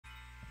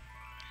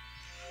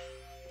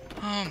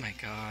my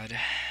god.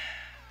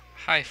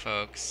 Hi,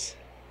 folks.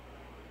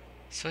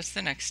 So it's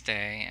the next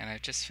day, and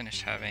I've just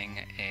finished having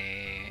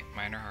a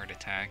minor heart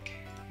attack.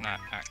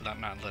 Not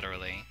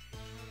literally.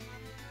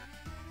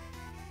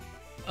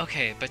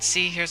 Okay, but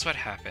see, here's what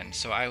happened.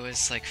 So I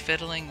was like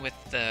fiddling with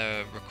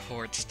the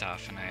record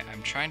stuff, and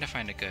I'm trying to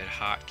find a good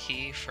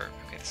hotkey for.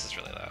 Okay, this is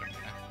really loud.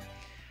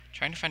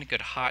 Trying to find a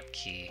good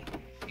hotkey.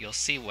 You'll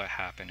see what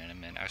happened in a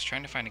minute. I was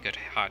trying to find a good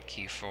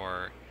hotkey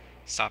for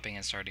stopping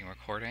and starting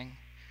recording.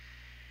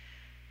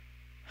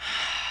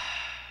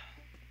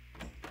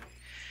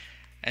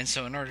 And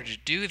so in order to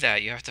do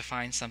that, you have to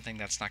find something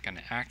that's not going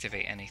to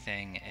activate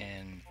anything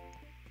in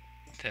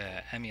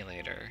the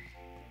emulator.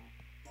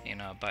 You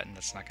know, a button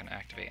that's not going to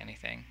activate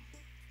anything.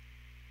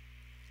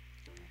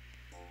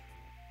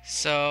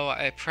 So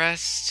I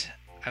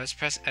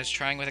was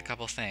trying with a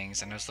couple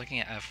things, and I was looking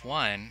at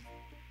F1,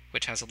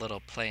 which has a little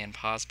play and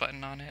pause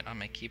button on it on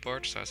my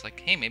keyboard. So I was like,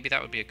 hey, maybe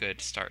that would be a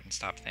good start and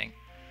stop thing.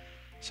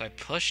 So I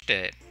pushed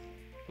it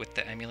with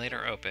the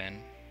emulator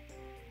open,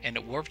 and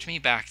it warped me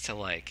back to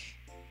like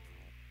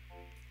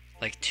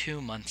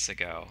 2 months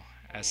ago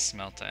as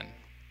Smelton.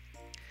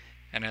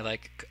 And I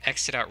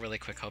X'd out really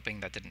quick,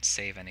 hoping that didn't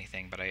save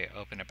anything, but I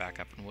opened it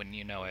back up, and wouldn't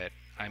you know it,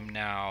 I'm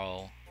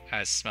now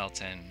as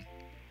Smelton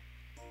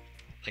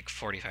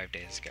 45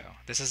 days ago.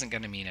 This isn't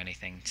going to mean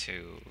anything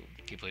to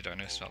people who don't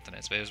know who Smelton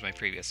is, but it was my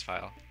previous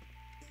file.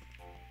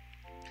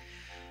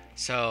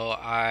 So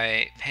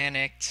I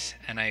panicked,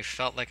 and I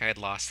felt like I had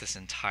lost this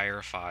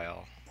entire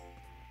file.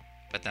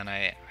 But then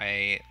I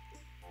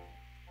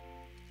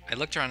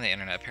looked around the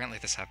internet. Apparently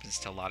this happens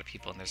to a lot of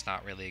people, and there's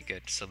not really a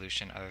good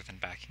solution other than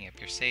backing up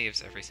your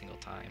saves every single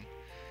time.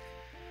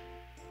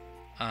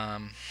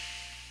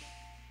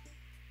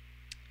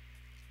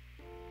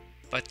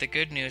 But the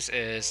good news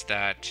is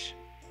that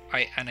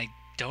I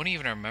don't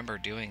even remember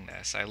doing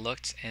this. I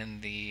looked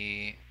in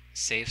the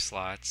save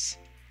slots,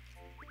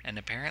 and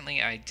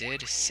apparently I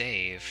did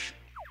save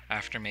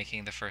after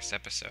making the first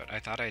episode. I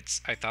thought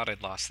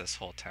I'd lost this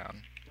whole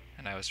town,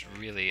 and I was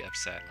really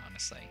upset,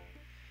 honestly.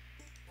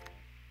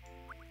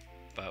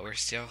 But we're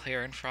still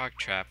here in Frog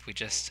Trap. We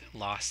just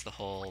lost the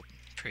whole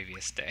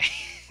previous day.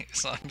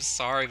 So I'm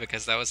sorry,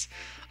 because that was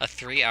a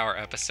 3-hour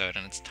episode,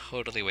 and it's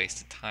totally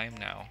wasted time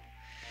now.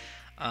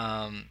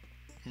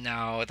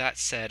 Now, that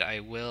said, I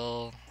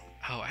will...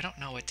 Oh, I don't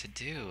know what to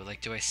do.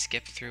 Do I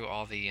skip through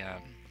all the,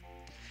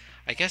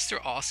 I guess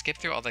I'll skip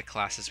through all the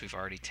classes we've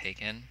already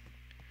taken,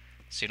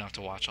 so you don't have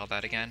to watch all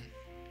that again.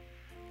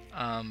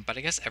 But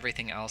I guess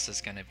everything else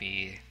is going to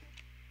be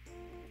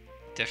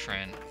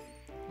different.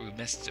 We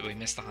missed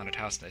the haunted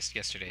house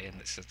yesterday,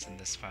 and since in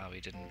this file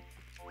we didn't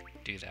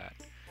do that.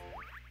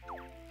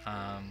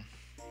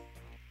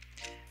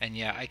 And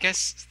yeah, I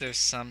guess there's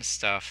some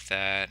stuff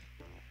that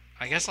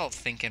I guess I'll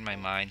think in my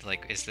mind,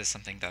 is this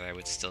something that I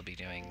would still be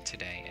doing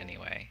today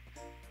anyway?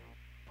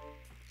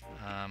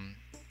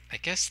 I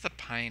guess the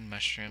pine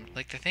mushroom,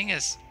 the thing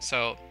is,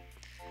 so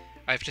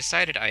I've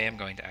decided I am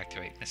going to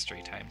activate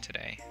mystery time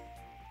today.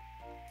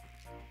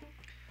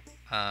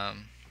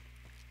 I'm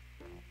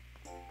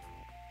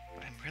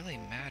really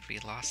mad we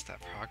lost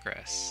that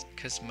progress,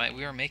 because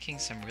we were making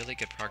some really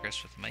good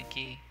progress with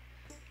Mikey.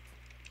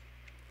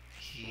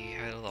 He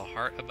had a little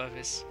heart above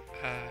his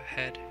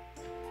head.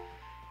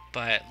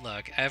 But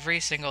look,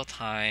 every single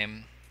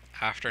time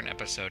after an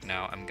episode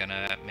now, I'm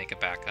gonna make a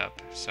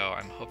backup, so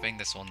I'm hoping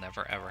this will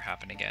never ever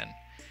happen again.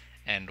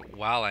 And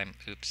while I'm...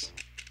 Oops.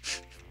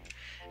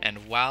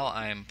 And while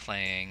I'm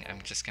playing,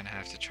 I'm just gonna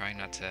have to try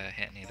not to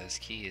hit any of those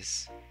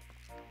keys.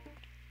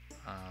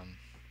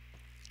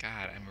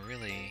 God,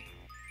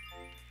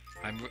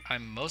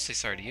 I'm mostly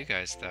sorry to you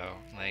guys, though.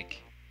 I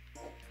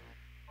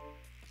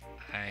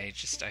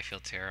feel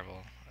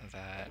terrible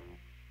that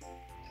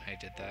I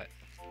did that.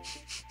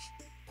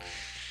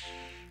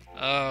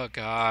 Oh,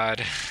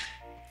 God.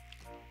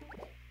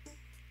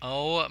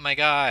 Oh, my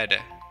God.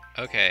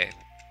 Okay.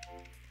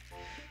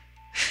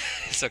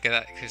 It's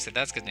okay,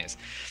 that's good news.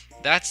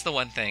 That's the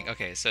one thing.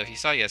 Okay, so if you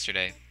saw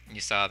yesterday,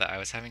 you saw that I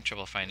was having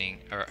trouble finding...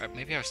 Or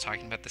maybe I was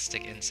talking about the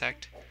stick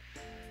insect.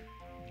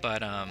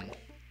 But, I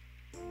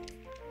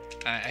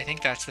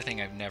think that's the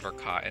thing I've never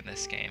caught in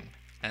this game.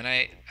 And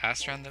I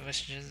asked around the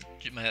magician's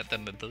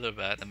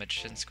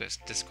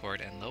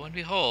Discord, and lo and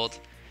behold,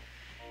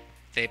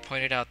 they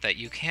pointed out that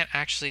you can't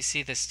actually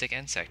see the stick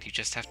insect. You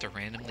just have to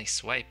randomly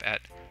swipe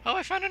at... Oh,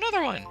 I found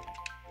another one!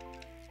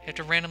 You have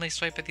to randomly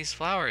swipe at these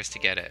flowers to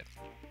get it.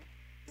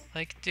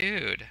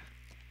 Dude.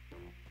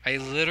 I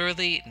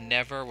literally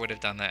never would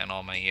have done that in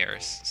all my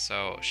years.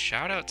 So,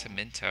 shout out to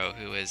Minto,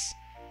 who is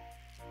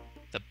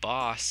the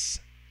boss.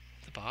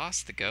 The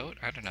boss? The goat?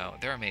 I don't know.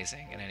 They're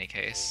amazing in any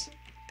case.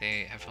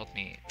 They have helped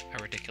me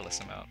a ridiculous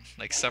amount.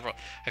 Several...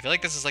 I feel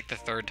like this is the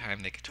third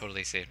time they could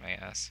totally save my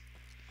ass.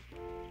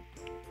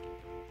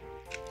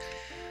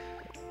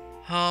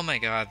 Oh my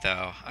god,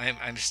 though.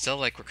 I'm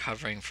still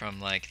recovering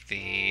from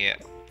the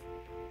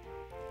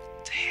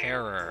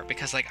terror,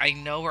 because I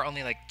know we're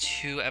only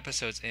 2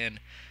 episodes in,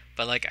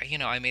 but you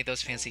know, I made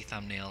those fancy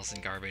thumbnails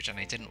and garbage, and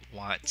I didn't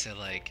want to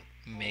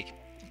make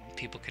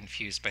people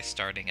confused by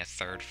starting a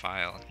third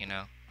file, you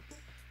know?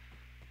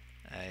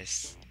 I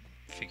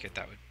figured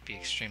that would be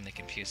extremely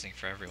confusing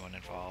for everyone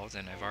involved,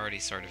 and I've already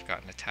sort of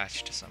gotten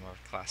attached to some of our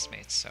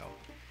classmates, so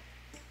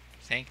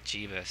thank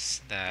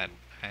Jeebus that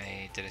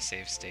I did a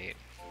save state.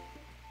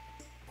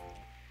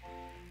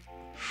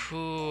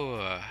 Whew,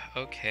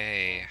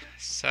 okay,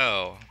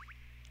 so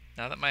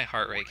now that my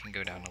heart rate can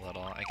go down a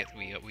little,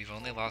 we've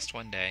only lost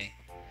one day,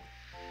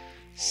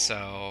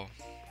 so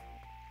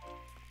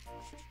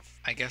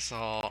I guess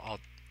I'll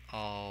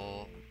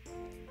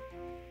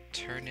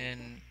turn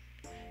in.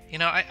 You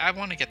know, I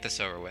want to get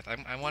this over with.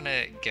 I want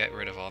to get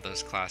rid of all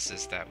those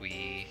classes that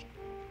we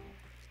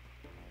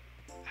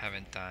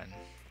haven't done.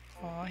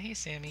 Aw, hey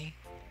Sammy.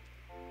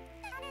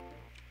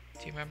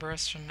 Do you remember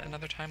us from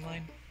another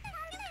timeline?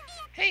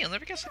 Hey, you'll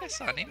never guess what I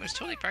saw. Nate was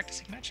totally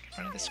practicing magic in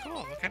front of the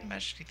school. What kind of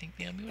magic do you think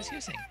DeSmuME was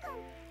using?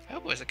 I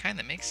hope it was the kind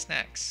that makes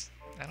snacks.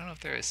 I don't know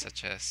if there is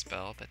such a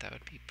spell, but that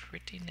would be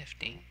pretty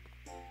nifty.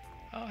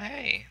 Oh,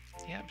 hey.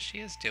 Yep, she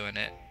is doing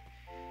it.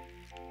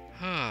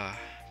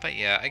 But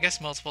yeah, I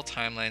guess multiple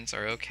timelines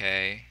are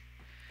okay.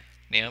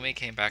 Naomi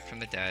came back from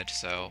the dead,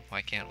 so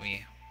why can't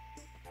we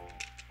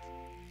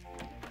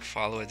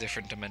follow a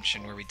different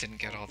dimension where we didn't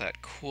get all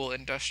that cool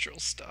industrial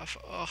stuff?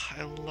 Oh,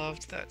 I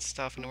loved that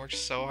stuff and worked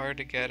so hard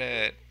to get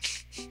it.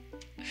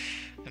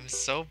 I'm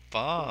so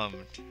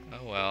bummed.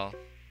 Oh well,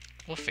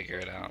 we'll figure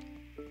it out.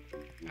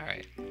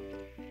 Alright.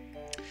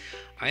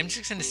 I'm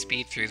just gonna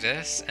speed through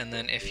this, and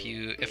then if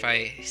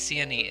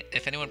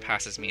anyone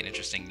passes me an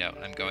interesting note,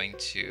 I'm going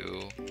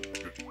to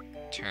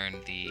turn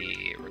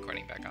the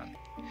recording back on.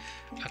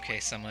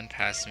 Okay, someone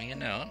passed me a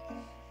note.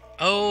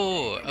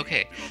 Oh,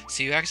 okay.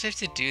 So you actually have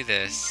to do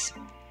this.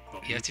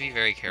 You have to be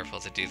very careful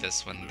to do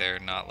this when they're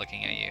not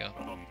looking at you.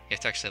 You have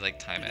to actually like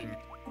time it.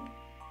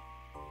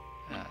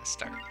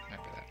 Start.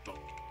 Remember that.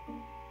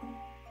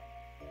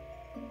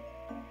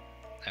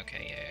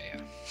 Okay, yeah.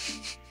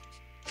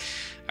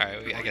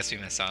 Alright, I guess we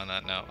missed out on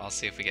that note. I'll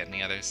see if we get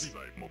any others.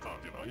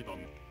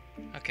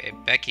 Okay,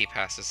 Becky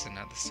passes a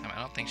note this time.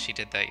 I don't think she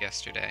did that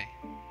yesterday.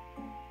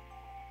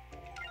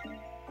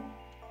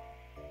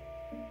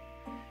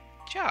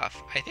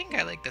 Joff, I think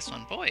I like this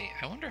one boy.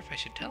 I wonder if I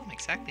should tell him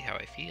exactly how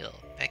I feel.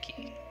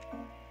 Becky.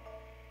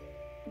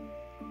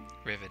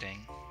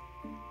 Riveting.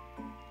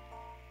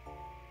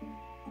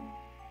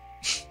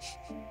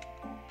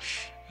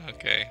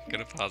 Okay,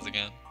 gonna pause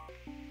again.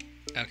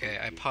 Okay,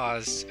 I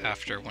paused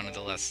after one of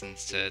the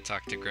lessons to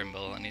talk to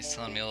Grimble, and he's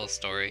telling me a little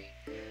story.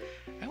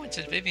 I went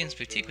to Vivian's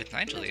boutique with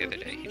Nigel the other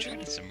day. He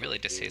traded some really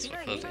distasteful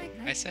clothing.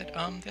 I said,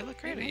 they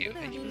look great on you,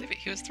 and you believe it,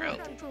 he was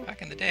thrilled.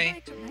 Back in the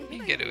day, you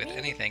can get it with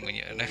anything when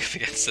you're up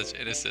against such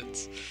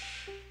innocence.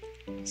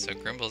 So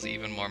Grimble's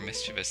even more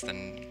mischievous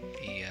than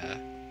the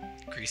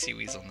greasy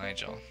weasel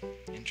Nigel.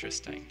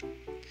 Interesting.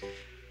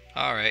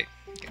 Alright.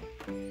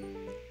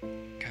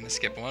 Gonna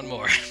skip one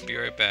more. Be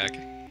right back.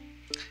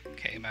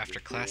 Okay, after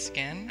class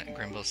again,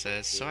 Grimble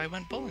says, so I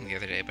went bowling the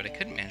other day, but I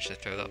couldn't manage to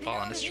throw that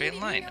ball in a straight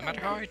line. No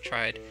matter how I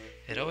tried,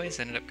 it always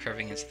ended up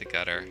curving into the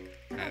gutter.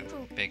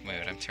 Big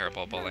mood, I'm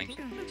terrible at bowling.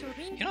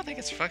 You don't think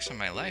it's a reflection of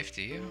my life,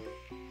 do you?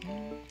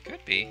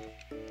 Could be.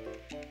 I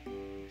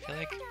feel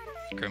like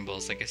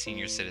Grimble's like a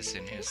senior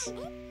citizen who's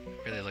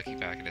really looking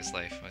back at his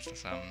life with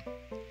some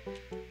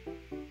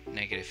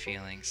negative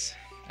feelings.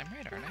 I'm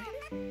right, aren't I?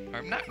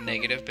 Or not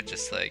negative, but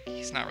just like,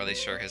 he's not really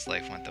sure his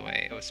life went the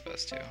way it was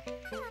supposed to.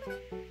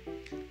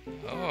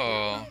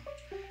 Oh,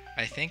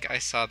 I think I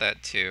saw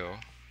that too.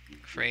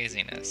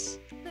 Craziness.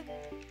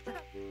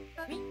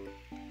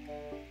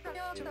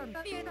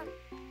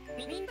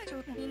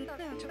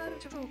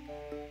 Oh,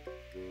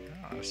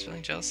 I was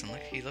feeling jealous and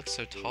he looked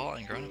so tall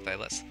and grown up that I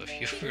let slip a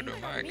few rude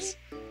remarks.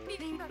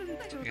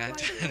 We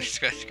got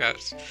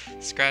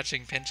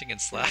scratching, pinching,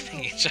 and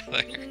slapping each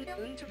other.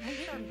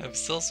 I'm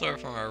still sore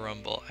from our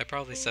rumble. I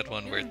probably said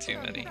one word too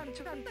many.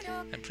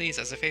 And please,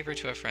 as a favor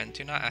to a friend,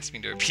 do not ask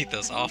me to repeat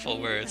those awful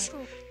words,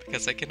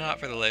 because I cannot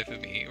for the life of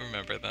me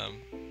remember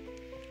them.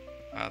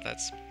 Wow,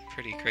 that's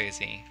pretty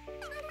crazy.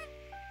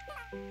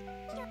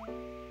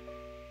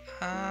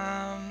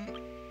 I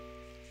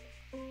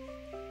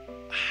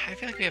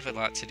feel like we have a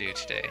lot to do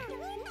today.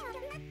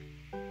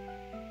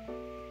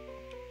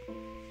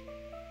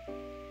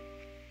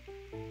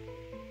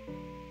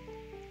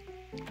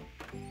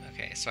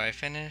 Okay, so I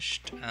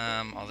finished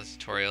all the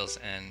tutorials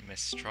in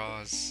Miss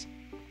Straw's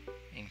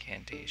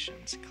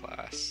Incantations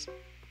class.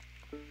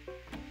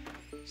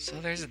 So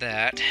there's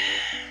that.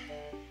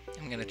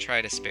 I'm gonna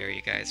try to spare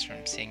you guys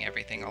from seeing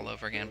everything all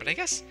over again, but I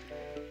guess,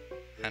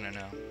 I don't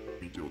know.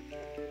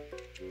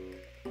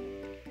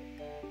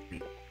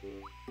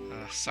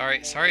 Sorry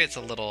it's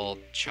a little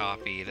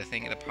choppy.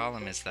 The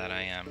problem is that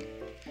I am...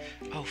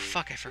 Oh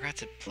fuck, I forgot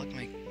to plug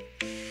my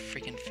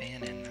freaking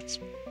fan in. That's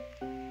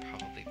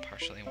probably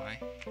partially why.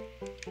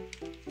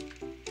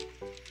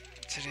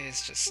 Today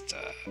is just,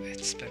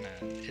 it's been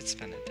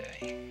a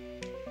day.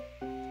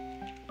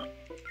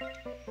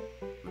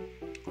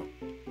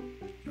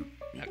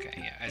 Okay,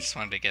 yeah, I just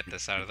wanted to get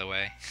this out of the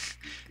way.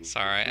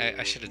 Sorry,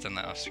 I should have done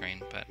that off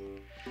screen, but...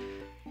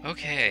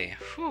 Okay,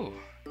 whew.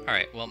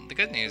 Alright, well, the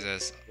good news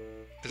is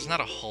there's not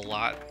a whole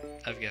lot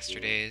of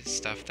yesterday's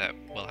stuff that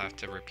we'll have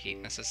to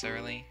repeat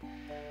necessarily.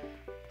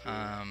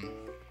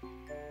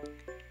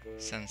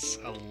 Since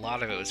a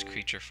lot of it was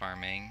creature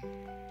farming.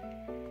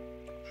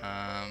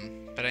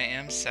 But I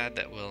am sad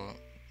that we'll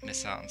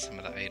miss out on some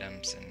of the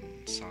items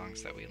and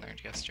songs that we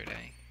learned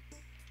yesterday.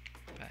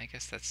 But I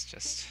guess that's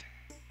just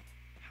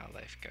how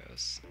life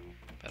goes.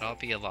 But I'll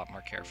be a lot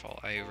more careful.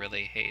 I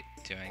really hate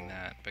doing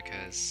that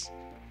because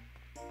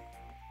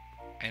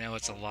I know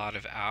it's a lot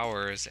of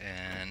hours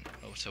and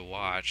to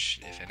watch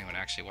if anyone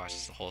actually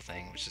watches the whole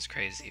thing, which is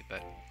crazy.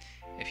 But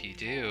if you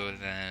do,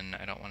 then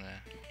I don't want to...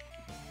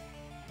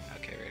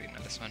 Okay, we already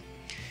know this one.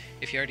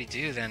 If you already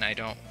do, then I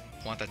don't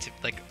want that to...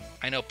 Like,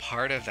 I know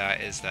part of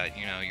that is that,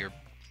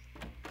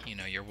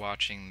 you're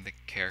watching the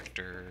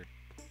character's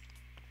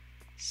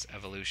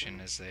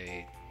evolution as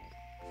a...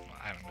 Well,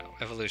 I don't know.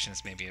 Evolution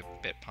is maybe a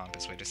bit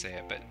pompous way to say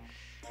it, but,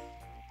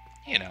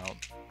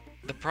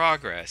 the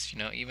progress,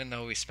 even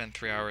though we spent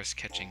 3 hours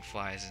catching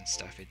flies and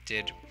stuff, it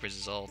did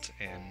result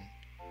in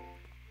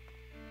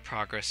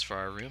progress for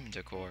our room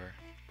decor.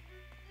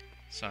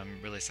 So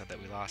I'm really sad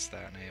that we lost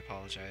that, and I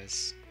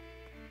apologize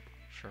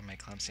for my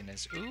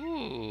clumsiness.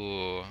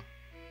 Ooh!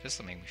 This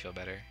will make me feel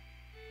better.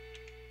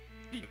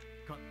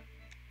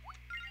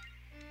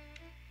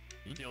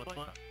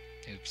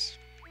 Oops.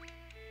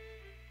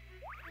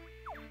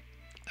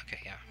 Okay,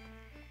 yeah.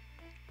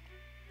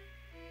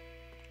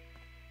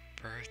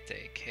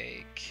 Birthday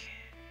cake.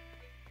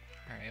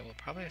 Alright, we'll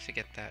probably have to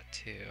get that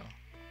too.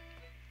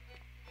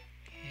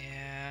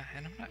 Yeah,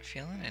 and I'm not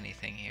feeling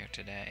anything here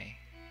today.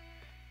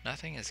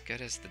 Nothing as good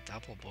as the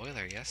double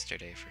boiler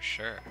yesterday for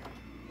sure.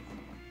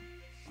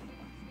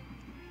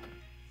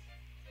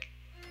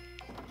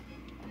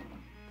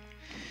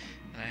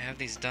 And I have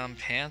these dumb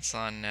pants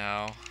on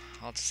now.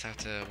 I'll just have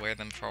to wear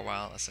them for a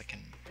while unless I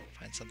can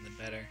find something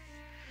better.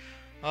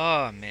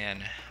 Oh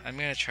man, I'm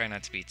gonna try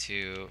not to be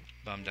too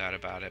bummed out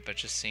about it, but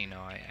just so you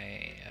know,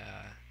 I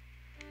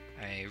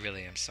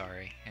really am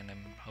sorry, and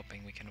I'm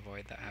hoping we can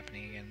avoid that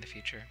happening again in the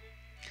future.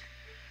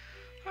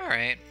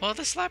 Alright, well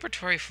this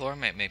laboratory floor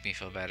might make me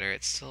feel better.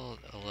 It's still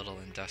a little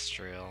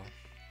industrial,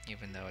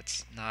 even though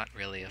it's not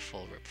really a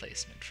full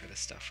replacement for the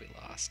stuff we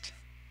lost.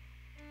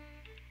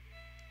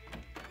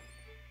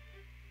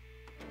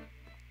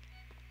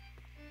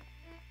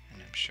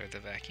 And I'm sure the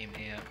vacuum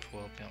amp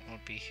won't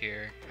be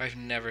here. I've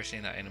never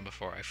seen that item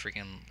before. I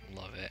freaking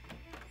love it.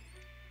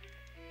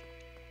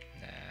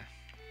 Nah.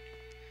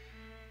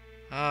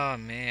 Oh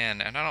man,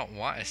 and I don't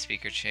want a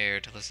speaker chair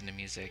to listen to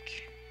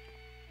music.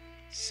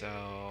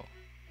 So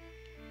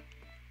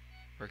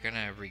we're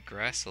gonna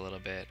regress a little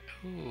bit.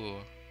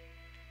 Ooh.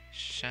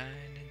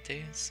 Shining,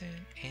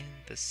 dancing in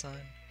the sun.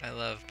 I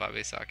love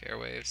Bobby Sock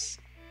Airwaves.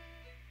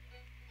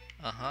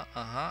 Uh-huh,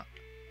 uh-huh.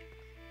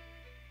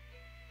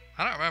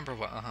 I don't remember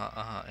what uh-huh,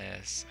 uh-huh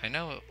is. I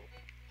know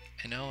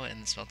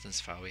in the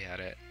Smelton's file we had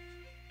it.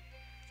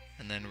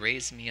 And then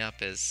Raise Me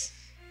Up is...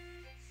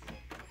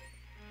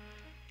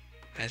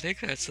 I think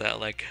that's that,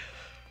 like,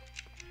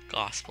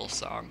 gospel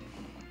song.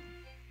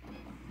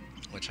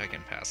 Which I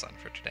can pass on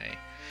for today.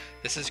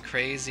 This is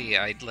crazy.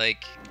 I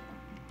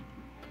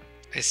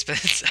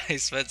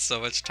spent so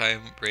much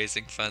time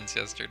raising funds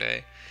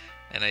yesterday,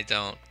 and I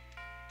don't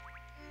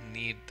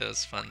need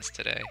those funds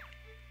today.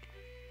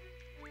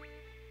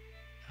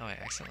 Oh, I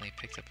accidentally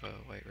picked up a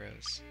white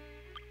rose.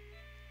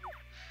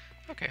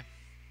 Okay.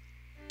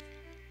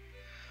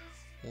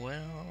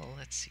 Well,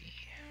 let's see.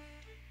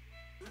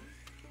 Alright.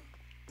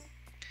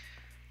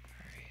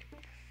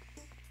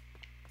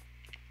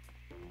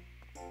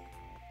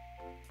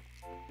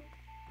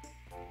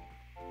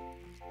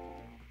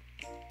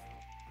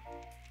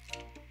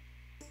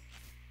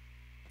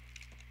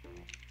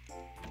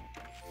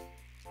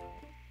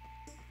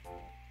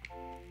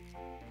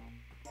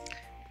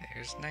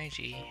 There's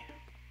Nige.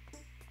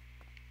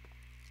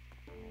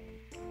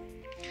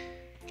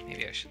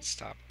 Maybe I should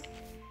stop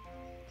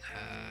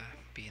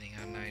beating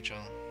on Nigel.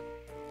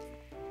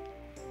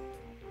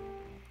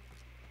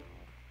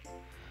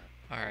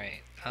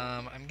 Alright,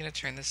 I'm gonna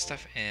turn this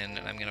stuff in,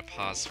 and I'm gonna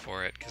pause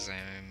for it, because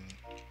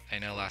I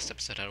know last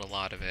episode had a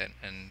lot of it,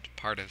 and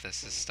part of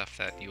this is stuff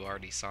that you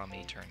already saw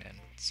me turn in,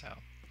 so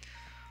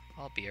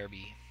I'll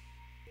BRB.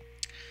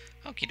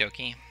 Okie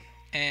dokie.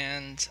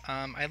 And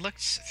I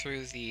looked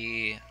through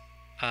the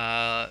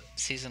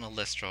seasonal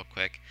list real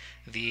quick.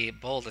 The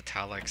bold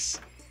italics,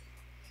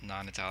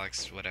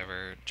 non-italics,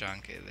 whatever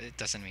junk, it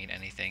doesn't mean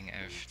anything,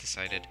 I've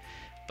decided.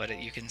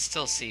 But you can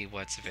still see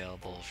what's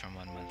available from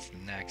one month to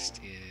the next,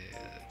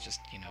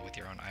 just, with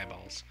your own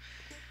eyeballs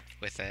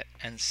with it.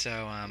 And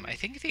so I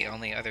think the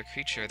only other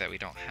creature that we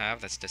don't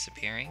have that's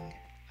disappearing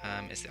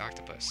is the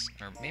octopus.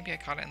 Or maybe I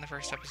caught it in the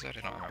first episode,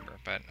 I don't remember.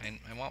 But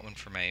I want one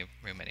for my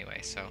room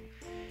anyway, so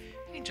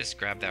I can just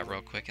grab that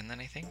real quick, and then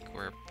I think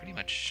we're pretty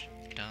much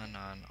done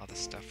on all the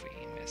stuff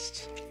we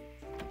missed.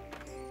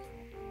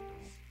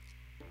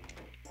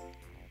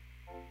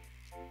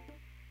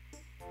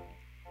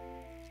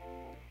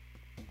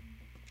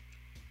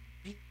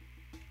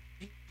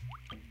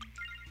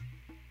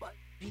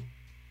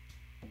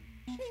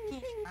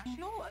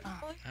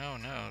 Oh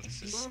no,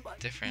 this is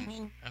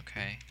different.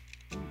 Okay.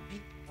 I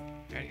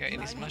already got you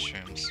these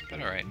mushrooms,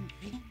 but alright.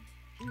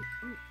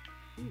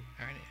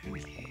 Alright,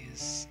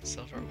 these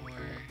silver ore.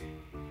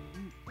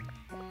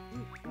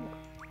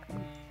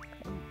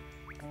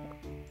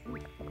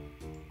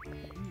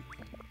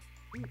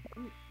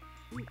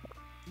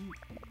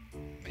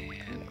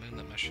 Man,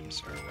 moonlit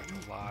mushrooms are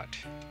worth a lot.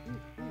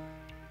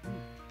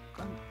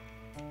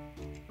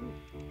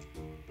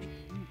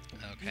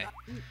 Okay.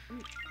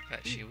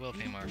 But she will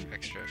pay more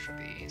extra for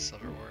the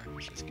silver ore,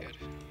 which is good.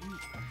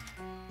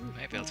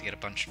 Might be able to get a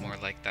bunch more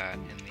like that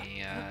in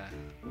the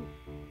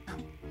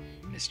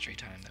mystery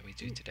time that we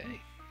do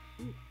today.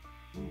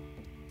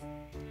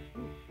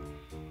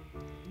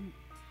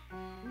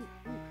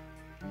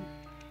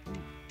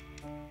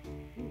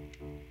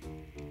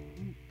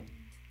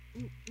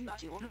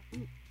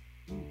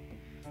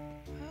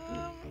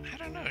 I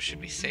don't know, should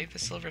we save the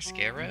silver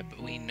scarab?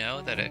 We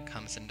know that it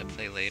comes into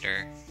play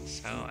later,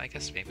 so I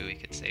guess maybe we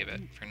could save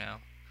it for now.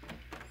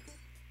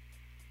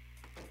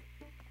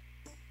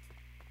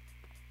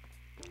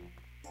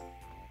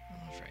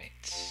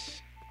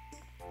 Alright.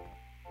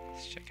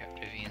 Let's check out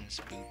Vivian's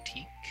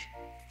boutique.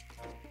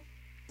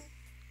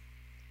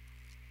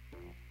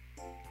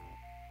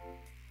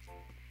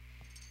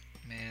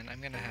 Man,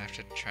 I'm gonna have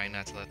to try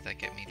not to let that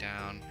get me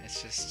down.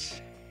 It's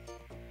just...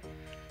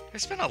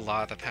 There's been a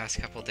lot the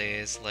past couple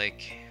days,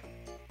 like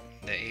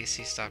the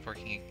AC stopped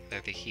working,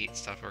 the heat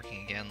stopped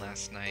working again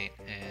last night,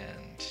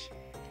 and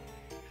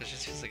it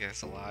just feels like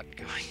there's a lot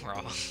going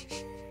wrong.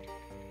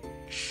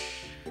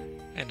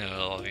 I know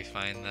it'll all be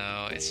fine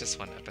though, it's just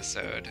one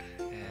episode,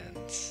 and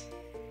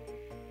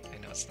I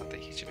know it's not that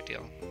huge of a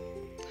deal.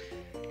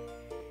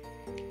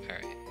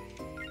 Alright.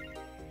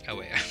 Oh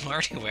wait, I'm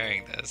already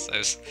wearing this. I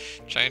was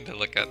trying to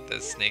look at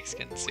this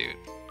snakeskin suit.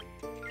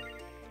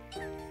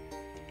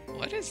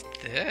 What is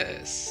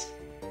this?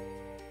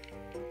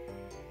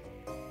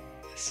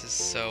 This is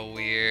so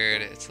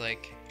weird. It's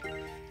like...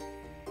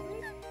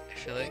 I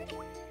feel like...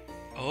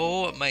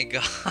 Oh my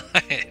god!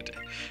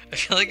 I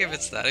feel like if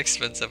it's that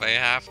expensive, I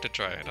have to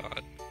try it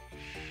on.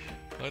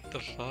 What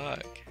the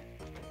fuck?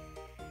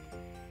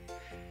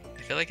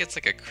 I feel like it's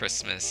like a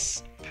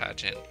Christmas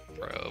pageant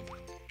robe.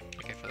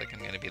 Like I feel like I'm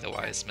gonna be the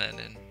wise men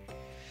in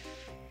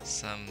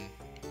some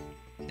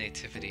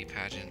nativity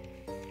pageant.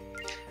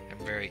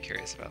 I'm very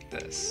curious about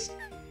this.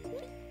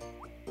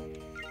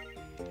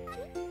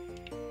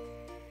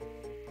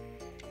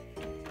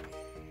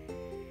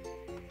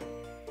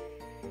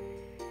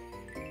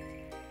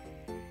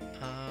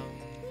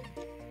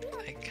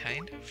 I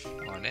kind of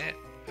want it.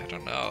 I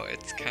don't know,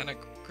 it's kind of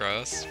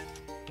gross,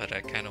 but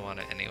I kind of want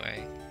it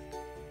anyway.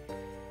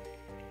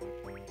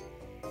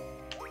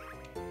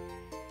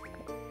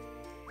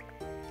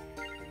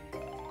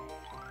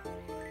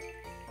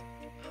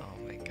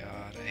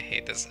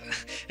 This.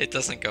 It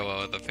doesn't go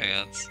well with the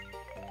pants.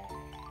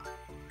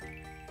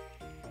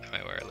 I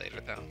might wear it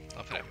later though.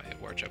 I'll put it in my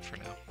wardrobe for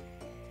now.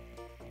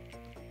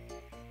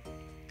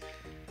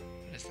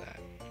 What is that?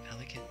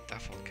 Elegant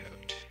duffel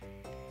coat.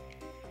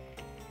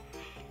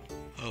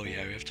 Oh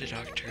yeah, we have to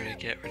talk to her to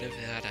get rid of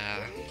that,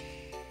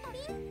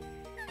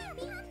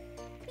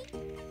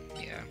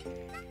 yeah.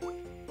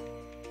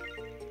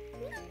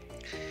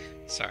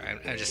 Sorry,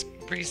 I just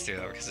breezed through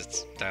that because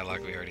it's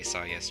dialogue we already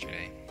saw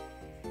yesterday.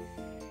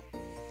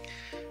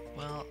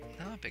 Well,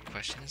 now the big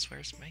question is,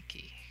 where's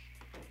Mikey?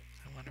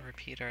 I want to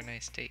repeat our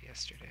nice date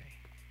yesterday.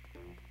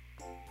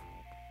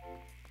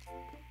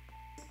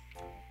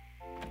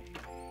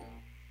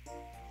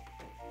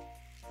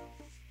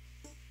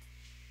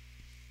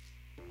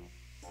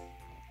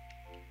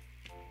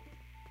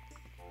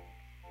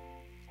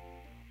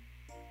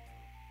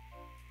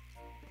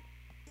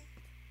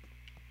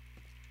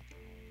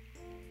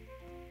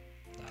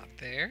 Not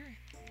there.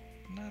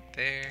 Not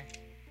there.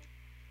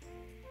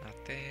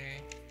 Not there.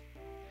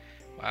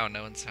 Wow,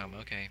 no one's home.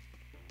 Okay.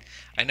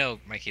 I know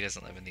Mikey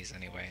doesn't live in these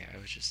anyway. I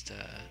was just,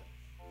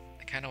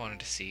 I kind of wanted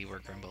to see where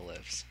Grimble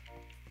lives.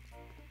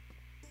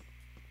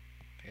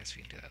 I guess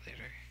we can do that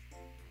later.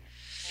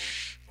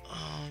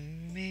 Oh,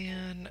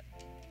 man.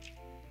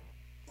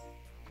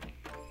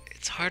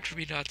 It's hard for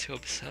me not to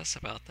obsess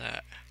about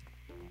that.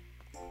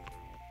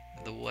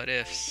 The what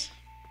ifs.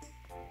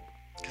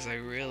 Because I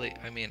really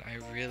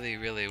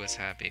was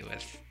happy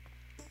with...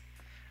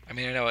 I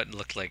mean, I know it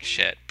looked like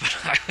shit, but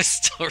I was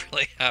still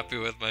really happy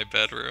with my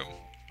bedroom.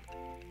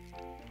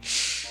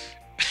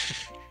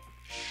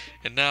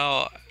 And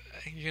now,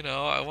 you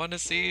know, I want to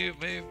see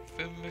my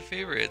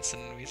favorites,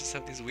 and we just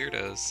have these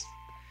weirdos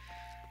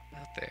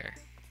out there.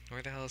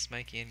 Where the hell is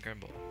Mikey and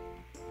Grimble?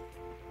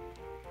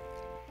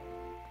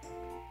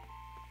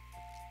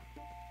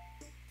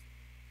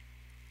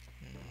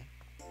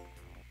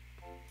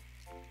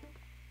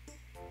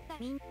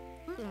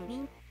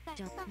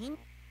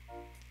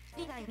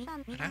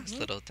 When I was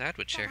little, Dad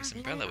would share his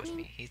umbrella with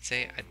me. He'd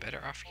say, "I'd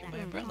better offer you my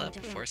umbrella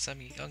before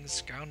some young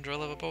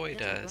scoundrel of a boy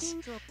does."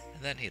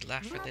 And then he'd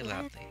laugh really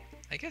loudly.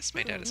 I guess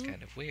my dad is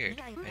kind of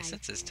weird. My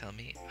senses tell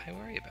me I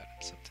worry about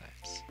him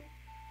sometimes.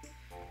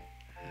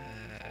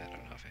 I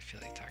don't know if I feel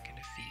like talking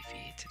to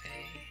Fifi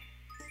today.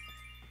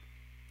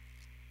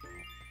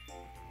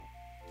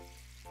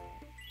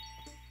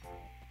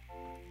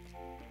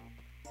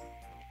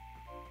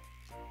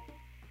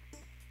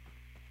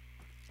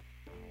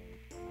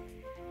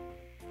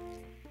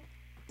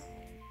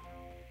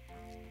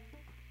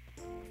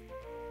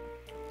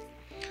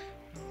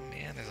 Oh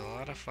man, there's a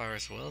lot of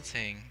flowers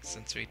wilting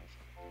since we...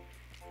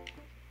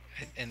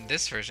 In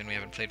this version, we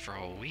haven't played for a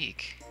whole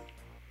week.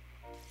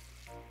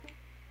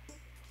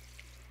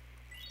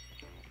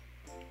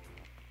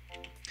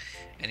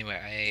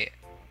 Anyway,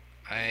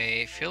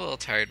 I feel a little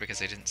tired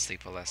because I didn't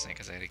sleep well last night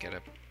because I had to get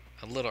up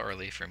a little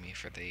early for me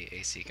for the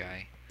AC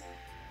guy.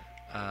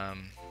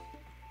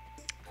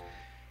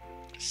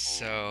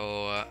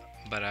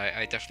 But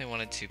I definitely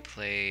wanted to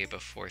play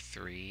before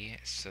 3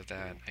 so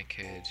that I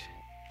could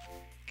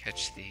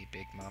catch the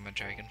big mama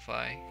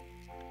dragonfly.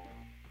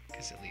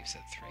 Because it leaves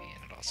at 3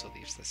 and it also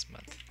leaves this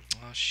month.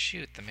 Oh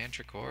shoot, the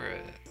mandragora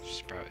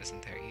sprout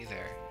isn't there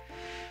either.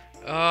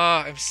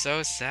 Oh, I'm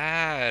so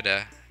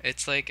sad.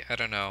 It's like, I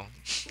don't know.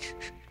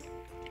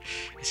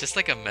 It's just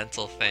like a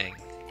mental thing.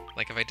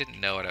 Like if I didn't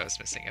know what I was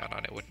missing out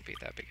on, it wouldn't be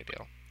that big a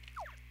deal.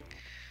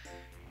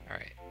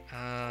 Alright,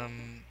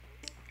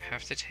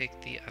 have to take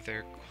the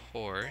other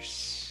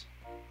course.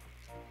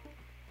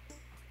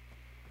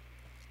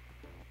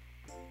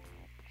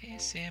 Hey,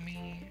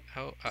 Sammy.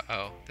 Oh,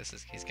 uh-oh.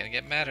 He's gonna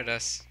get mad at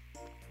us.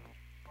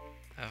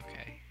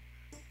 Okay.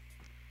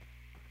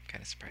 I'm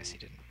kind of surprised he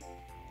didn't.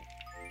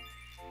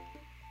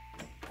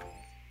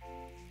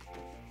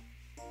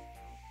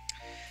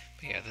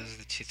 But yeah, those are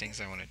the two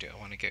things I want to do. I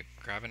want to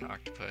grab an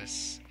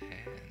octopus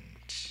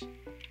and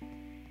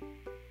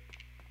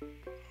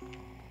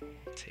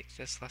I'll take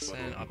this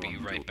lesson. I'll be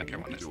right back.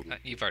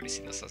 You've already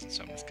seen this lesson,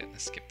 so I'm just gonna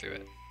skip through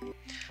it.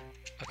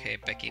 Okay,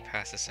 Becky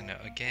passes a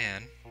note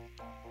again.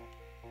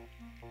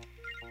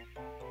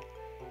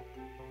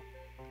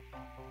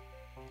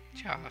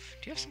 Joff,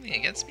 do you have something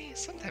against me?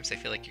 Sometimes I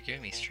feel like you're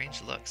giving me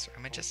strange looks, or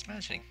am I just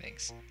imagining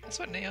things? That's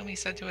what Naomi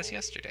said to us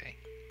yesterday.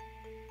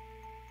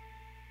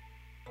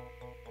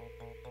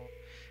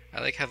 I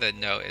like how the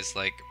note is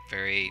like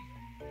very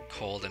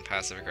cold and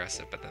passive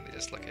aggressive, but then they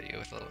just look at you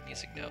with a little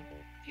music note.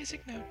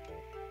 Music note.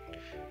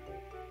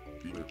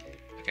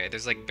 Okay,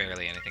 there's like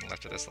barely anything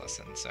left of this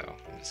lesson, so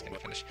I'm just gonna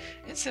finish.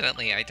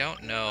 Incidentally, I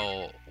don't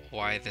know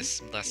why this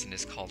lesson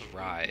is called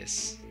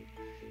Rise.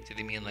 Do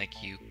they mean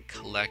like you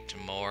collect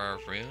more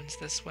runes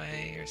this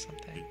way or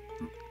something?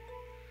 I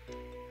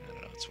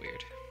don't know, it's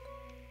weird.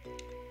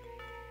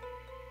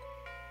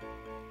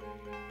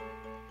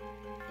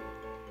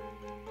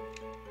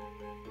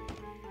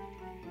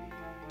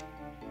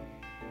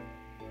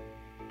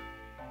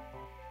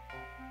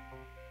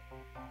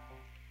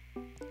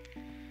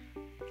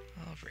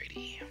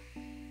 Alrighty.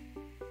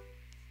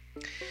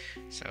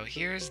 So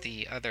here's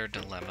the other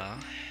dilemma.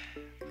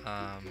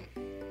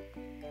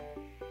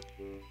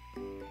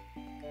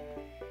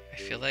 I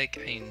feel like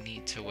I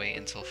need to wait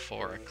until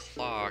 4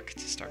 o'clock to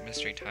start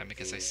mystery time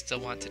because I still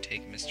want to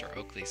take Mr.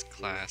 Oakley's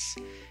class,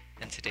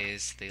 and today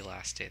is the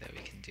last day that we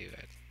can do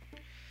it.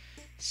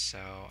 So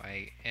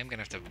I am going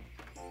to have to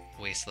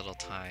waste a little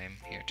time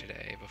here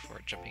today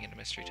before jumping into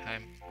mystery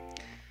time.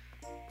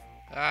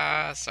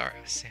 Sorry,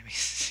 Sammy.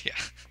 Yeah.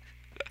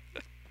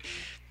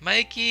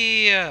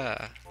 Mikey!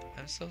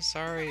 I'm so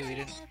sorry we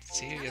didn't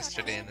see you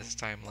yesterday in this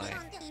timeline.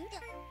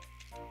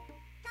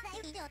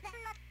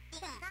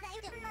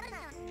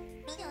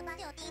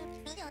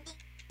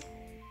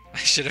 I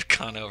should have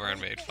gone over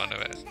and made fun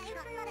of it.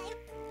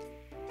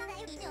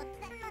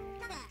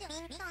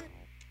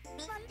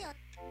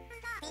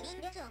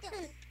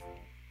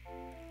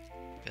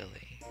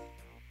 Billy.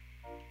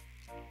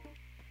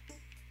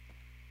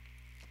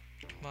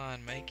 Come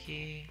on,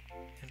 Mikey.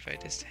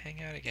 Invite us to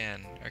hang out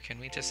again. Or can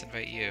we just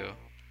invite you?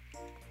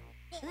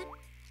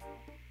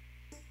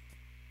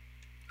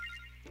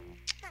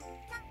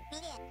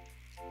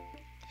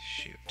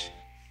 Shoot.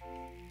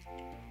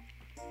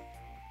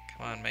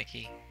 Come on,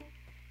 Mikey.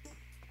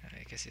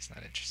 I guess he's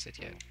not interested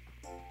yet.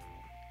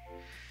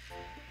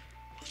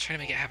 We'll try to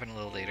make it happen a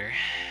little later.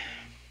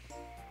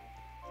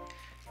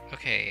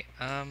 Okay,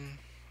 how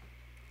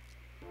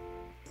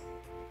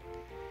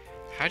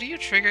do you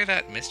trigger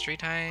that mystery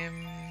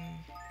time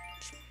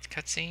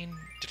cutscene?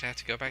 Did I have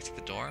to go back to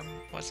the dorm,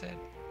 was it?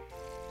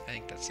 I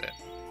think that's it.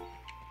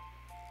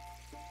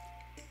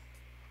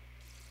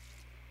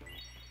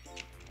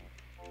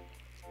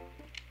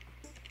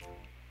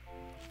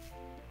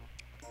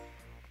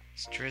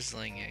 It's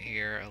drizzling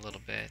here a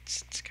little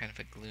bit. It's kind of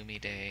a gloomy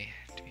day,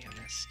 to be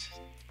honest.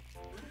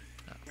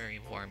 Not very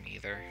warm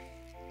either.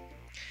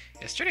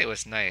 Yesterday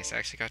was nice. I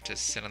actually got to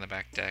sit on the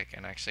back deck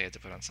and actually had to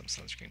put on some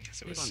sunscreen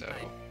because it was so...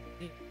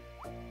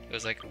 It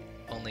was like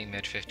only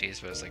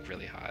mid-50s, but it was like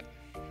really hot.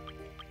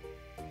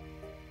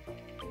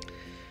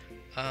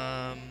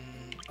 Yeah,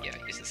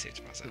 use the save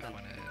deposit. I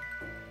want to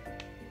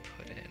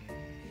put in...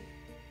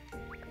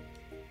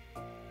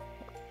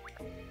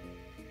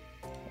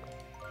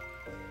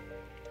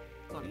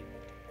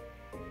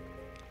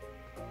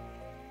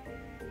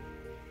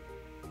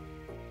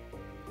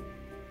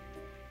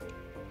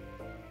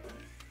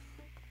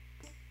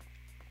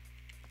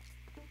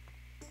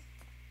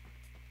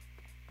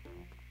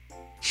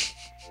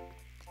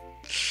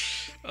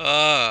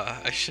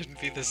 I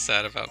shouldn't be this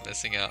sad about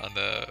missing out on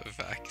the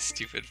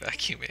stupid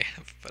vacuum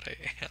amp, but I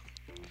am.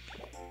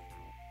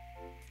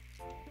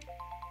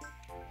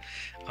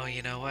 Oh,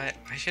 you know what?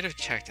 I should have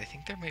checked. I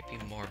think there might be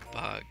more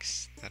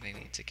bugs that I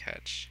need to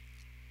catch.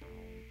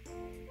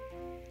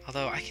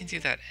 Although I can do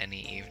that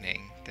any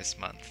evening this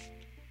month.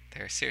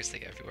 They're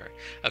seriously everywhere.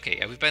 Okay,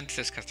 yeah, we've been to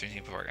this customer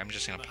scene before. I'm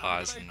just gonna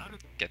pause and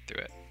get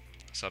through it.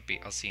 So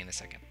I'll see you in a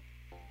second.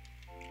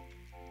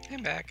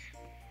 I'm back.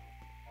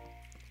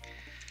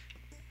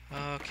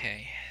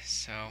 Okay,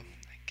 so I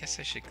guess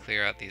I should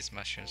clear out these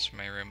mushrooms from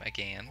my room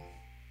again.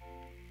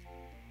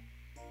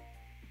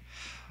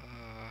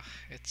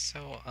 It's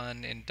so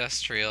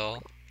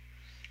unindustrial.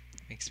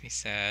 Makes me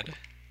sad.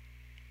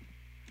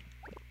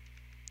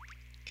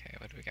 Okay,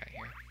 what do we got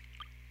here?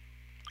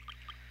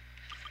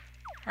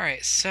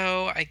 Alright,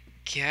 so I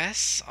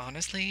guess,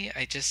 honestly,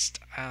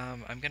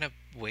 I'm gonna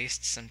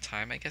waste some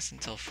time, I guess,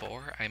 until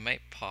 4. I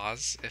might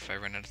pause if I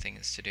run out of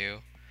things to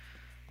do.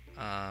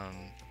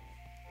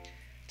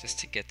 Just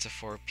to get to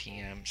 4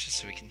 p.m., just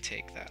so we can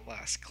take that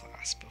last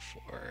class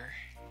before...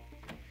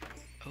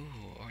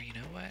 Oh, or you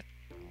know what?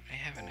 I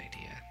have an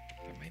idea.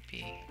 There might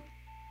be...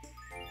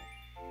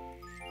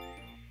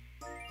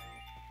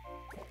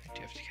 I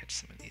do have to catch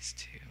some of these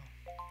too.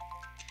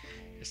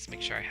 Just to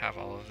make sure I have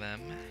all of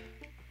them.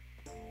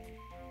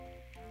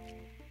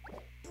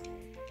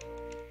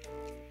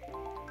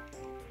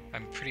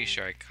 I'm pretty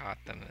sure I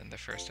caught them in the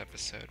first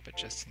episode, but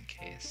just in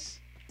case.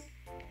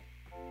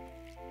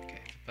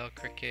 Okay, a bell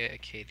cricket, a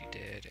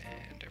katydid,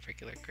 and a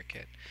regular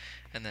cricket.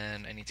 And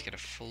then I need to get a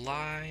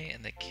fly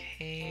in the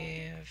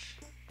cave.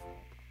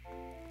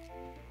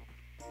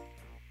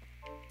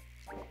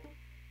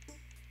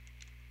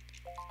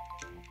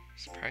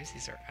 Surprised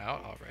these are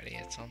out already.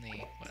 It's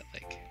only, what,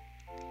 like...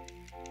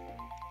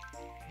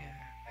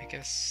 Yeah, I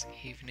guess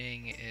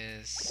evening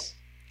is...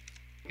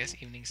 I guess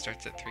evening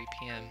starts at 3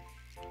 p.m.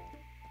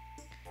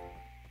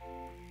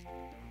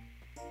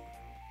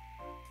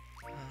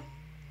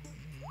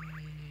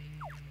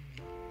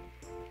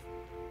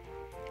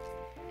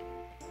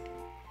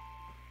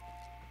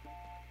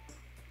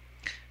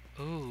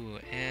 Ooh,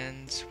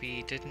 and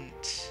we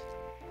didn't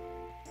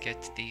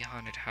get the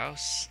haunted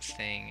house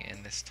thing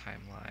in this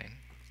timeline.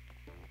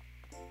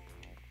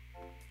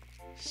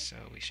 So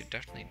we should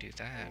definitely do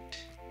that.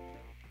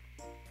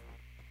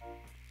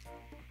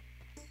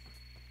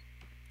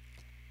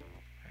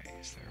 Alright,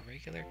 is there a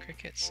regular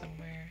cricket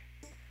somewhere?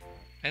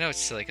 I know it's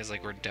silly because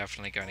like we're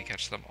definitely going to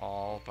catch them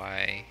all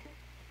by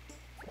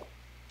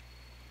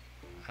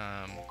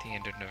the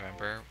end of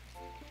November,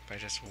 but I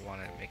just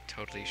want to make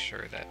totally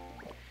sure that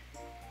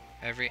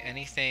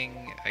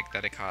anything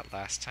that I caught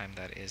last time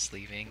that is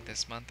leaving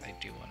this month, I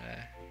do want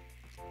to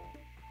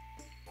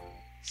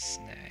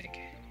snag.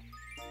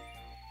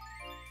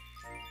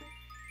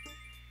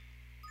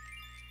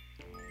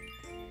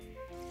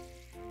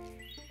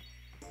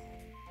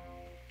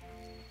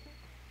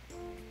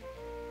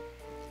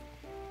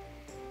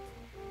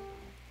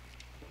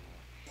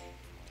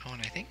 Oh,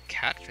 and I think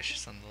catfish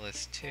is on the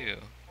list too.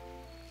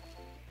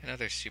 I know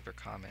they're super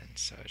common,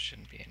 so it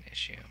shouldn't be an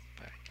issue,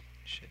 but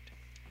I should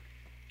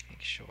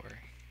make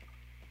sure.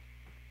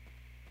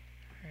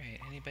 Alright,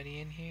 anybody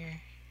in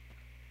here?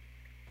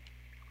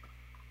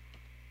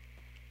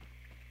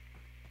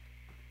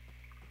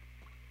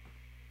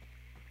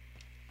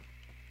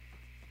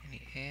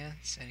 Any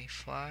ants? Any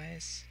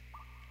flies?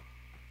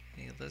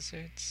 Any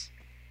lizards?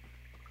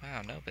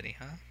 Wow, nobody,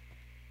 huh?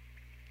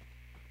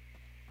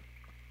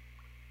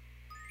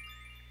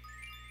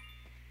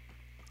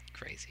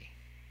 Crazy.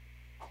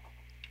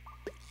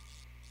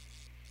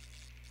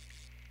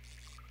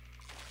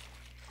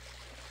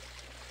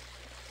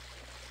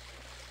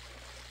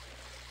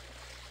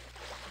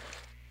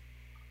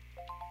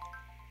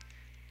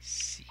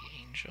 Sea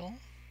angel.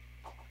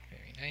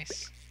 Very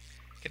nice.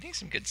 Getting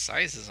some good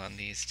sizes on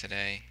these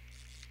today,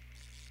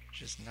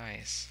 which is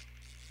nice.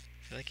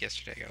 I feel like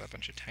yesterday I got a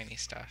bunch of tiny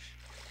stuff.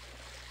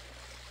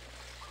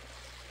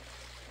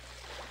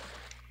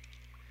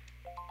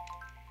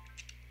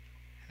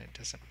 And it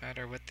doesn't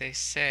matter what they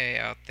say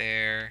out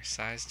there,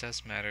 size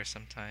does matter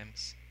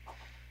sometimes.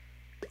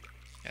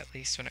 At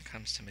least when it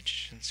comes to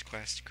Magician's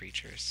Quest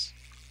creatures.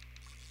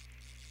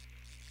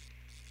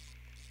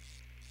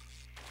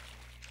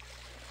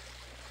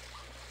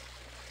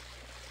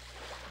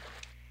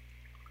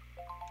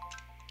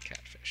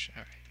 Catfish,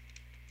 alright.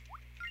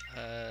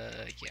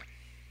 Yeah.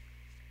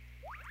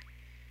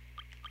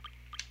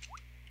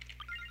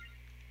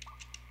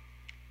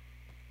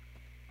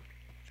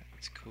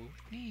 That's cool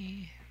with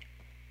me.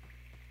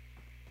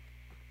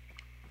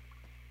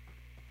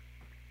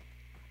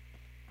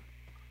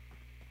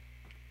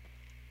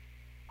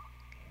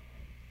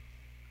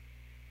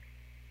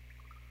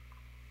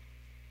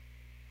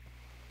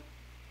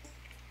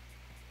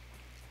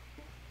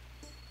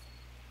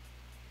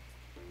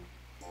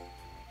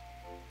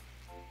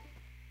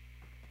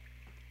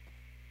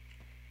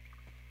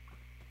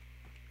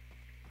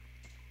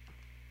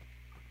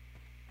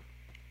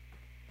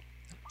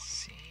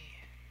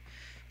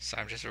 So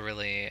I'm just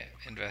really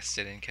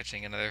invested in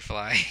catching another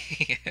fly.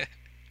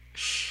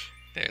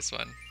 There's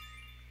one.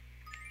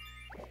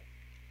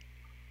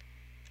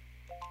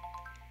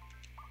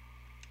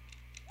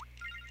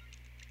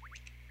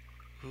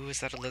 Ooh,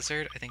 is that a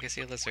lizard? I think I see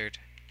a lizard.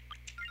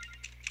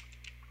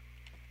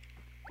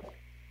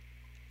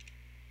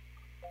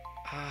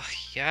 Ah,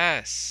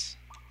 yes!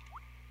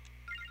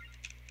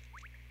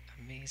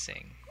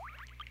 Amazing.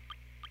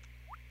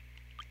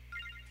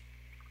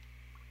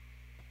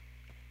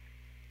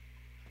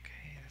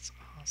 Okay, that's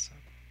awesome.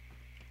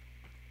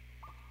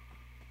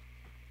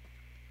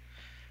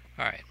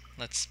 Alright,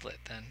 let's split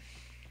then.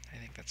 I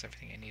think that's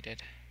everything I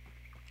needed.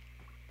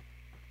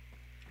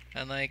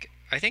 And like,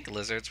 I think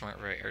lizards weren't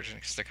very urgent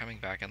because they're coming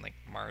back in like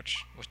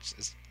March, which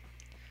is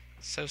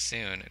so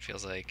soon, it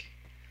feels like.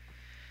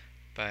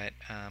 But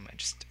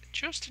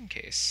just in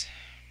case.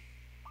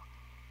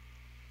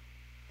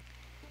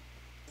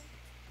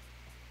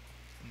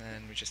 And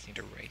then we just need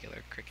a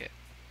regular cricket.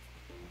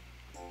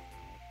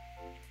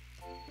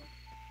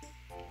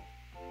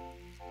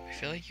 I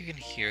feel like you can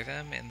hear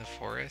them in the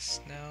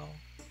forest now,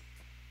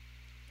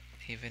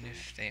 even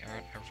if they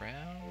aren't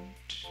around.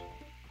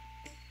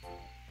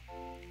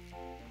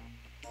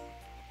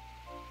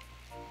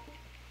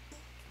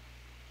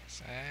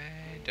 Yes,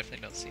 I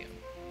definitely don't see them.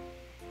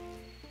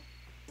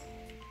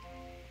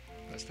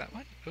 Was that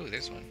one? Oh,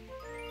 there's one.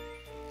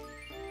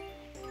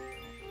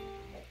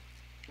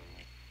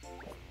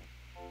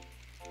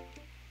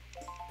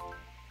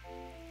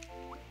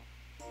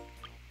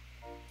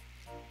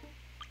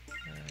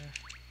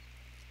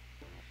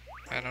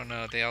 I don't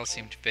know, they all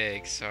seemed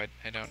big, so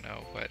I don't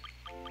know what...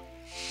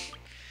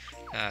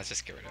 let's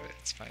just get rid of it,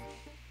 it's fine.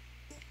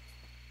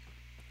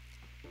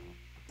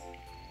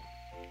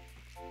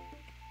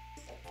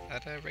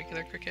 Is that a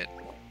regular cricket?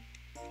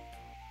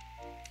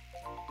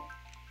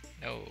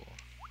 No.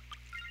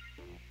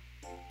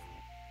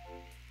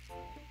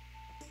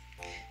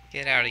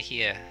 Get out of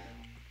here.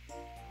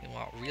 We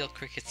want real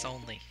crickets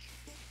only.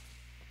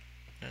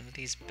 None of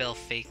these bell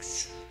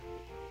fakes.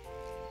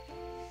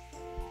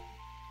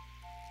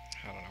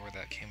 I don't know where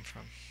that came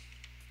from.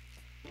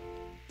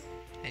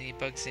 Any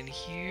bugs in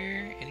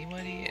here?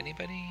 Anybody?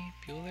 Anybody?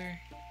 Bueller?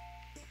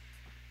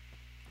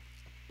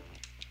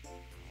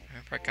 I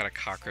remember I got a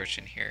cockroach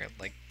in here,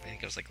 like, I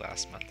think it was like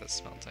last month that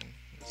smelled, and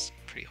it was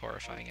pretty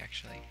horrifying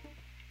actually.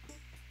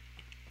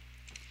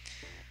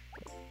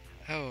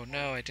 Oh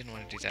no, I didn't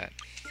want to do that.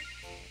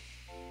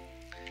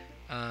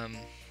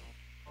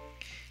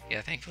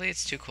 Yeah, thankfully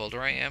it's too cold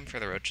where I am for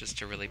the roaches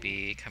to really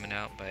be coming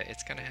out, but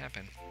it's gonna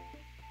happen.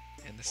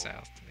 In the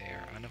south, they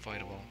are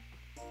unavoidable.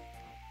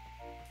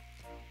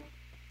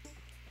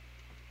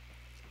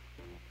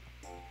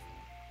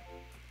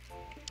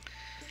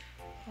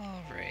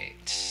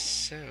 Alright,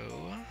 so...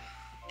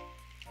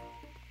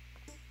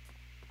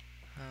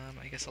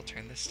 I guess I'll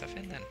turn this stuff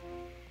in then.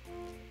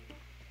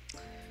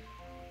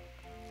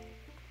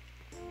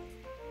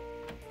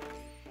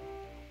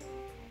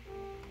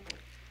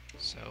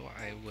 So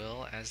I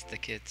will, as the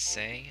kids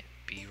say,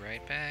 be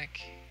right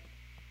back.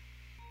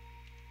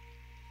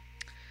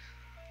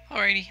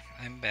 Alrighty,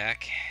 I'm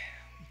back.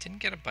 Didn't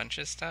get a bunch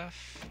of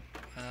stuff.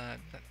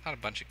 Not a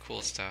bunch of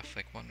cool stuff.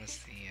 Like one was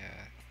the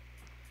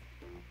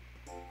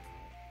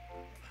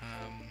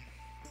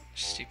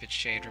stupid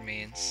shade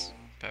remains.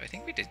 But I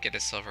think we did get a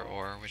silver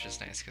ore, which is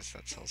nice because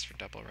that sells for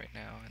double right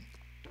now, and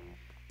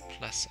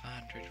plus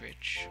 100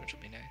 rich, which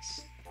will be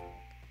nice.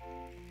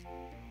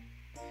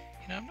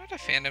 You know, I'm not a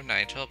fan of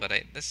Nigel, but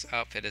this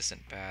outfit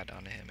isn't bad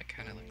on him. It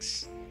kind of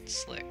looks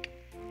slick.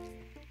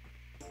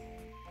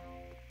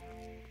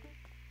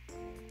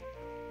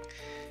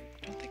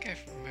 I don't think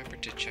I've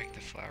remembered to check the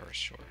flower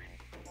shore.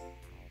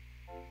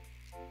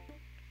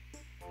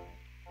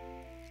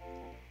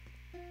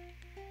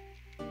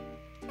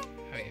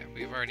 Oh yeah,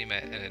 we've already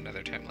met in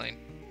another timeline.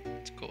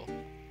 It's cool.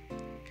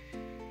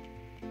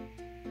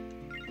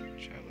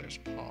 Traveler's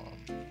Palm.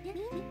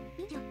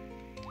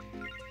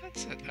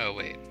 That's it. Oh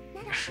wait,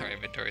 our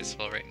inventory is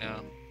full right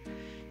now.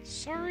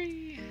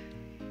 Sorry!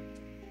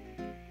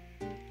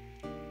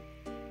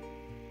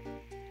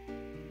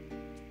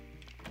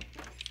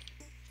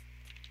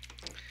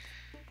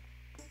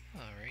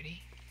 Alrighty.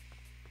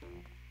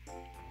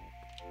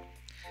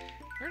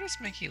 Where does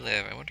Mikey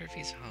live? I wonder if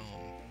he's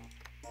home.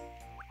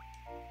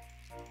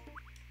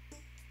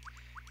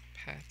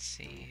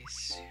 Patsy,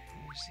 Susie...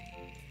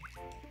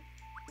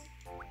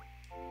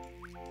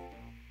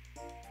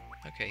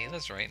 Okay, he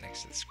lives right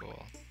next to the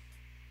school.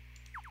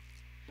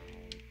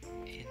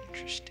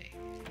 Interesting.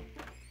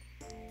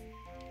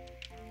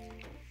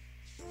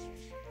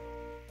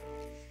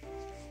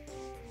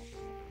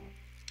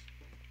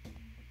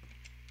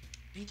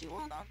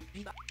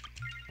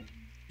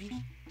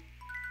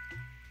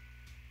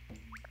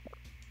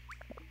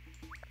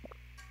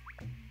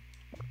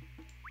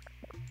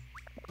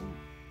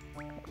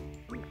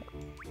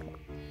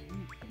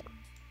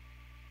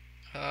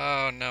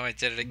 Oh no, I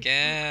did it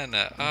again!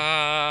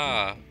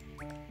 Ah!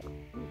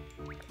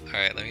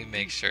 Alright, let me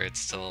make sure it's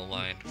still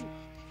aligned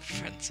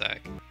Front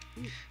sack.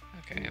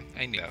 Okay,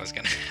 I knew that was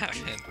gonna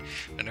happen.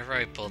 Whenever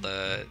I pull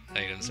the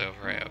items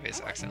over, I always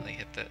accidentally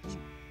hit the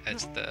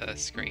edge of the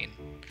screen.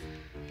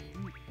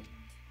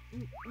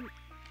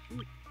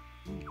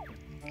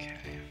 Okay.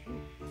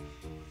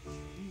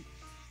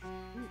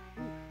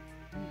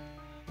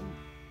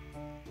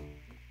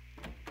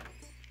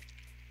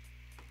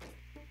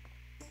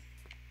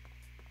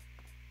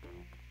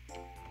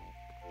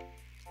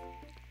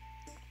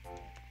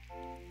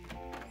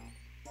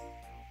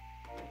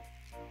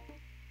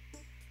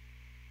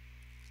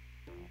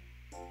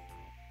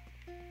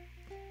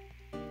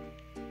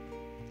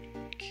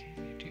 Okay,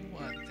 I do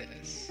want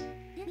this.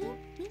 And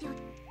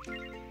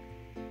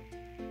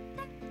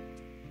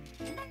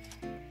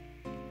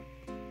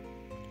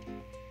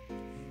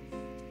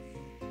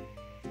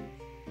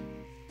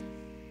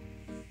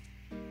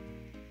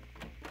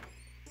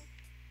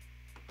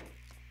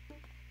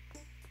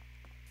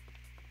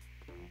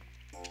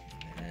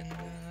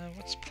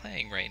what's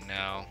playing right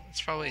now?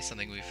 It's probably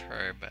something we've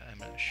heard, but I'm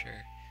not sure.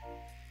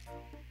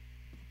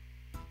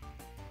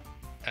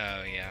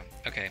 Oh yeah,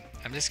 okay.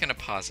 I'm just gonna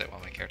pause it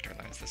while my character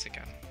learns this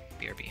again.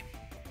 BRB.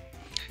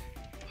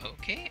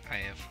 Okay, I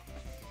have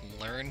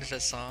learned the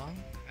song.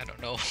 I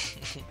don't know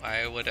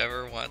why I would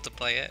ever want to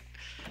play it,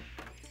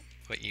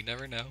 but you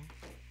never know.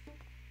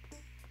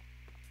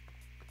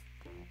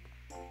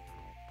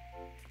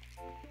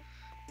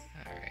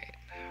 Alright,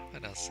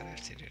 what else do I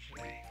have to do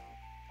today?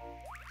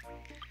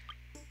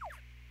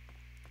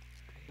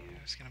 Yeah,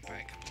 I was gonna buy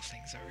a couple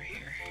things over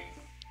here.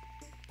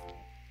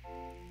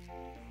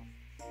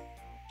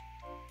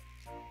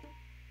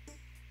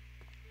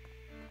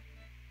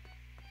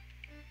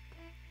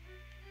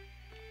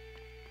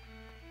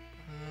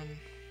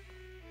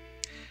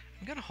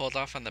 I'm gonna hold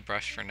off on the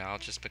brush for now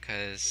just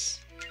because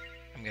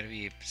I'm gonna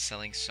be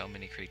selling so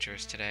many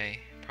creatures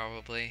today,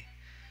 probably,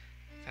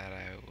 that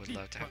I would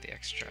love to have the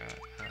extra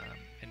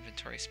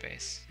inventory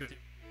space.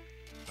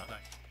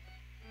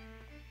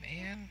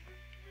 Man,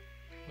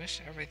 I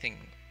wish everything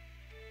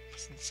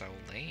wasn't so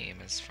lame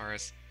as far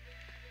as,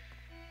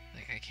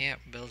 like, I can't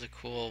build a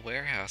cool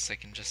warehouse, I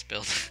can just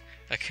build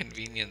a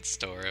convenience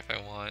store if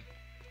I want.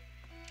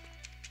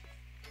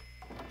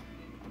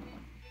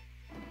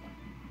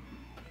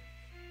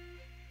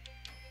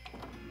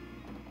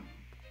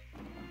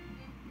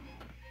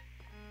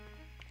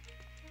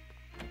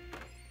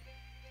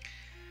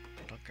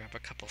 I'll grab a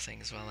couple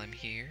things while I'm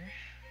here.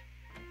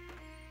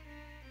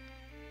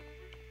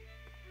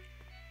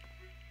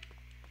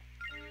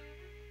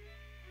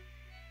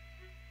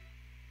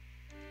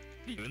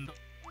 And then,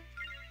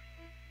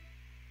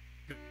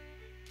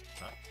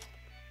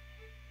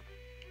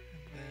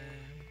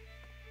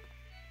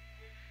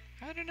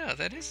 I don't know,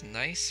 that is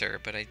nicer,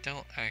 but I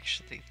don't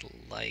actually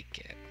like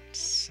it,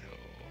 so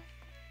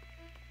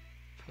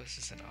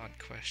poses an odd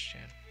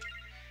question.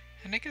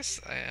 And I guess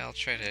I'll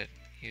try to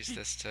use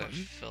this to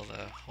fill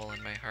the hole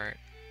in my heart.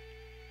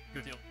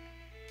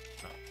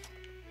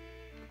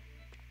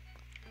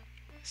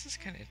 This is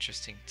kind of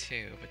interesting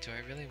too, but do I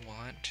really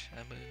want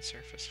a moon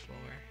surface floor?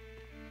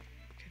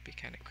 Could be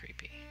kind of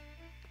creepy.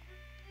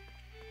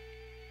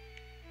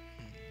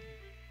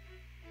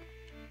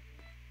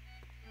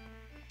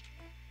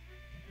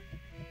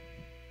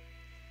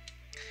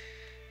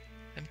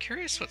 I'm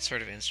curious what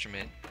sort of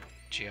instrument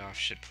Geoff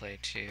should play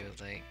too,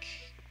 like,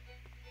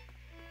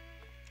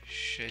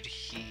 should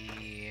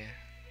he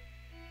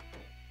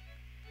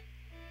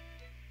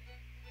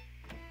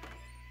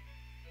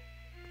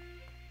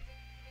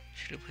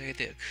play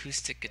the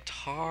acoustic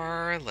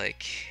guitar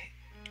like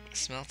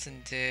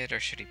Smelton did, or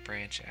should he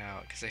branch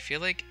out? Because I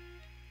feel like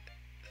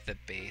the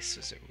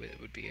bass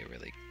would be a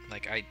really,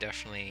 like, I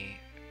definitely,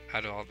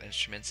 out of all the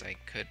instruments I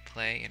could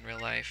play in real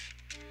life,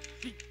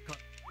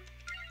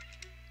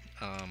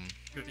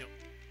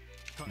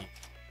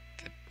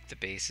 the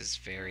bass is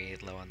very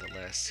low on the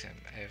list, and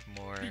I have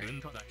more.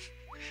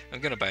 I'm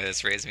gonna buy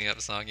this Raise Me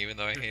Up song even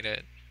though I hate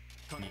it.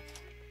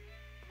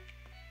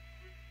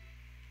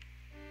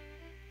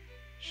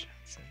 Shot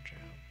Syndrome.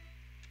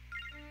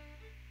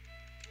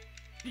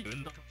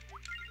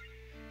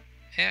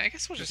 Yeah, I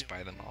guess we'll just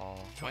buy them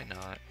all. Why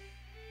not?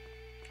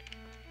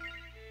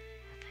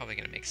 We're probably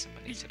gonna make some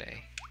money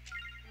today.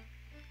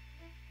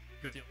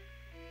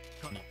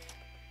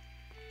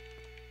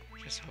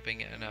 Just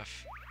hoping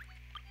enough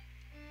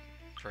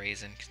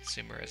praise and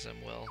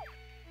consumerism will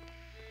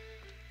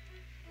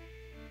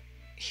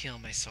heal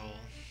my soul.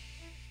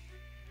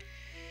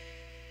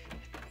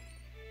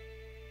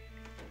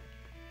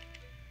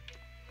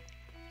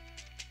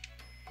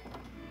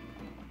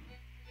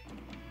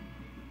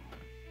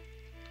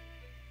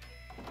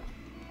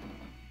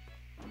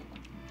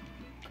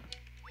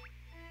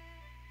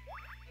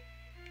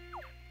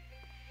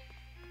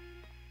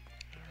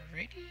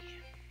 Alrighty.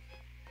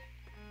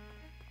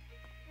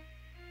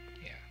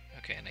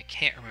 Okay, and I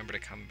can't remember to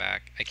come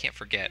back. I can't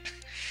forget.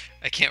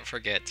 I can't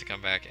forget to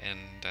come back and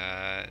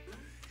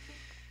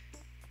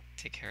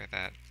take care of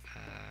that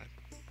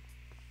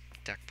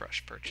deck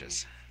brush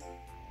purchase.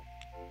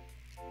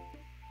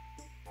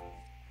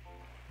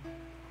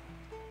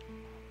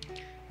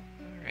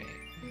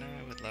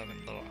 love a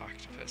little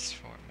octopus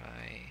for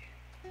my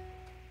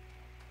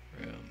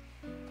room.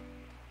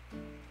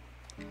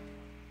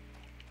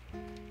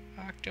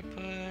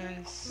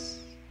 Octopus,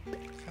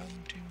 come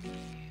to me.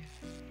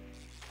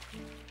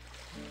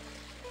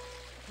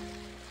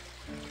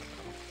 I don't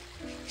know.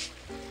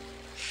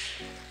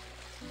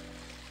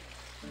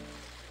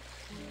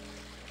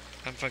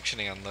 I'm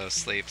functioning on low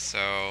sleep,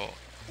 so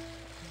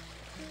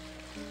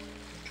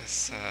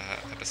this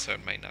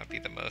episode might not be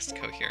the most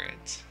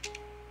coherent.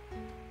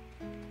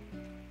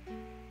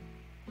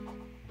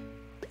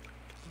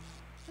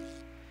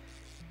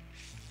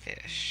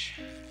 Fish.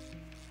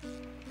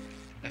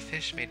 A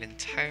fish made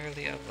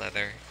entirely of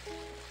leather.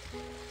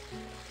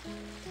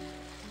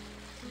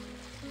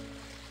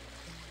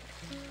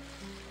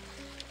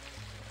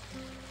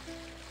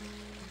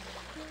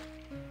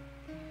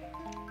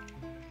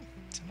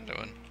 It's another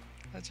one.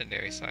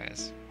 Legendary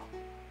size.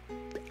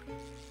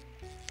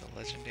 The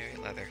legendary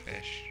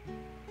leatherfish.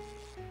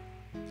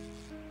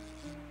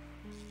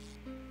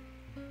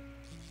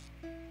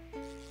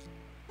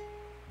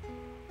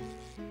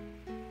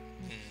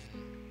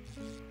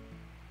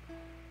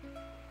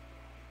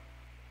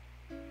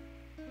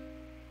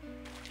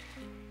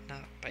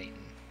 Not biting.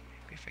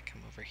 Maybe if I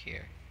come over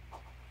here.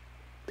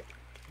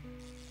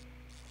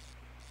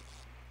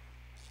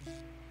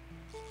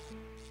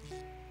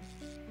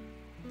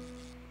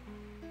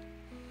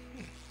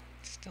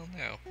 Still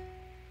no.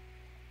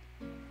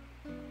 Maybe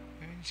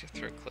I need to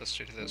throw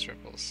closer to those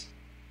ripples.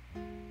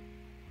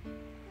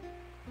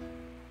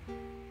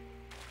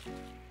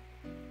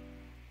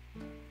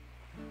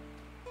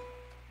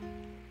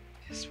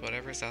 Is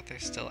whatever's out there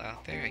still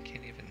out there? I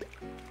can't even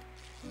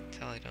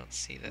tell. I don't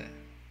see the...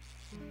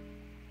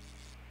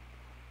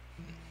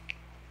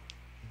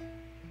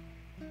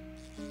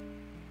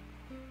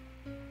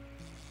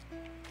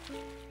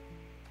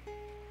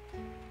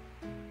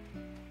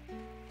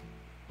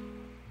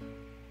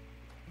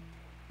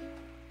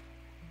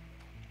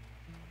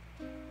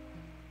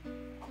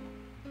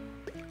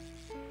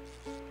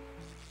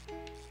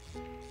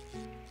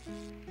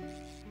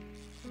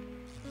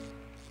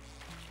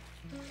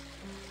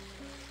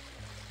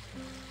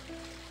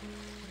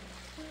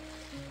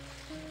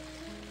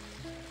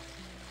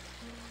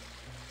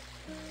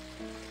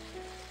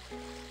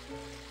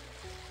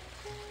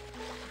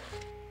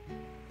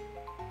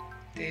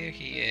 There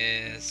he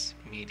is,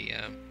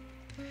 medium.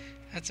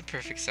 That's a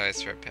perfect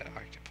size for a pet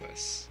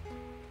octopus.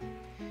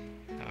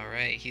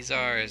 Alright, he's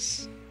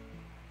ours.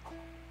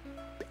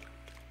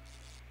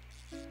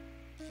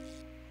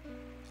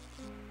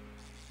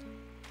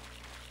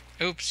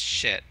 Oops,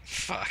 shit.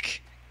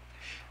 Fuck.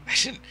 I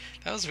didn't...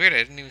 That was weird, I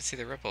didn't even see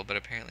the ripple, but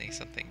apparently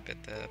something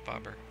bit the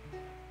bobber.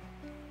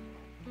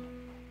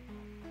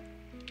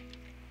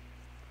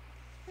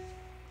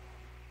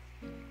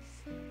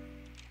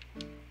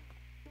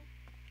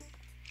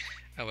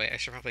 Oh wait, I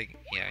should probably...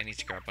 Yeah, I need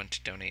to grab one to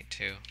donate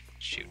to.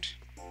 Shoot.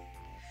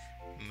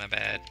 My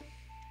bad.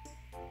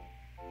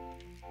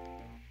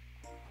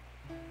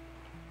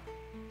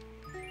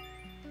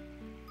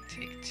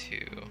 Take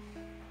 2.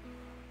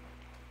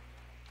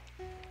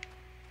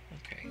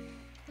 Okay.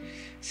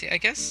 See, I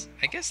guess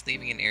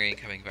leaving an area and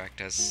coming back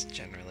does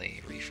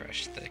generally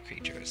refresh the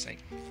creatures.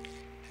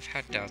 I've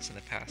had doubts in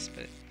the past,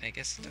 but I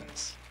guess it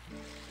does.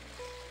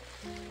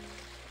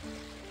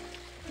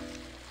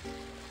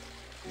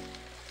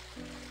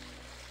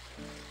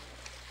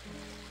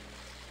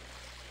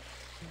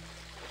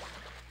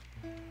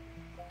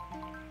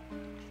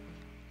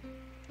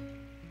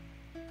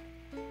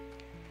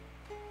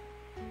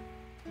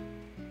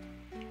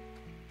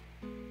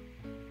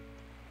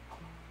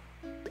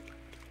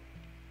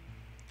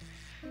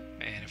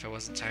 Man, if I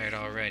wasn't tired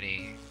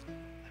already,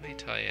 let me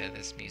tell you,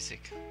 this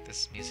music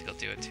will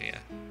do it to you.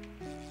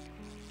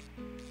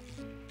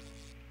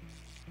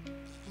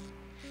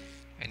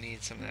 I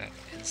need some of that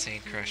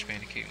insane Crash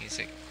Bandicoot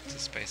music to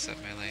spice up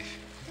my life.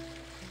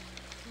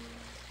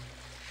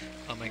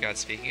 Oh my god,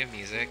 speaking of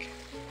music,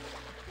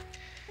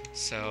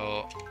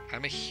 so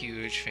I'm a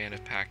huge fan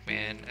of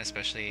Pac-Man,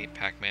 especially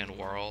Pac-Man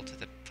World,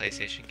 the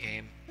PlayStation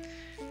game. I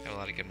have a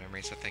lot of good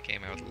memories with that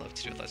game. I would love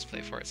to do a Let's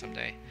Play for it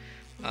someday.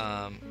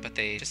 But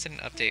they just did an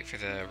update for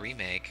the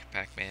remake,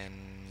 Pac-Man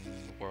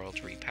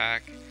World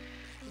Repack,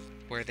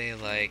 where they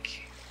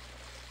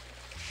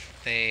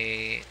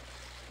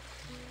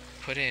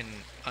put in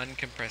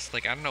uncompressed, I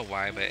don't know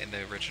why, but in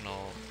the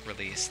original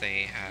release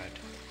they had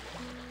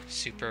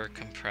super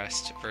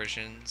compressed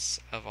versions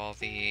of all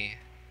the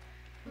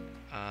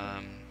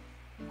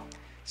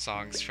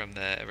songs from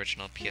the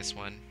original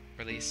PS1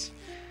 release.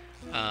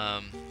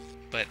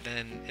 But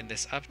then in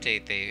this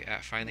update, they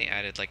finally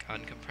added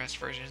uncompressed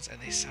versions,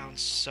 and they sound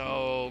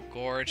so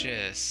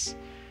gorgeous.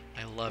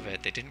 I love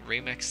it. They didn't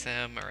remix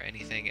them or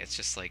anything. It's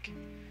just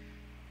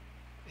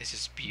it's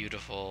just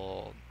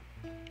beautiful.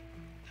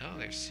 Oh,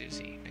 there's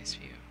Susie. Nice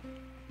view.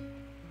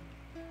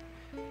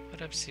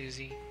 What up,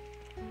 Susie?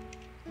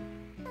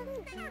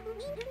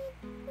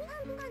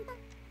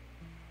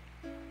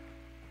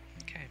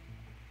 Okay.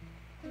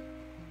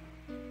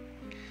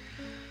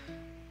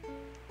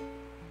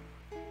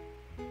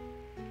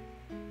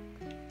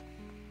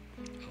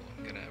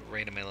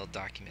 write in my little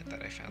document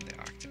that I found the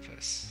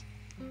octopus.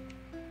 I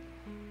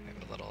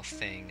have a little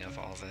thing of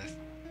all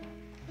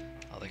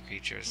the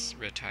creatures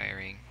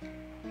retiring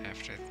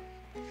after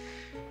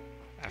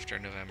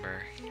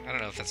November. I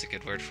don't know if that's a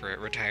good word for it,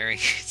 retiring.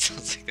 It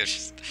sounds like they're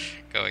just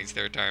going to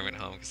their retirement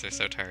home because they're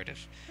so tired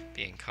of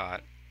being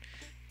caught.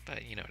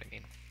 But you know what I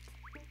mean.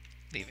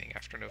 Leaving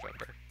after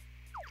November.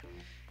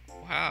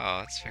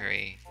 Wow, that's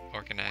very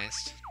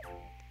organized.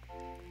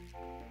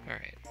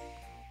 Alright.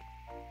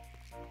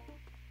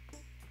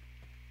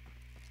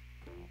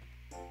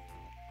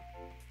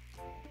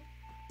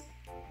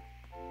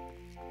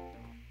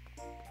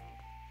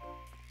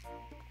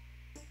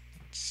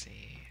 Let's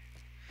see.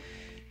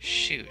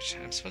 Shoot,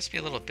 I'm supposed to be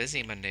a little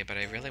busy Monday, but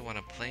I really want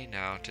to play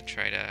now to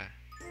try to...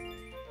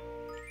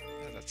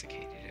 Oh, that's a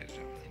Katie, I don't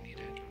really need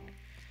it.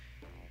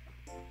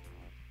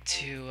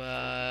 To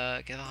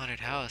get a haunted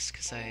house,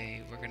 because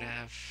we're gonna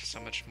have so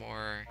much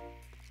more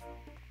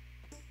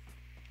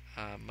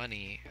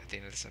money at the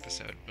end of this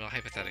episode. Well,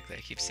 hypothetically,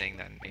 I keep saying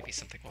that and maybe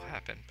something will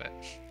happen, but...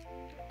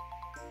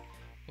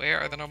 Where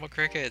are the normal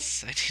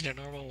crickets? I need a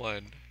normal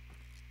one.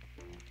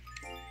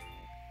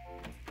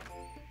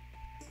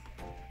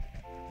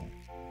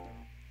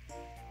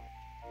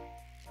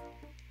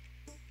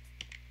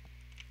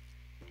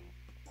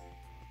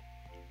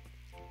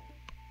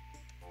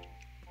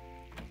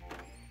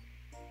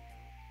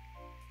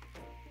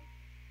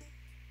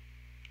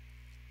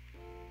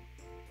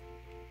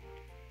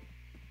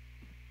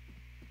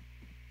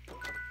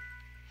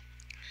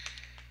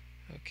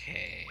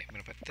 Okay, I'm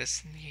gonna put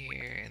this in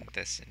here and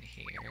this in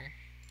here.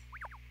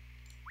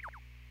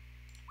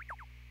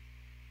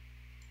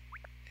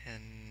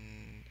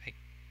 And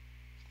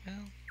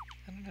well,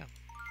 I don't know.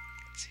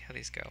 Let's see how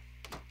these go.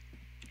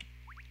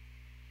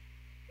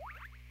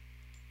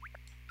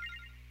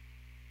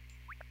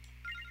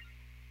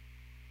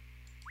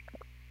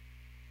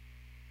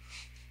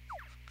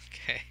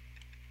 Okay.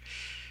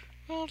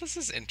 Well, this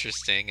is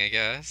interesting, I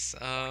guess.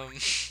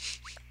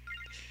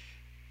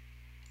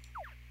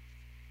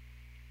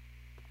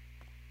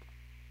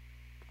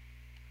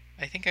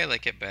 I think I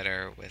like it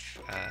better with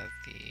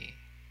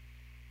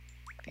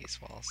these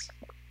walls.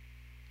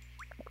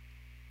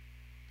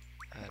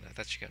 No,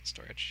 that should go in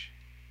storage.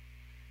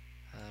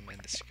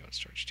 And this should go in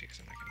storage too, because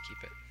I'm not going to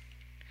keep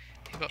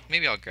it.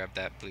 Maybe I'll grab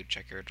that blue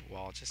checkered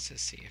wall just to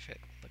see if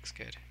it looks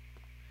good.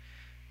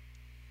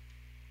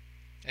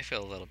 I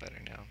feel a little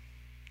better now.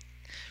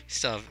 We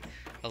still have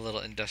a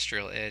little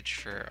industrial edge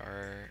for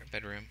our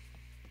bedroom.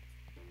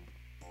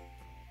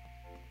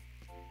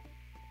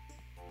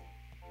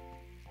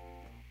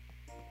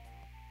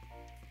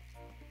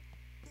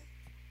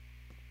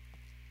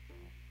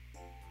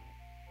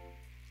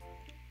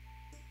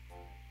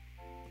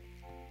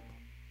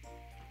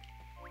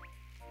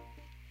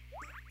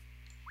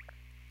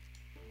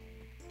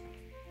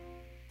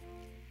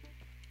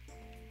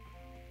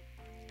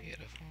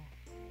 Beautiful.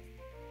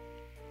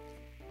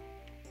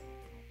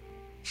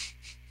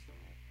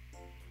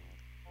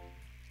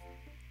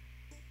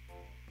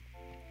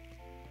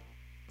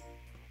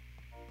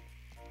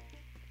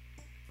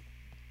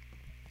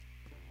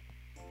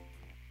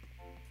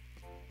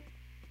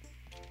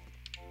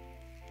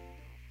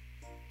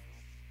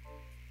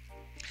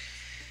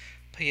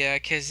 But yeah,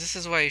 kids, this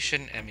is why you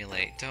shouldn't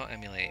emulate. Don't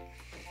emulate.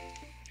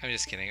 I'm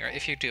just kidding. Or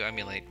if you do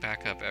emulate,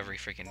 back up every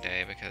freaking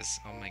day because,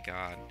 oh my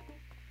god.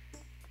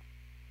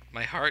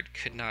 My heart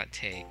could not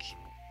take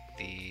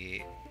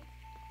the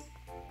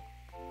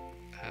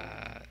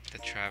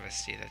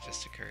travesty that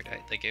just occurred.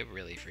 Like, it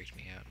really freaked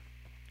me out.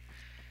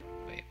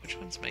 Wait, which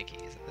one's Mikey?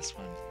 Is it this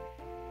one?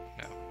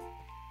 No.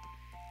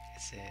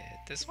 Is it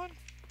this one?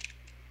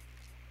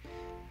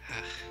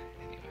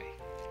 Anyway.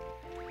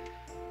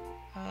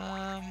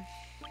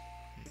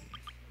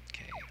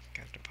 Okay,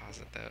 gotta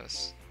deposit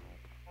those.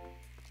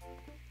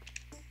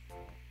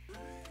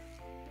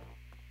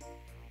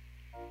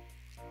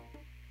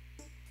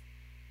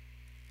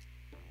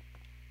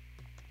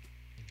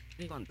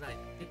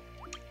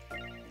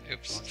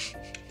 Oops.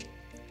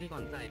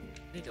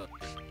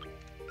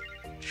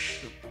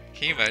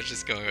 Can you imagine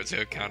just going up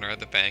to a counter at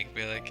the bank and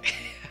be like,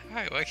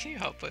 hi, what can you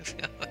help with?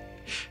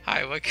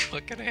 Hi, what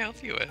can I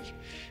help you with?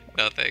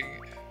 Nothing.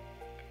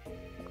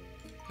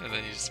 And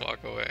then you just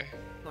walk away.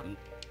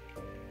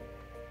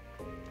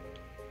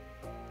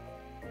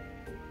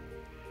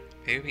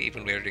 Maybe it'd be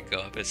even weirder to go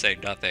up and say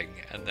nothing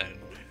and then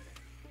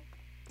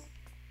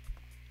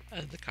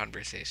end the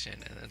conversation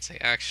and then say,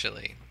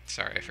 actually,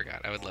 sorry, I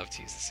forgot. I would love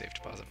to use the safe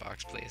deposit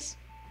box, please.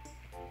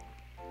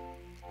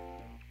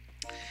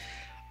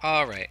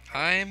 Alright,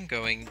 I'm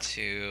going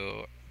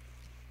to...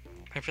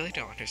 I really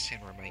don't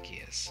understand where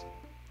Mikey is.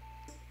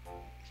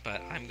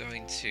 But I'm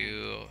going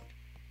to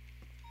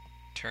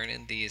turn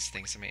in these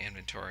things in my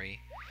inventory.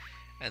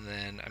 And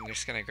then I'm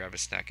just going to grab a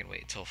snack and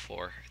wait till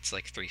 4. It's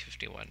like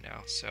 3:51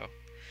 now, so...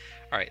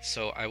 Alright,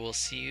 so I will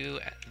see you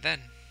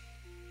then.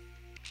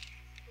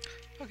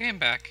 Okay, I'm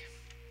back.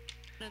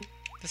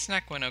 The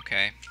snack went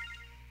okay.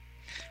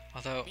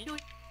 Although,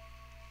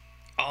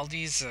 all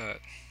these,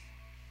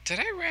 did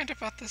I rant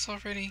about this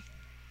already?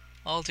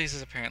 Aldi's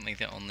is apparently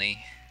the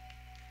only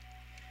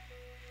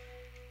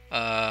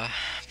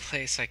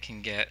place I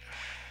can get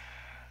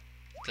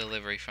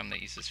delivery from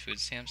that uses food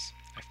stamps.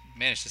 I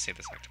managed to save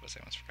this octopus,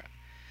 I almost forgot.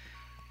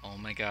 Oh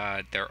my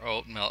god, their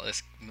oat milk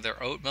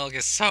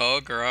is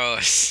so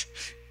gross.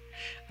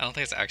 I don't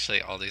think it's actually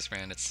Aldi's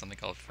brand, it's something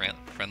called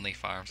Friendly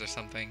Farms or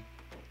something.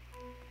 Oh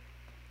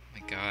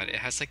my god, it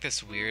has like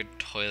this weird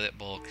toilet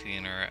bowl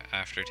cleaner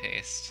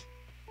aftertaste.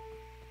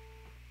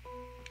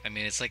 I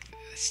mean, it's like,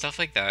 stuff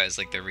like that is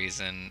like the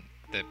reason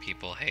that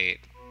people hate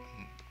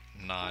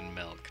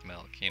non-milk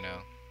milk, you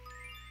know?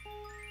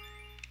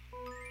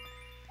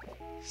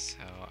 So,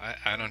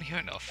 I don't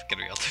even know if I'm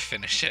gonna be able to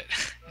finish it.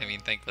 I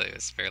mean, thankfully it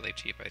was fairly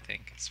cheap, I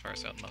think, as far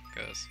as oat milk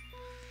goes.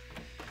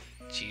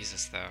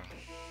 Jesus, though.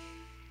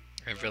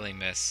 I really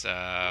miss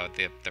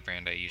the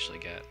brand I usually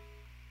get.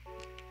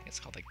 It's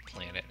called, like,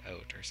 Planet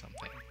Oat or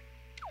something.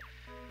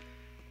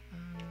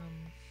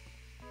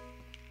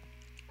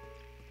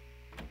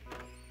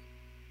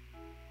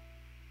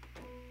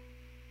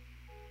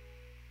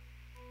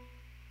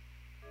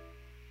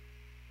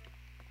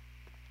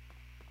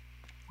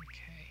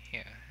 Okay,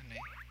 yeah, and I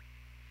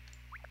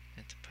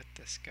need to put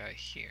this guy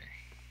here.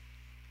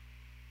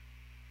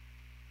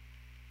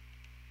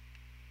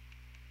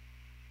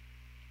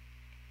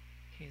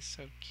 He's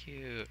so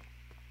cute.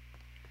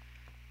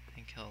 I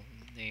think I'll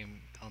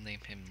name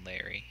him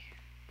Larry.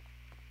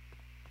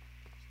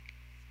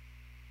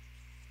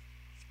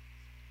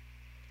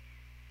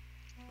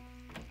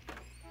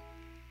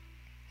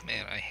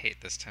 Man, I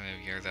hate this time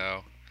of year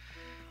though.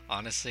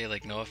 Honestly,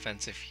 like, no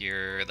offense if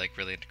you're like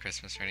really into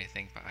Christmas or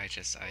anything, but I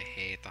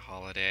hate the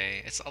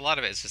holiday. A lot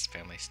of it is just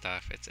family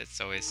stuff.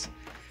 It's always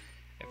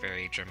a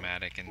very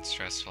dramatic and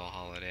stressful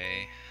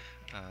holiday.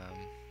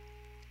 And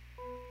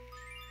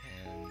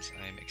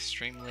I'm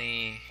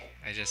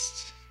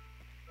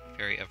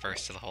very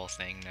averse to the whole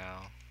thing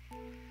now.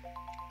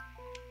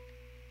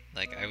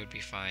 Like, I would be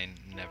fine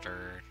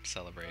never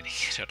celebrating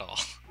it at all,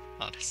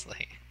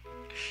 honestly.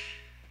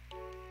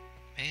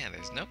 Man,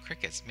 there's no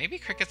crickets. Maybe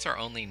crickets are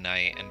only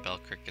night and bell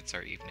crickets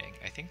are evening.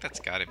 I think that's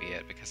gotta be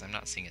it, because I'm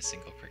not seeing a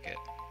single cricket.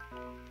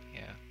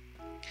 Yeah.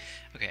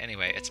 Okay,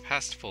 anyway, it's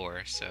past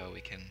 4, so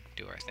we can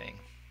do our thing.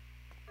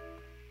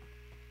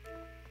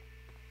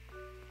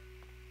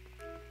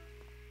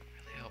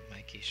 Really hope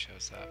Mikey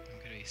shows up. I'm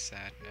gonna be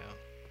sad now.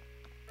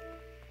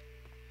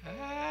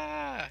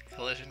 Ah!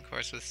 Collision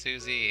course with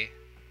Susie.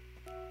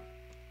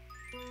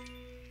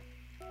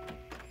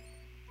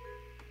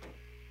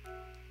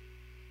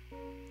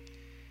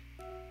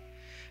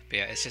 But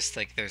yeah, it's just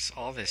like there's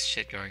all this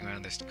shit going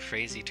around. There's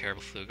crazy,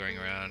 terrible flu going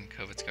around.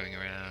 COVID's going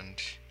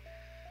around.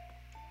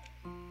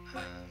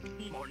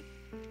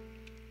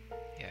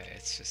 Yeah,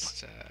 it's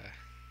just,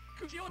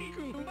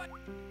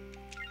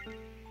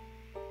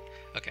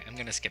 Okay, I'm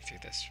gonna skip through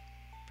this.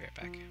 Be right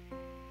back.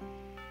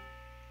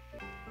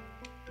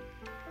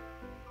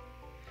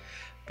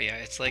 But yeah,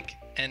 it's like,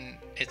 and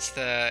it's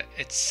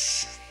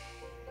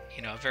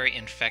you know, a very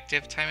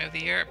infective time of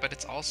the year, but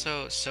it's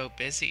also so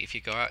busy. If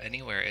you go out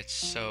anywhere, it's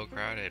so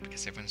crowded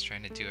because everyone's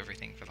trying to do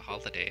everything for the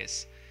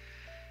holidays.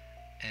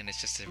 And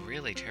it's just a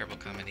really terrible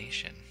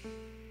combination.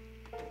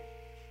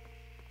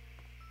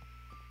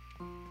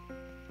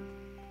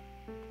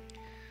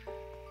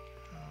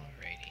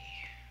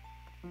 Alrighty.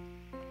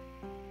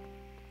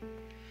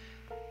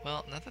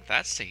 Well, now that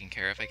that's taken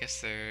care of, I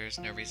guess there's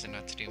no reason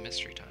not to do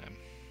mystery time.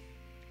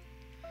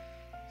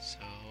 So,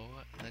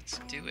 let's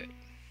do it.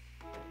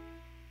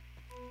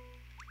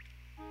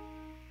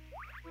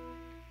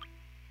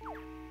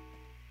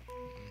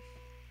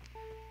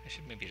 I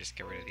should maybe just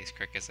get rid of these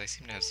crickets. I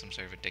seem to have some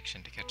sort of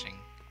addiction to catching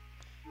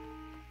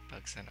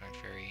bugs that aren't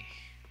very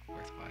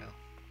worthwhile.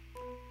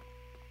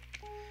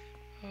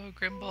 Oh,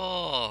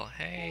 Grimble!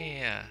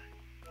 Hey!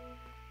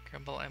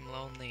 Grimble, I'm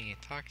lonely.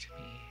 Talk to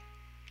me.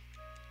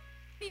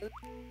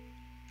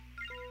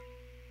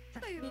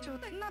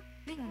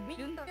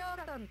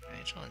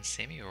 Nigel and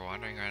Sammy were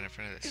wandering around in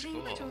front of the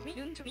school.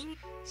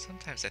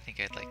 Sometimes I think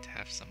I'd like to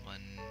have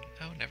someone...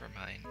 Oh, never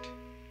mind.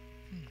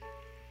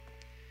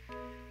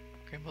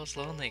 Grimble's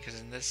lonely because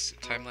in this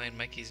timeline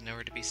Mikey's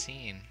nowhere to be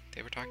seen.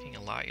 They were talking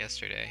a lot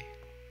yesterday.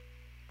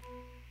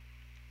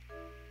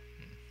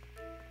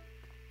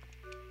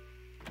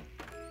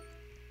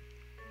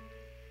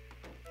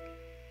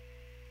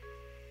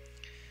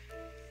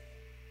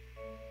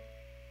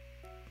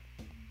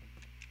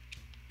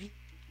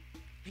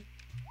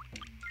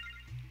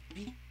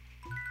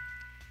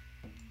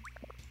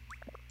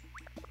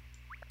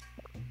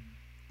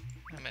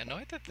 I'm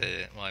annoyed that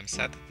I'm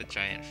sad that the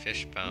giant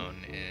fish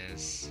bone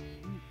is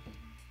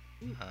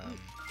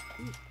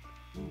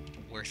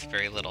worth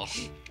very little.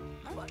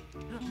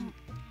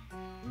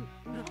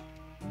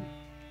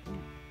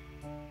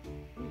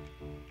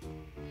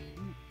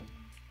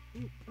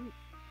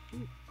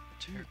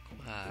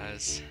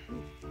 Turquoise.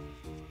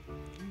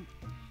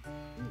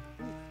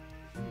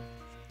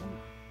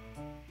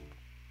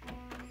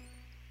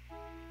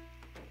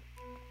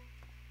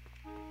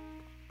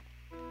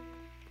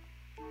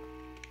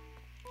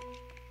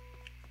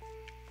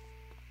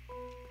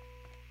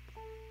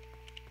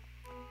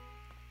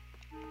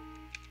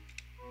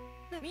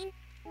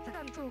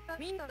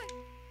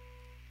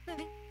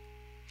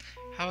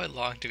 How I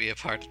long to be a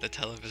part of the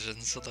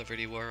television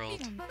celebrity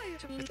world.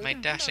 With my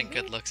dashing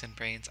good looks and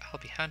brains, I'll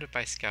be hounded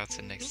by scouts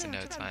in next to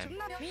no time.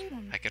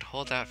 I could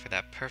hold out for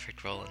that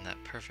perfect role in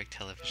that perfect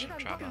television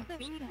drama.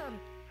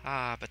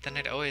 Ah, but then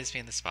I'd always be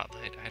in the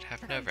spotlight. I'd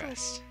have no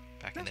rest.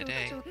 Back in the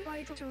day,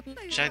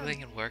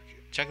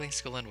 juggling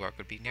school and work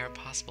would be near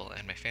impossible,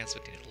 and my fans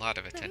would need a lot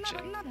of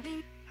attention.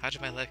 How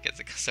did my life get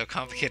so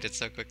complicated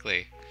so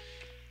quickly?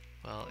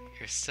 Well,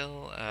 you're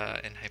still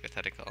in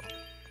hypothetical.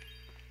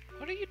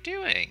 What are you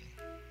doing?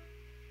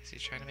 Is he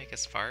trying to make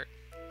us fart?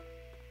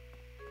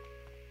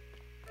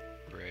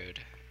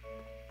 Rude.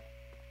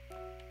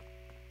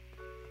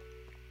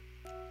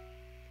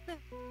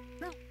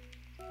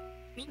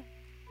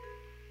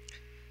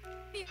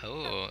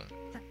 Oh,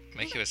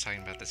 Mikey was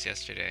talking about this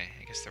yesterday.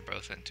 I guess they're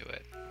both into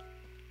it.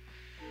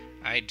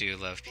 I do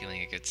love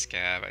peeling a good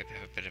scab. I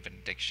have a bit of an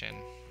addiction.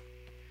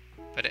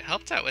 But it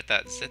helped out with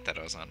that zit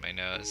that was on my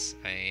nose.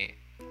 Right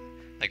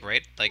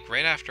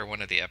after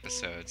one of the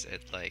episodes,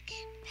 it like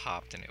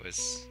popped, and it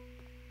was.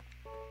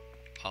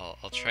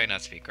 I'll try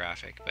not to be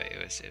graphic, but it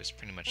was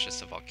pretty much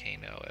just a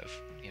volcano of,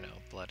 you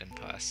know, blood and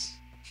pus.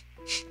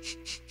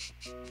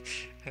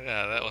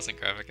 Yeah, that wasn't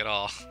graphic at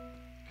all.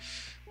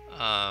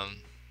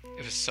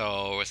 It was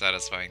so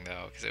satisfying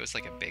though, because it was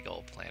like a big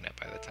old planet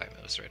by the time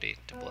it was ready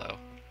to blow.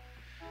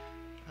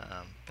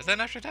 But then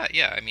after that,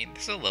 yeah, I mean,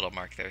 there's a little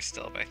mark there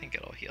still, but I think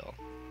it'll heal.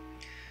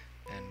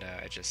 And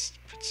I just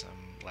put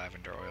some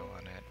lavender oil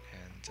on it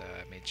and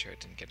made sure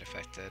it didn't get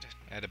affected.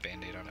 I had a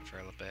band-aid on it for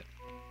a little bit.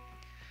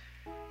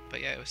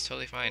 But yeah, it was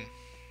totally fine.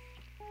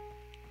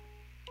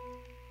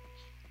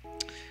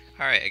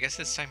 Alright, I guess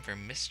it's time for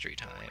mystery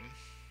time.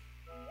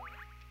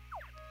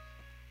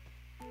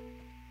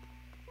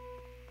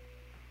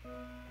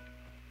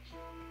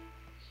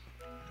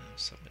 Oh,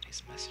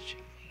 somebody's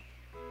messaging me.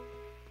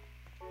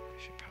 I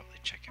should probably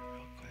check it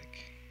real quick.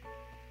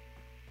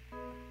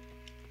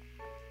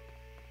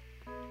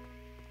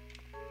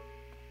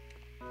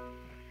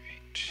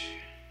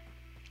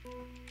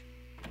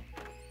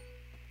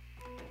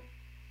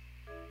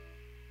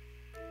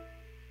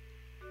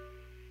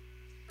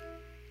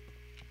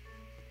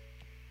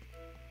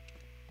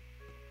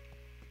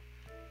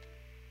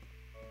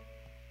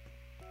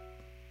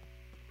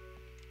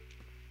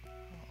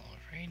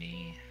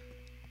 Alrighty.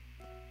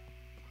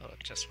 Hold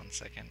up just 1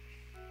 second.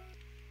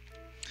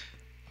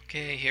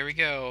 Okay, here we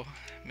go.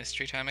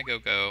 Mystery time a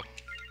go-go.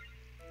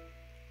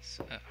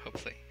 So,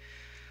 hopefully.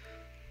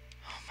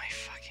 Oh my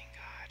fucking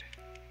god.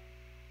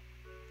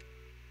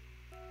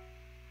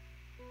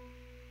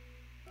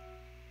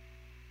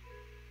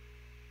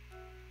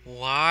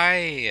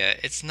 Why?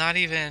 It's not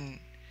even...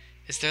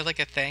 Is there like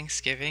a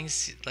Thanksgiving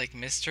like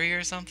mystery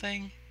or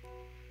something?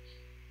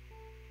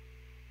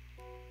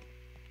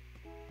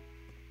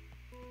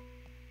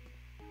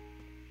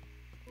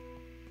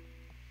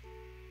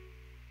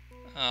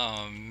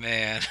 Oh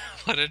man,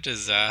 what a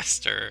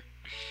disaster.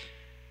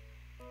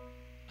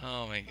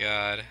 Oh my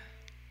god.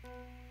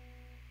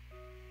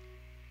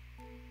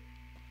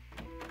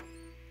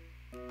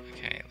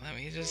 Okay, let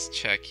me just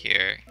check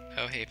here.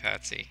 Oh hey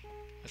Patsy,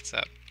 what's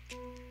up?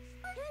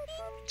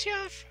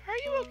 Geoff, are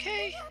you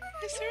okay?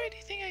 Is there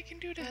anything I can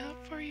do to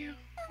help for you?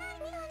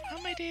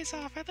 On my days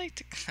off, I like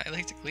to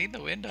clean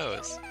the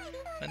windows.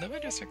 When the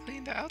windows are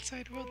clean, the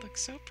outside world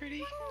looks so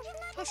pretty.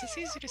 Plus, it's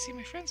easy to see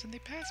my friends when they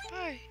pass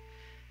by.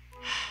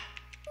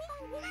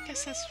 I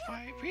guess that's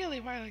really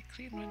why I like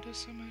clean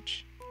windows so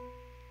much.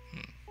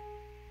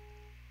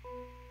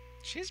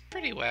 She's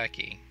pretty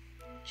wacky.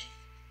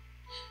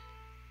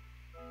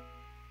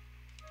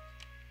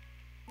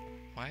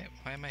 Why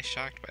am I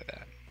shocked by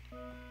that?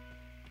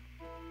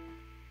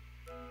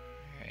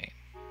 Alright.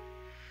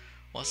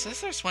 Well, it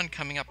says there's one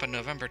coming up on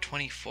November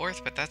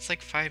 24th, but that's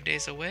like 5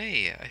 days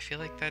away. I feel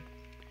like that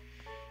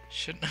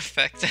shouldn't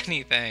affect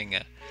anything.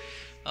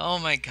 Oh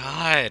my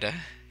god.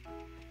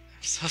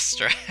 I'm so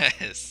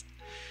stressed.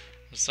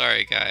 I'm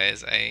sorry,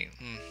 guys. I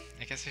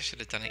guess I should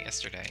have done it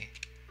yesterday.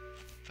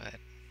 But...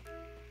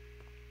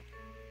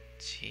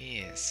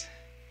 Jeez.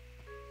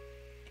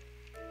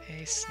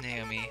 Hey,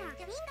 DeSmuME.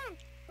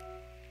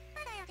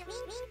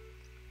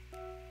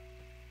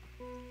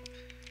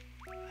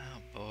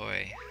 Oh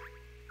boy.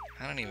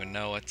 I don't even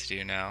know what to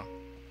do now.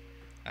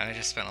 I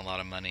just spent a lot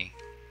of money.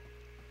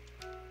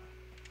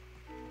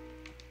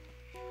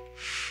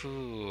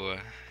 Phew.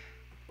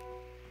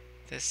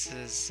 This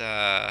is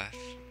a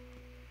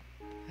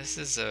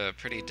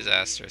pretty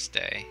disastrous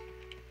day.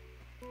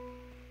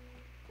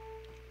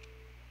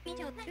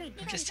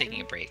 I'm just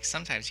taking a break.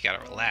 Sometimes you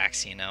gotta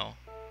relax, you know?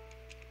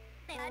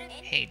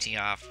 Hey,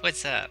 Geoff,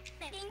 what's up?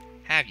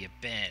 Have you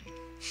been?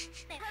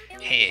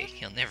 Hey,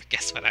 you'll never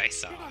guess what I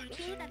saw.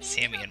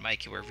 Sammy and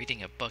Mikey were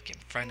reading a book in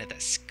front of the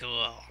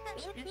school.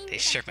 They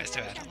sure must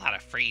have had a lot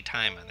of free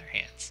time on their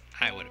hands.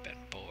 I would have been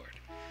bored.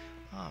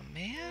 Oh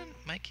man,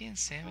 Mikey and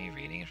Sammy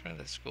reading in front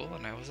of the school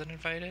and I wasn't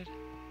invited?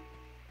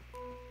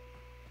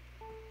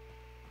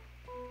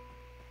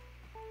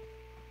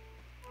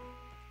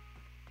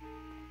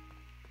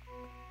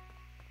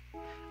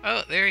 Oh,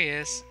 Oh, there he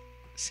is.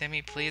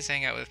 Sammy, please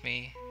hang out with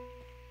me.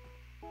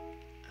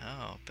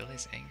 Oh,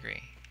 Billy's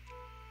angry.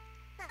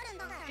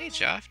 Hey,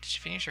 Joff, did you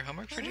finish your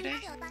homework for today?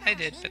 I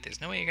did, but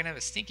there's no way you're gonna have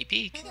a sneaky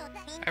peek.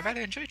 I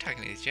rather enjoy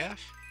talking to you, Joff.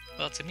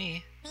 Well, to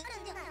me,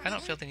 I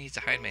don't feel the need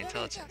to hide my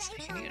intelligence.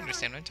 I can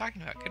understand what I'm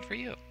talking about. Good for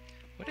you.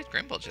 What did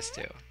Grimble just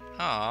do?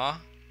 Aww.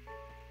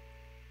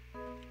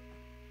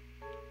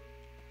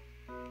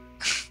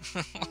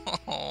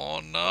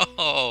 Oh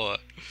no!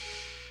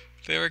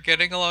 They were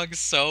getting along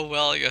so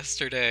well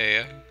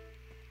yesterday.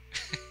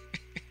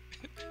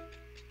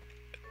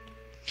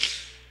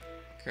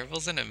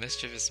 Grimble's in a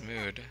mischievous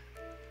mood.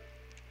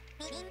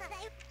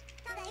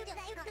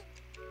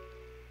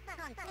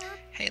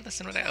 Hey,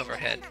 listen to that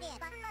overhead.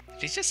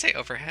 Did he just say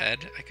overhead?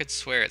 I could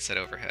swear it said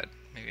overhead.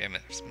 Maybe I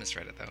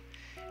misread it though.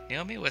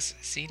 Naomi was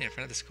seen in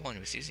front of the school and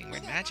was using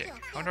weird magic.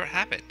 I wonder what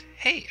happened.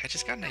 Hey, I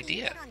just got an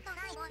idea.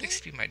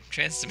 This could be my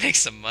chance to make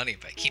some money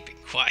by keeping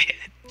quiet.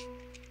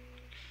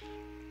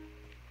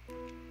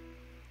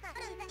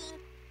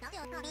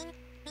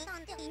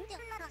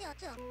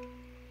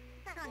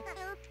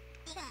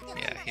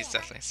 Yeah, he's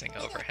definitely saying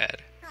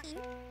overhead.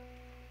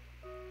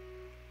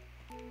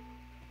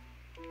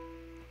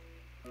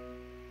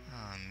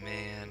 Oh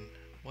man,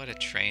 what a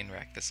train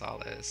wreck this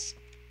all is.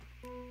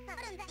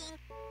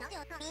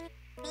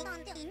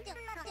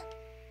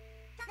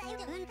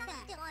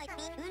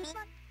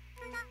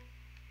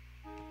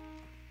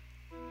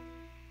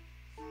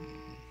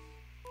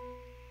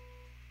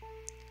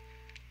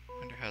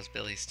 Wonder how's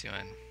Billy's doing,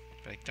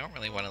 but I don't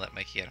really want to let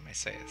Mikey out of my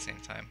sight at the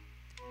same time.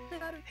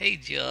 Hey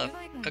Jeff,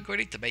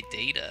 according to my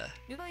data,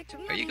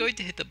 are you going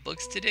to hit the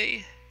books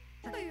today?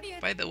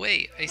 By the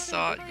way, I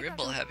saw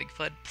Grimble having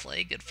fun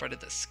playing in front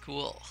of the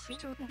school.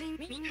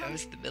 I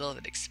was in the middle of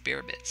an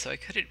experiment, so I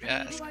couldn't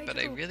ask, but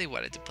I really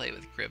wanted to play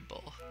with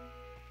Grimble.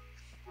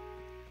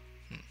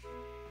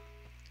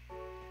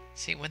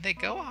 See, when they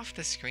go off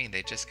the screen,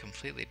 they just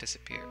completely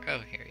disappear. Oh,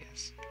 here he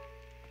is.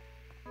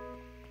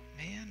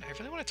 Man, I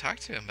really want to talk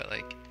to him, but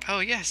like... Oh,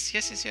 yes,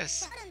 yes, yes,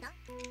 yes.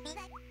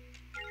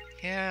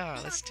 Yeah,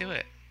 let's do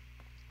it.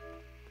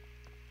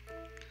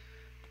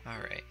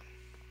 Alright.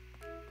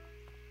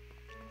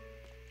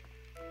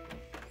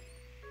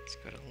 Let's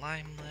go to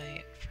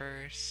Limelight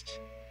first.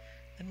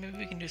 Then maybe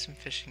we can do some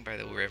fishing by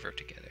the river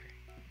together.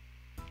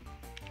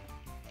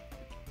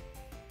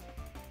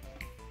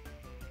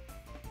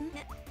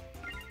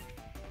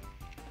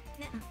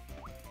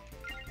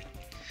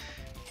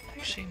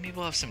 Actually, maybe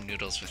we'll have some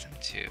noodles with him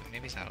too.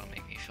 Maybe that'll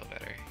make me feel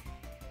better.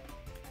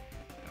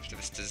 After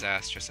this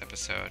disastrous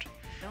episode.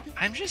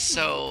 I'm just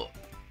so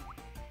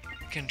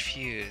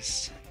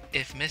confused.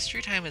 If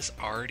Mystery Time is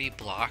already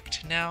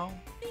blocked now,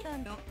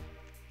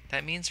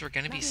 that means we're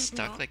gonna be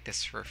stuck like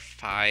this for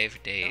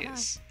 5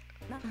 days.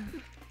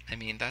 I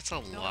mean, that's a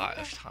lot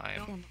of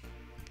time.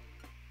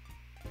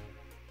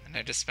 And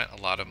I just spent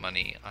a lot of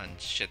money on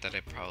shit that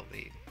I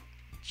probably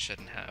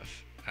shouldn't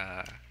have.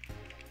 I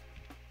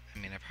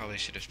mean, I probably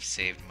should have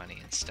saved money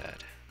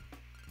instead.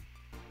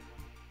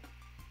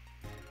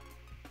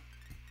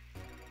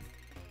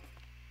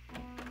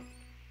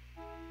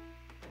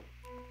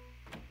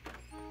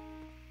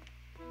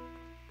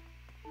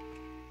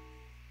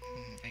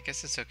 I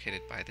guess it's okay to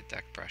buy the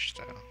deck brush,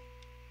 though.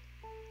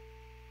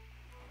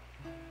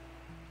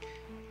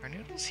 Are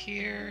noodles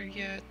here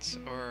yet,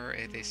 or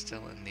are they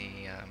still in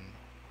the,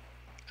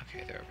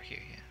 Okay, they're over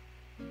here,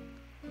 yeah.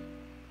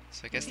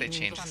 So I guess they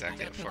changed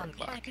exactly at 4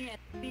 o'clock.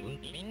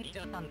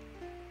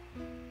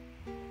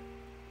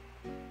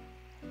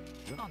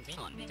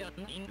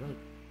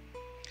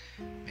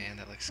 Man,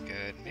 that looks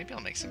good. Maybe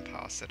I'll make some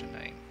pasta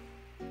tonight.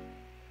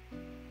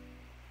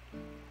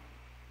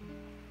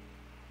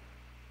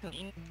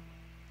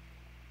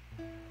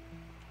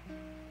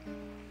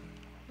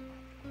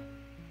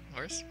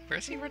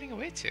 Where's he running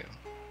away to?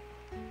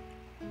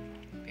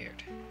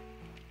 Weird.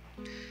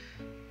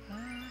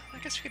 I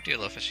guess we could do a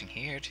little fishing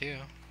here, too.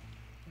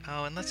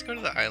 Oh, and let's go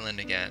to the island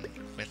again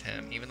with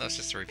him, even though it's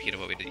just a repeat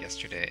of what we did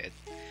yesterday.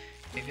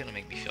 Maybe it'll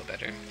make me feel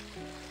better.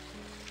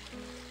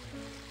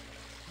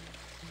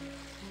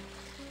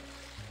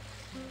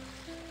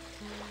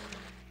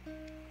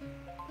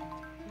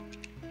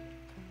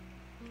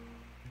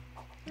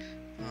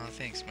 Oh,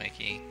 thanks,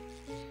 Mikey.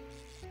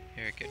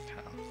 You're a good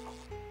pal.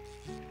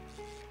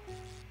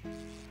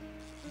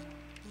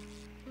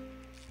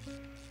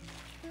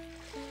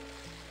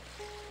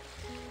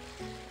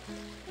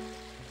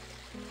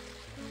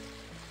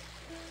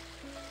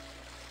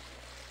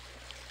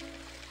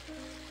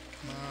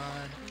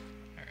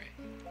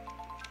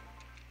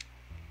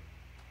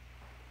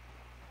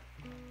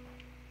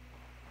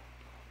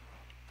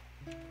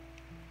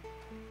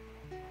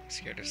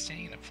 Scared of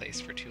staying in a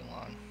place for too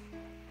long.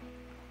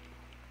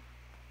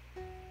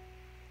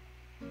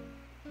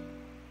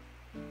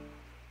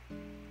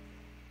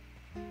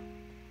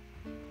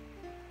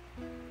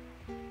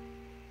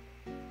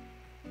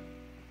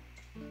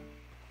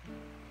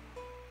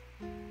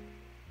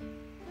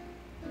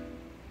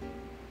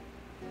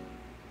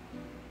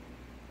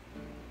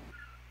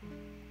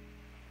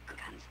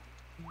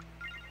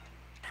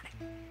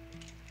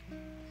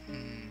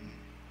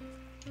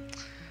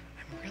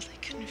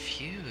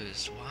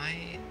 confused.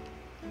 Why?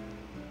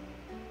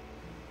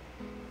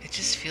 It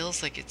just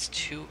feels like it's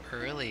too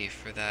early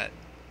for that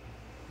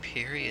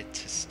period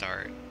to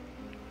start.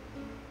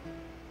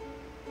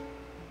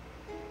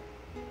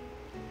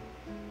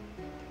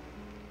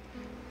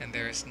 And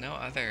there is no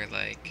other,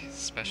 like,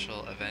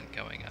 special event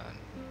going on.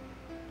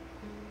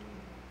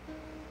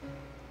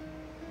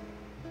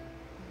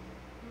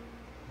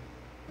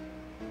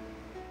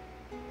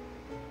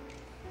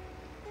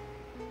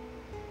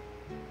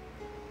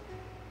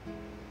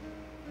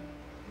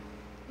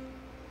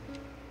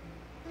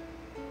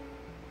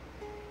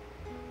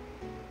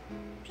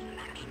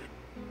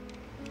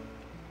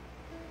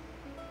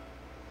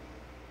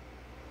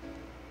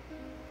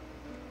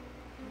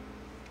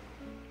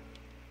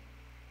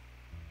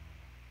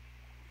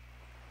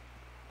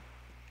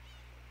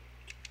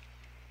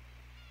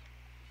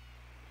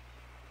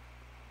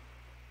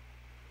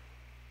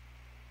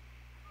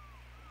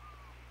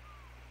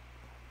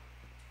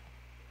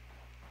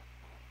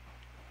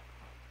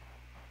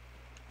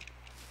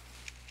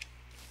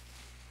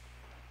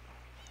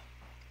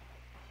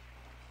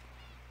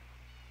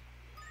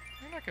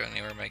 We're not going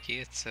anywhere, Mikey.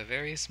 It's a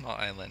very small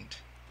island.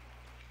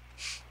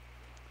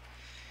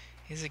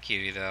 He's a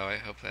cutie, though. I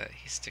hope that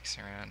he sticks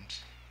around.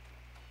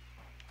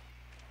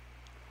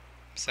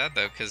 I'm sad,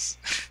 though, because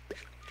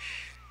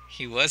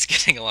he was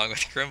getting along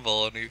with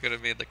Grimble, and we could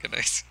have made, like, a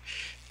nice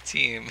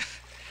team.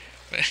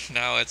 But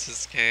now it's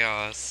just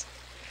chaos.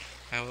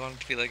 I want it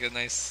to be, like, a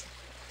nice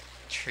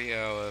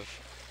trio of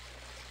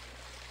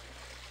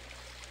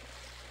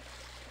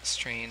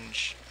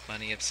strange,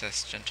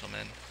 money-obsessed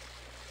gentlemen.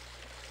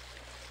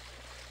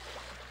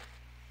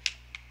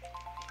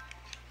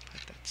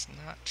 But that's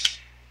not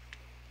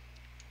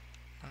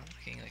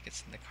looking like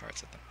it's in the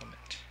cards at the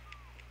moment.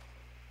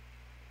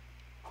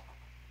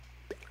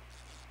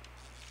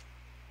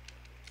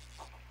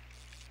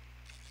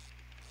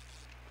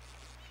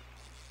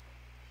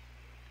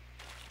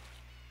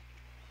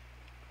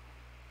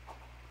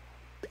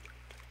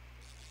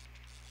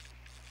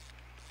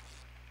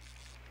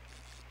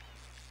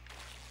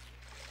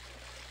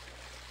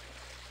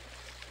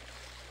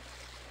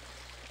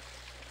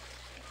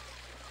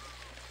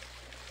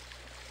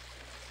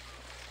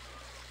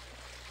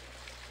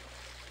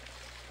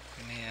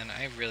 Man,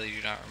 I really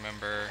do not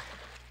remember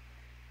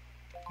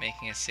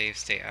making a save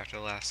state after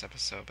the last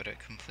episode, but it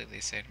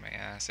completely saved my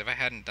ass. If I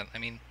hadn't done, I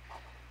mean,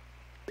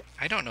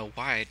 I don't know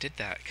why I did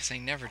that, because I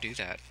never do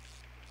that.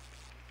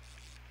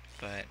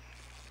 But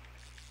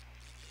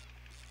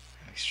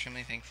I'm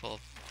extremely thankful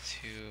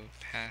to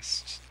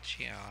pass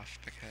Geoff,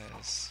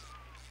 because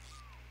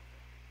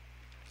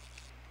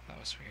that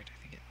was weird.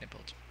 I think it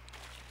nibbled.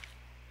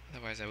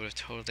 Otherwise I would have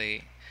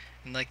totally,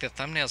 and like the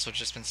thumbnails would have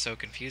just been so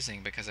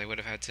confusing, because I would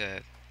have had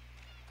to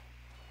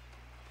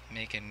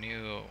make a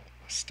new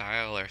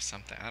style or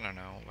something. I don't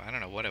know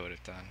what I would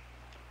have done.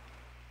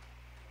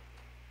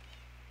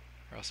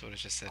 Or else I would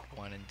have just said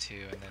 1 and 2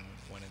 and then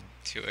 1 and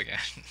 2 again.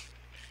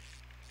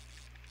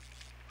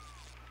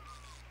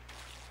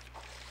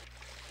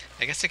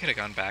 I guess I could have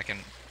gone back and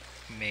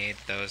made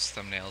those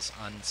thumbnails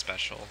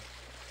unspecial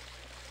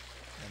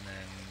and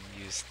then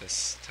used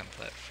this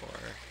template for...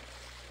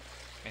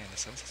 Man, the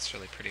sunset's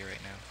really pretty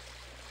right now.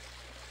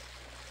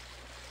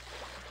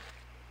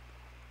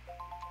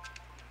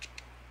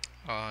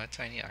 Aw, a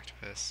tiny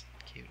octopus.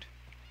 Cute.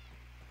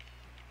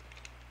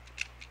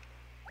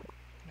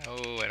 No,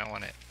 I don't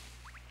want it.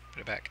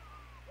 Put it back.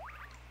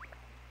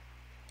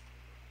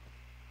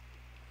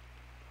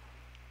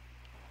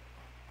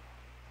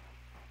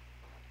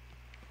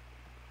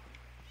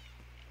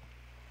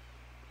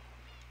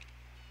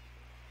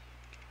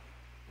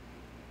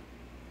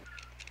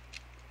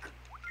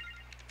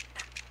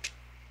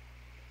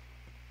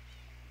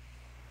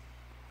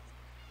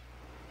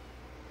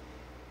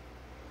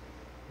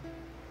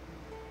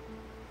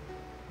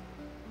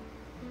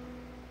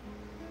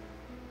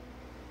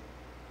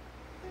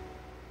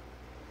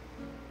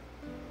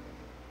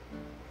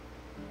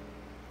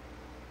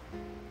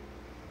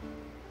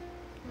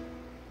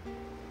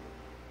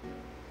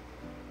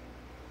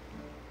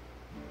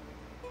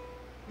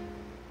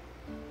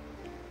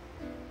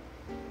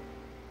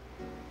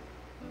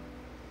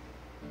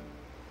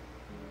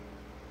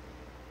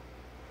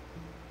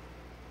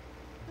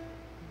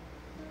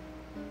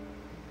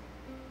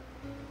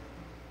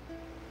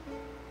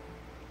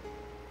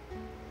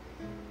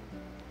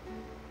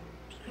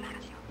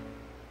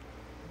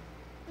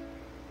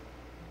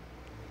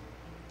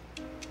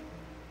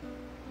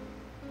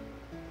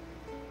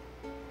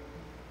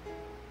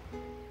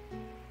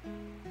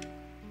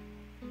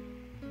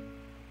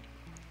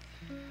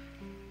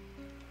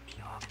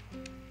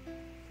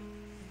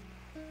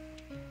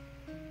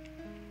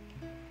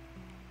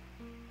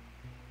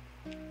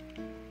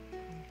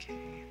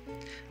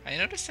 I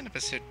noticed in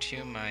episode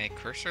 2 my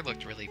cursor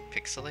looked really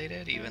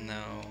pixelated, even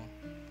though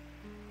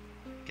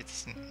it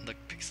doesn't look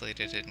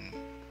pixelated in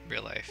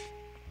real life.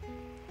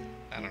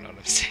 I don't know what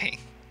I'm saying.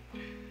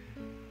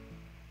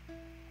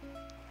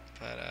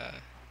 But,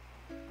 alright,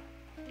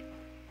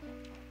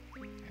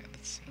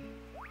 let's see.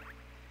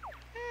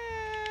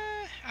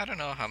 I don't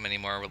know how many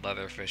more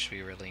leatherfish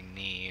we really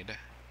need.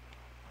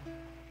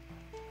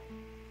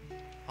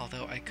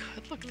 Although I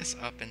could look this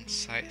up and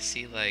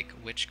see like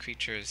which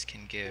creatures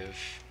can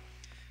give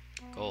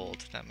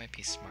gold. That might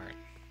be smart.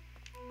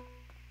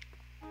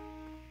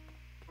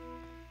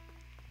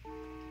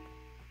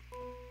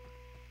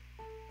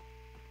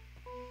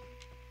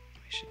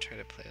 We should try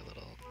to play a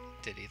little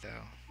ditty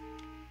though.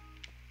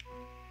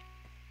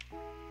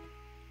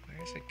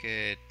 Where's a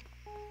good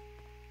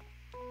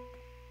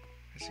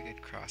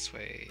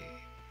crossway?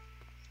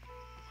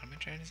 What am I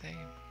trying to say?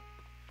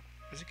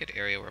 Where's a good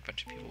area where a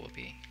bunch of people will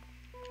be?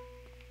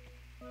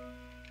 Over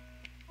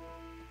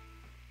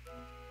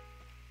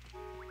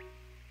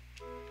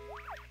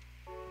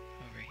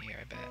here,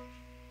 I bet.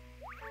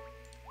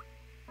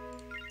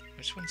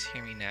 Which ones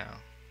hear me now?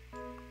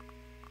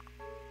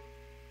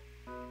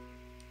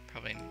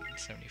 Probably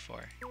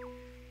 74.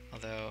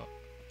 Although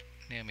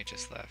Naomi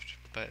just left,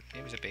 but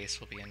maybe the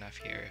base will be enough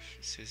here if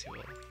Susie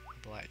will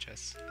oblige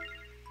us.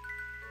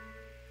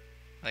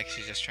 Like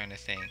she's just trying to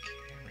think.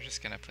 And we're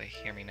just gonna play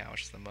Hear Me Now,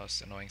 which is the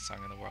most annoying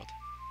song in the world.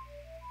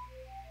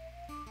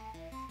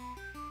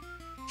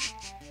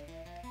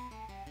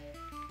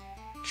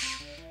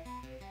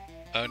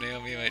 Oh,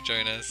 Naomi might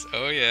join us.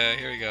 Oh yeah,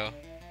 here we go.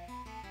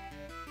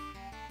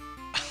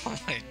 Oh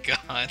my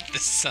god,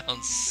 this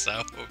sounds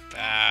so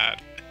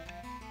bad.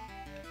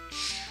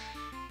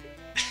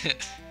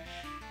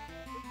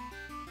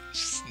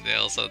 Just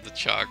nails on the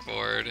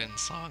chalkboard in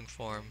song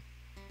form.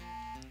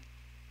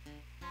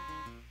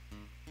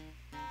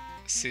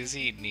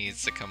 Susie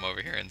needs to come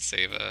over here and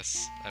save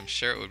us. I'm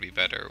sure it would be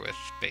better with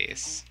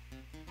bass.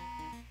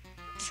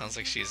 Sounds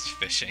like she's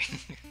fishing.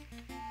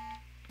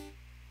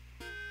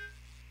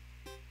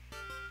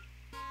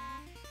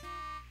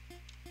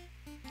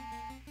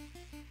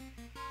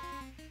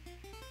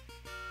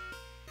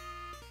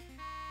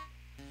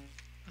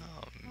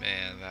 Oh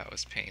man, that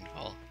was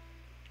painful.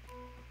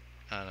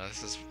 Oh no,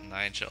 this is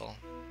Nigel.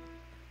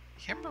 I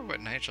can't remember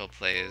what Nigel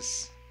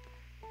plays.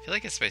 I feel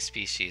like it's by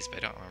species,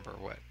 but I don't remember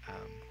what.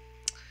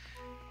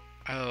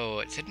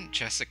 Oh, didn't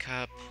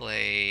Jessica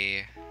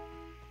play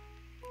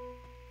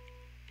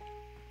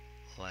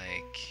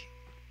like,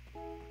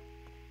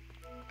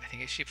 I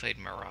think she played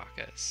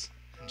maracas,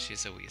 and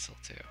she's a weasel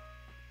too,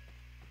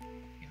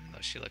 even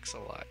though she looks a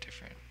lot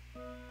different.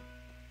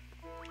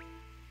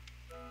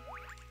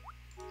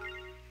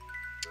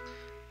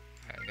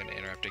 Alright, I'm gonna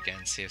interrupt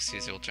again, see if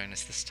Susie will join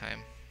us this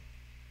time.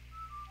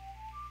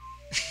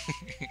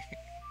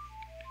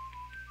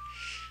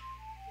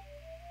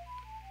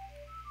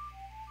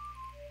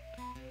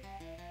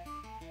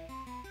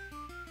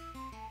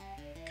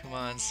 Come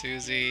on,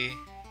 Susie.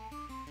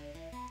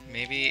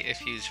 Maybe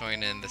if you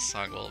join in, this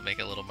song will make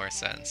a little more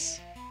sense.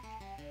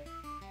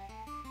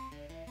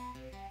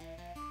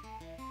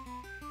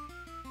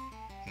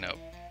 Nope.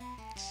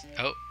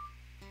 Oh,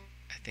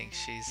 I think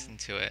she's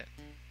into it.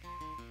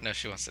 No,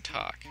 she wants to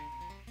talk.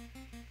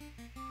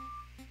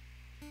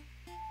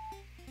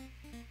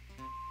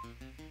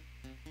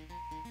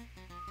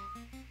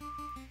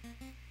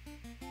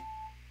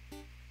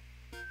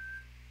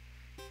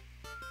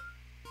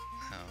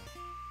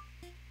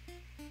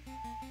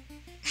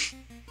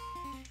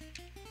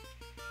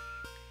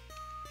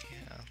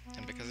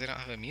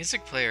 A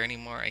music player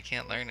anymore, I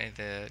can't learn any of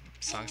the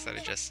songs that I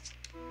just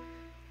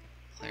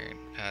learned,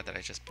 that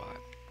I just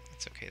bought.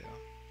 It's okay though.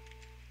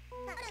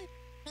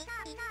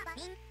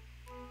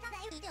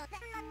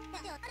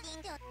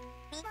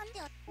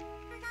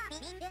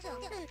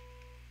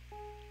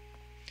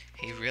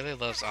 He really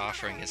loves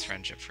offering his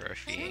friendship for a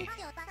fee.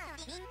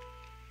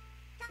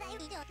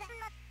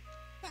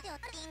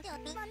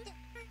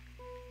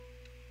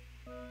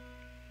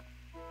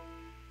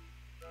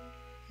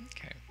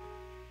 Okay.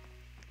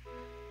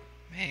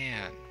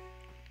 Man,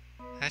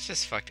 that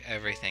just fucked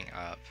everything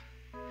up.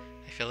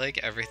 I feel like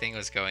everything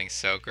was going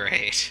so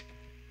great.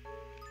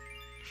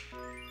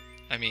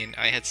 I mean,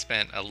 I had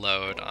spent a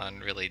load on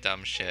really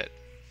dumb shit.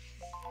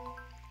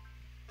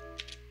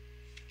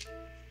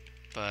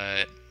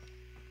 But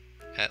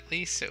at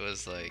least it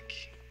was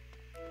like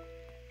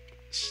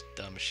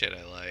dumb shit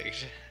I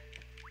liked.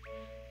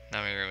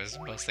 Now my room is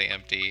mostly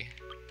empty.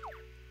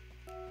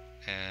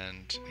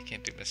 And I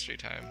can't do mystery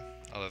time.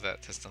 Although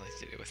that has nothing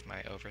to do with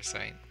my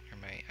oversight, or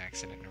my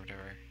accident, or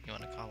whatever you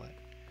want to call it.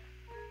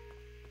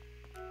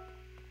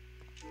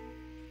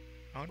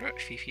 I wonder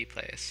what Fifi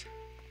plays.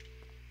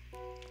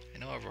 I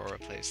know Aurora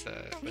plays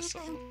the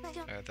whistle,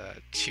 or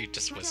she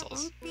just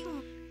whistles. She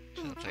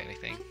doesn't play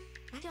anything.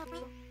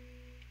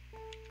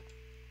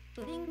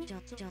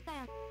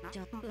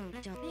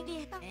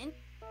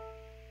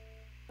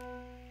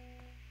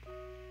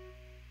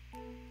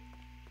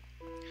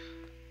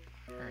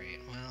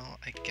 Alright, well,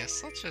 I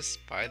guess I'll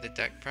just buy the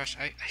deck brush.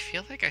 I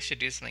feel like I should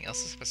do something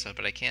else this episode,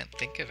 but I can't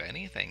think of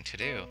anything to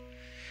do.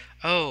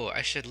 Oh,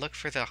 I should look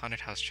for the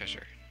haunted house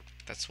treasure.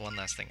 That's one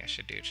last thing I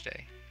should do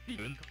today.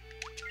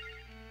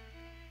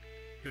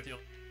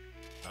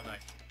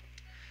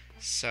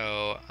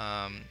 So,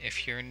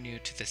 if you're new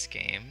to this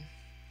game,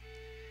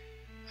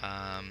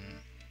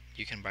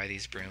 you can buy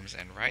these brooms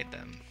and ride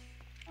them.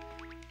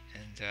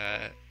 And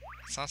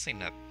it's honestly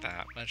not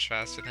that much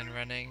faster than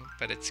running,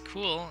 but it's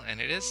cool, and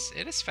it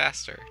is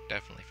faster,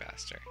 definitely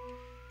faster.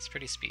 It's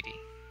pretty speedy.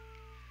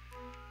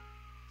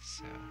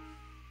 So,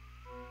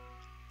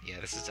 yeah,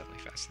 this is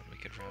definitely faster than we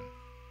could run.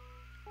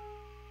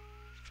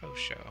 Faux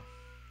show.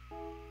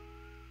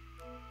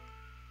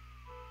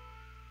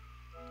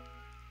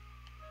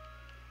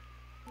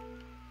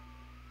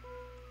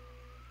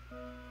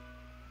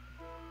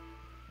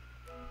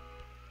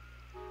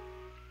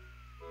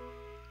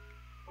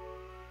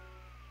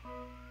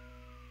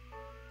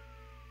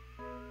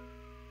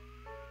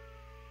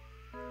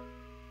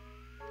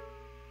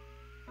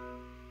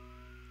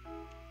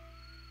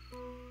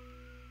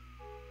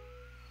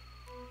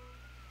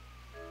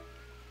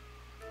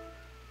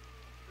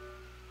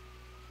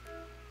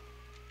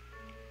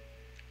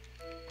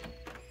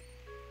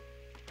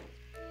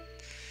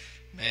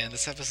 Man,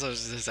 this episode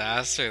was a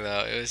disaster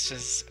though. It was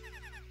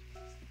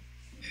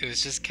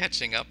just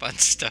catching up on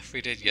stuff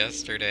we did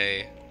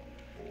yesterday.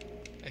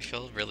 I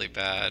feel really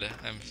bad.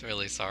 I'm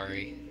really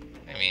sorry.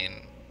 I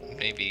mean,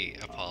 maybe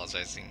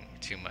apologizing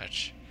too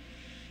much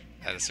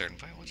at a certain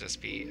point will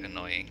just be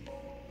annoying.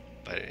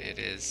 But it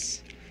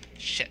is...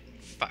 Shit.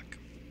 Fuck.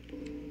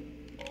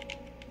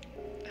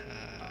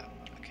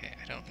 Okay,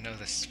 I don't know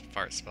this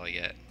fart spell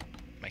yet.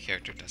 My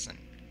character doesn't.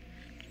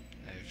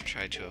 I've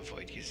tried to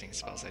avoid using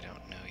spells I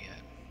don't know yet.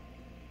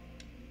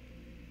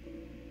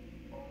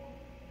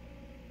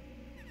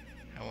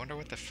 I wonder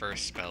what the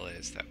first spell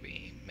is that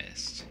we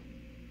missed.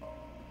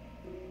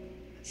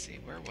 Let's see,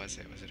 where was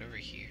it? Was it over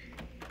here?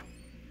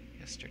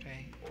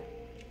 Yesterday?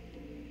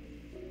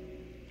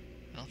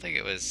 I don't think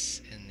it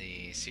was in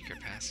the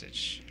secret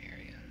passage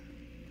area.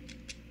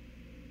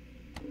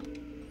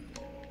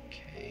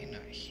 Okay,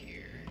 not here.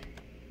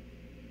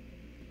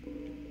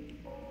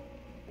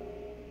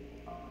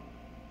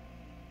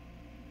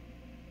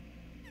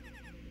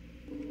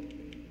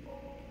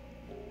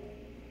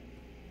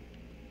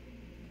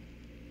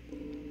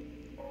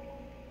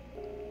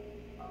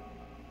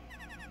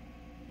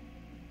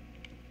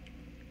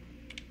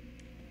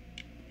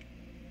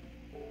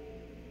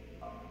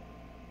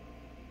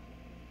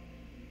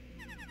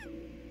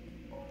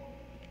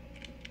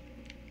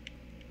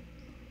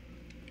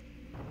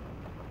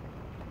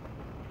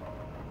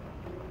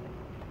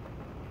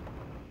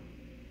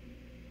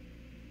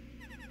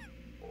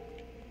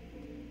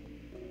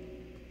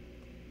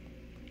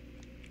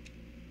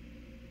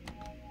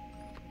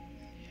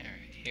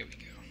 Here we go.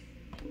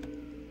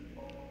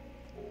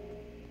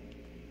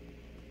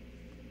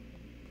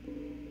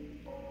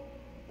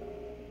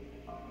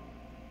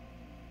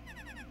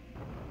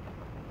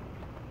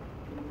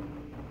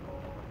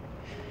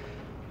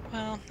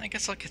 Well, I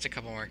guess I'll catch a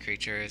couple more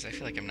creatures. I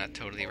feel like I'm not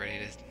totally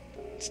ready to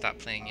stop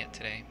playing yet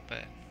today,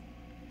 but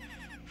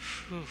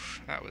whew,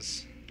 that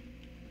was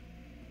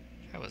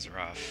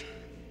rough.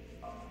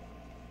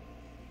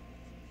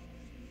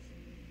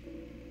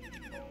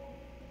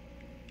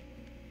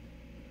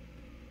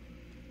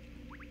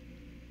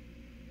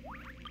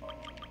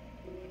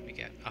 We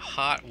got a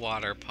hot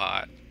water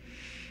pot.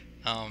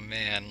 Oh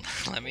man,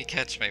 let me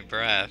catch my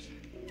breath.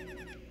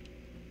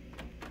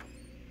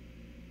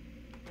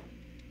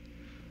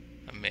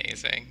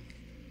 Amazing.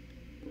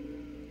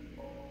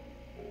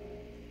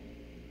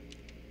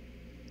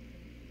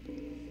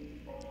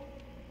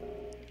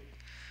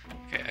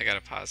 Okay, I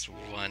gotta pause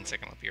 1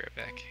 second, I'll be right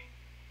back.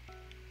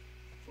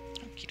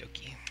 Okie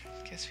dokie.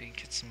 Guess we can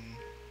get some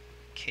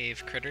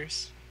cave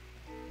critters.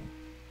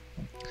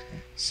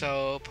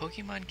 So,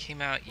 Pokemon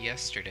came out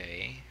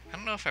yesterday. I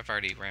don't know if I've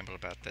already rambled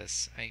about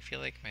this. I feel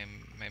like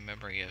my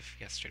memory of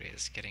yesterday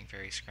is getting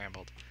very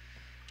scrambled.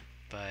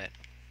 But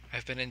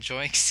I've been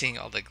enjoying seeing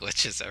all the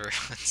glitches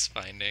everyone's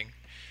finding.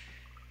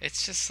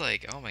 It's just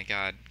like, oh my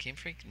god, Game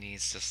Freak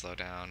needs to slow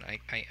down.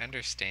 I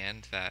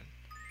understand that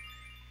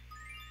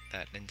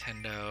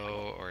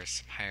Nintendo or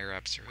some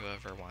higher-ups or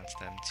whoever wants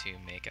them to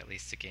make at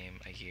least a game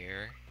a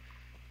year.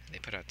 They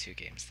put out 2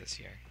 games this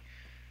year.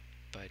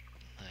 But,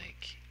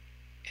 like,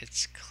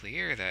 it's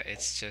clear that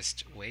it's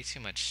just way too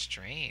much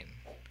strain.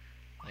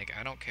 Like,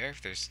 I don't care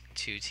if there's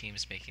 2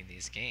 teams making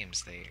these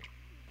games.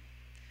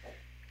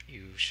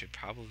 You should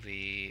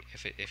probably,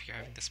 if you're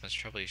having this much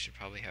trouble, you should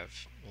probably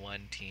have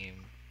 1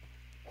 team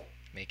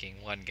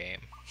making 1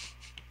 game.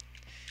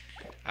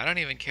 I don't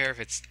even care if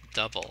it's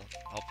double.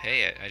 I'll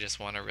pay it. I just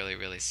want a really,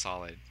 really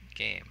solid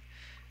game.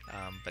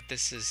 But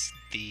this is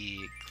the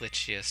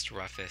glitchiest,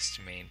 roughest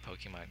main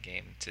Pokemon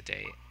game to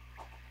date.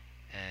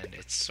 And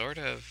it's sort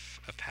of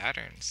a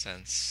pattern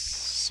since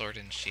Sword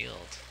and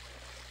Shield.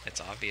 It's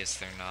obvious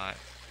they're not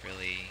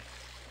really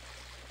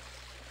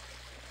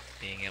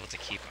being able to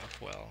keep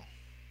up well.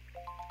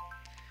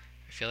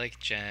 I feel like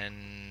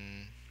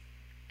Gen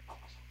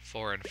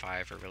 4 and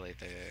 5 are really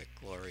the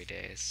glory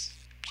days.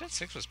 Gen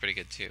 6 was pretty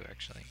good too,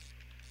 actually.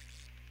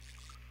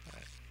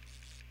 But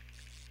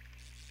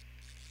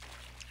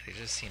they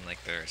just seem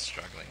like they're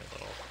struggling a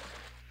little.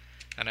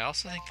 And I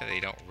also think that they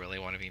don't really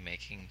want to be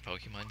making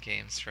Pokemon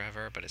games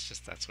forever, but it's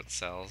just that's what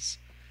sells.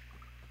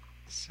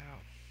 So,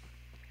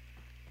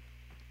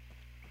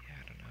 yeah,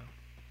 I don't know.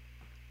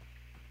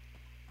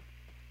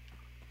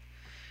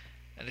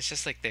 And it's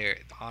just like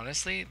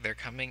honestly, they're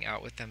coming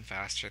out with them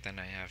faster than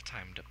I have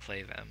time to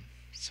play them.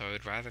 So I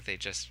would rather they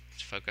just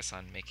focus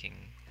on making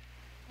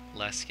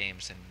less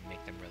games and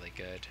make them really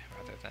good,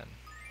 rather than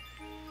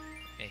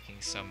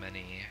making so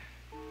many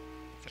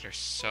that are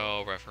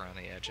so rough around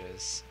the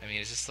edges. I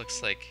mean, it just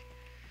looks like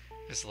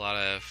there's a lot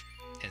of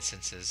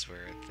instances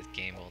where the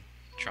game will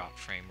drop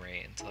frame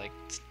rate into like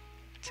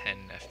 10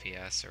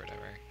 FPS or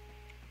whatever.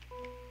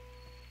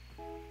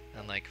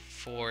 And like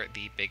for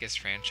the biggest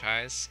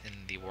franchise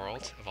in the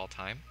world of all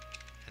time,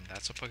 and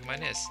that's what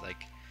Pokemon is,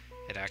 like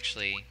it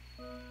actually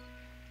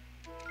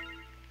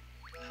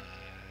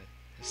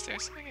is there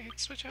something I could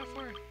switch out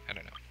for? I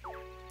don't know.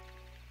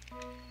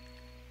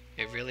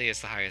 It really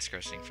is the highest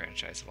grossing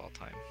franchise of all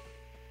time.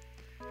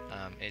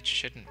 It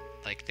shouldn't,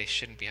 like, they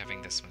shouldn't be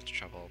having this much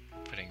trouble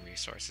putting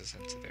resources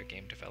into their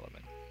game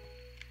development.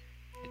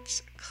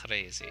 It's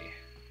crazy.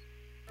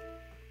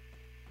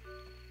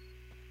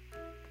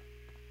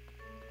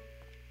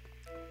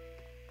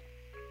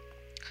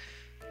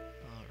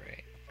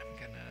 Alright, I'm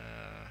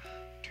gonna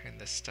turn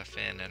this stuff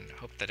in and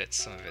hope that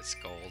some of it's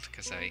gold,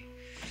 because I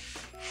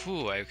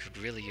could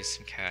really use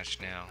some cash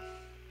now.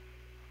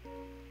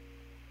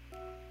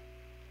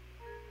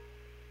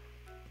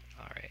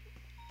 Alright,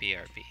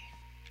 BRB.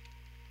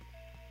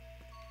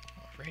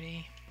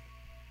 Alrighty.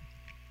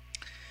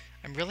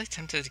 I'm really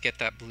tempted to get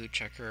that blue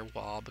checker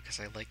wall because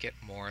I like it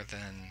more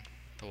than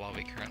the wall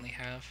we currently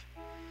have.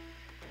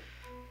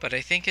 But I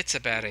think it's a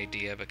bad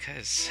idea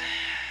because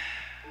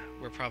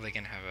we're probably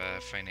going to have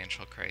a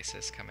financial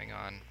crisis coming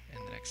on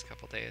in the next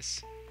couple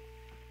days.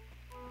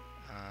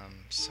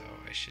 So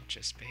I should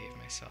just behave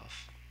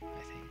myself,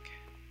 I think.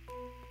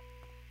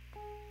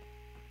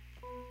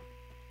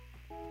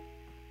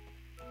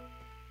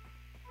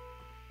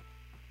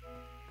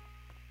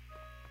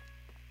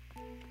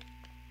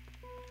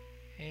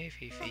 Hey,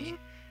 Fifi.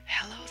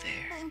 Hello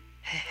there.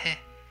 Heh.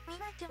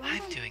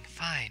 I'm doing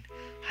fine.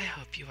 I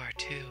hope you are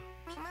too.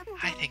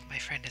 I think my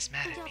friend is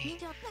mad at me.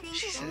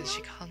 She says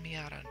she called me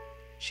out on...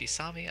 She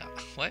saw me...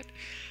 What?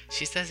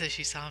 She says that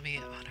she saw me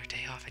on her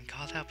day off and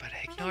called out, but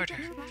I ignored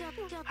her.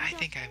 I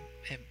think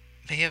it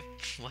may have...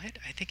 What?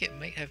 I think it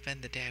might have been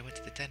the day I went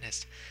to the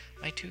dentist.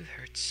 My tooth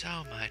hurt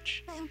so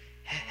much.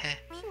 Heh.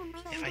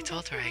 If I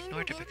told her I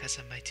ignored her because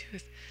of my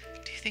tooth,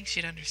 do you think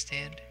she'd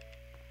understand?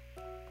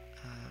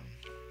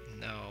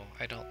 No,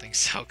 I don't think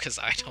so, because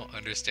I don't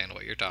understand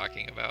what you're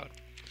talking about.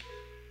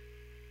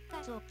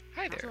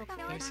 Hi there.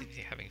 You seem to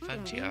be having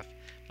fun, Geoff.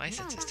 My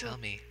senses tell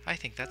me. I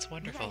think that's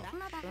wonderful.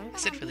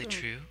 Is it really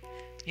true?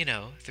 You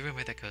know, the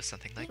rumor that goes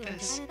something like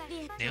this.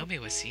 Naomi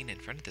was seen in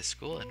front of the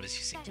school and was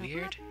using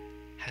weird...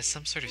 has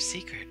some sort of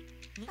secret.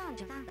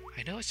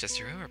 I know it's just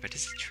a rumor, but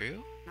is it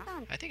true?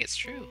 I think it's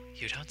true.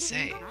 You don't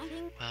say.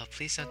 Well,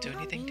 please don't do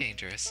anything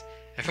dangerous.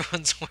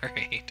 Everyone's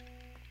worried.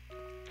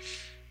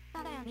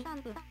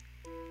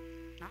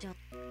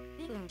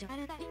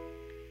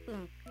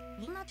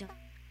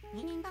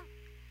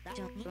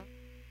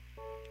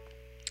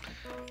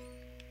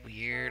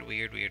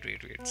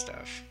 Weird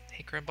stuff.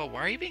 Hey, Grimble,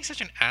 why are you being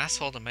such an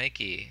asshole to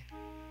Mikey?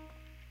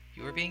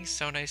 You were being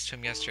so nice to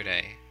him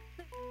yesterday.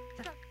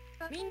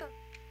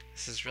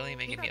 This is really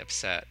making me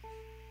upset.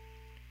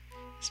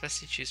 It's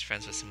best to choose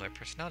friends with similar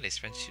personalities,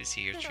 friends who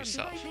see your true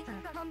self.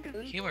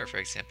 Humor, for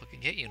example, can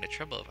get you into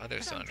trouble if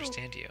others don't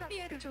understand you.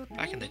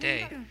 Back in the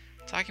day,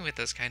 talking with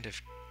those kind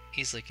of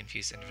easily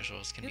confused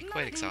individuals can be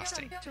quite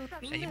exhausting.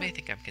 And you may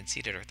think I'm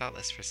conceited or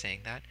thoughtless for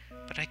saying that,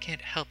 but I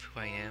can't help who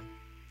I am.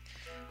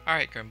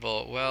 Alright,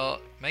 Grimble,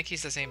 well,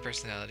 Mikey's the same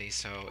personality,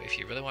 so if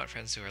you really want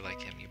friends who are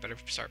like him, you better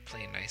start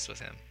playing nice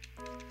with him.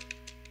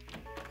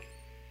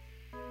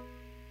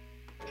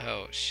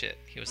 Oh, shit.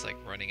 He was, like,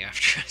 running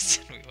after us,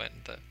 and we went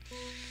into...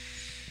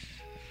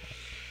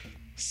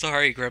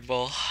 Sorry,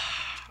 Grimble.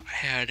 I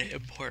had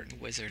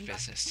important wizard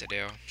business to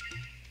do.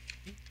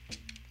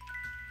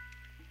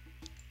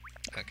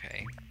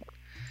 Okay.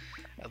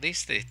 At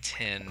least the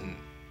tin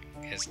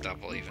is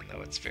double, even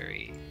though it's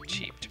very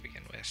cheap to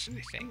begin with,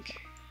 I think.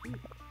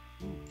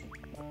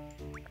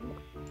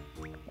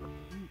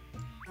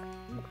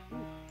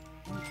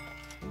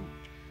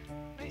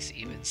 Nice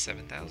even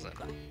 7,000.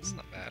 It's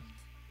not bad.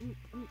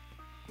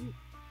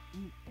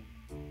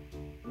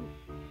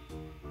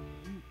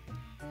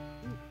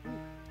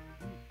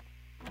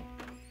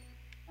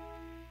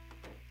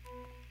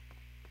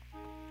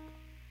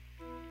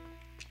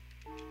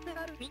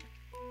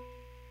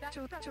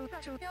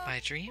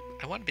 My dream?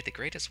 I want to be the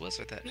greatest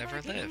wizard that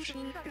ever lived.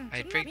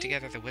 I'd bring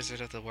together the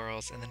wizard of the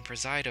worlds and then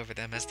preside over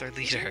them as their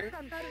leader.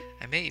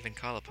 I may even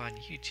call upon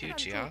you too,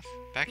 Geoff.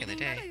 Back in the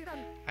day,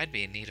 I'd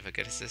be in need of a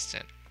good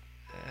assistant.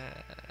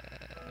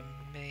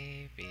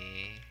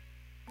 Maybe...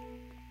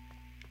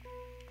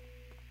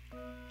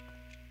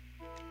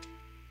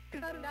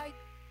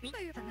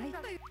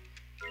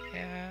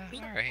 Yeah,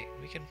 alright,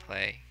 we can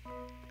play.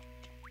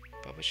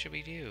 But what should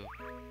we do?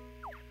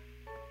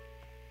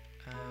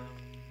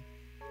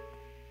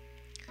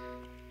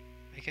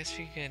 I guess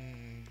we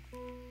can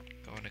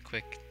go on a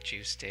quick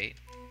juice date.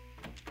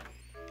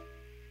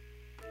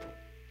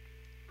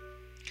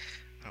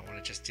 I don't want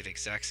to just do the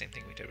exact same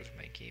thing we did with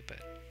Mikey, but...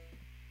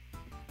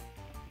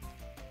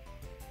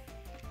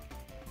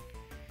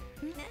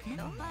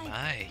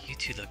 My, you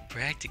two look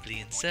practically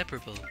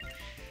inseparable.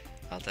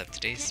 I'll have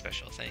today's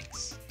special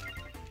thanks.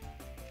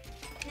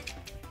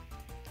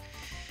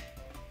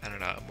 I don't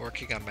know, I'm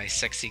working on my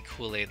sexy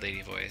Kool-Aid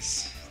lady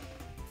voice.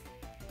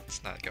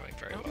 It's not going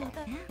very well.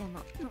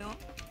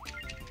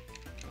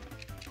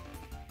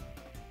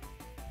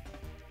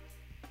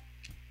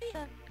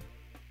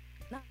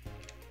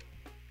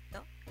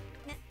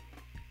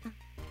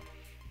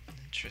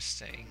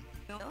 Interesting.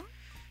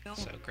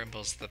 So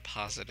Grimble's the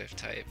positive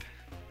type.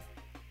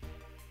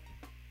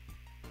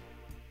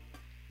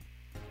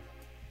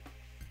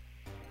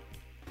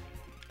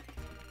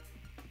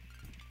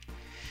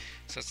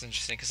 So it's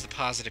interesting because the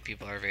positive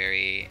people are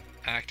very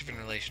active in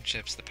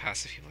relationships, the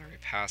passive people are very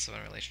passive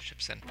in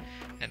relationships, and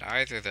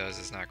either of those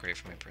is not great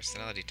for my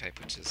personality type,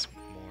 which is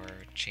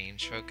more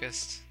change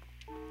focused.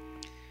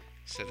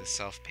 So the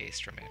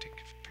self-paced romantic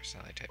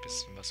personality type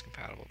is most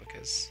compatible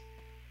because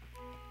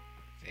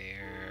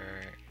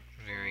they're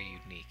very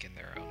unique in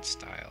their own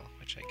style,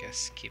 which I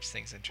guess keeps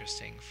things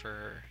interesting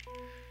for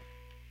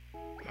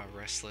a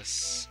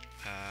restless,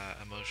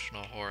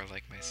 emotional whore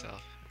like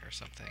myself or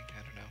something.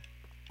 I don't know.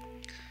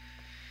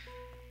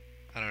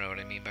 I don't know what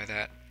I mean by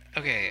that.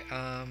 Okay,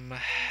 I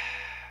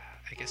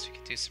guess we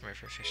could do some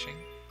river fishing.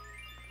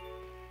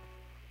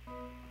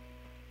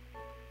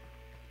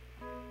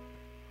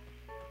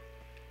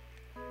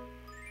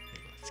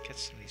 Let's catch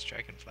some of these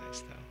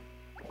dragonflies,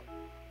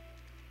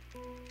 though.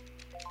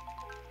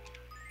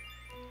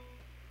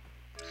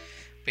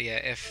 But yeah,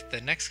 if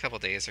the next couple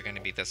days are going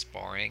to be this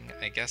boring,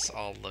 I guess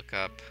I'll look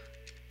up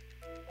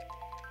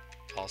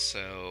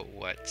also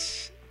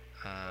what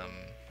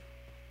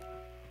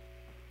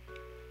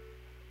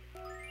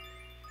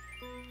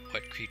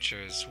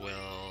creatures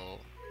will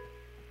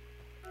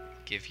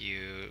give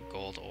you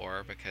gold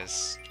ore,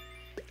 because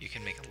you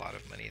can make a lot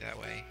of money that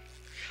way.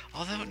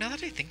 Although, now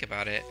that I think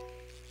about it,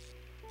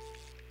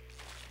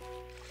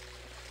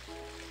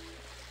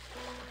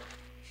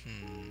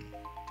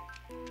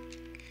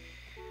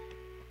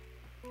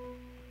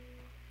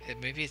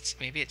 maybe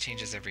it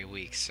changes every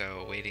week,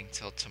 so waiting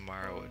till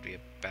tomorrow would be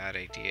a bad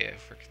idea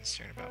if we're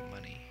concerned about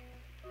money.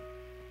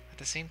 At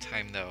the same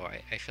time, though,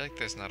 I feel like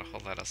there's not a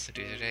whole lot else to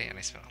do today, and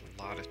I spent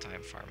a lot of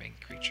time farming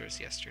creatures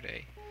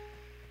yesterday.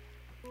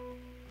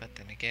 But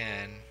then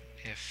again,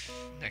 if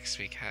next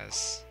week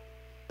has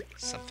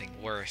something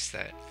worse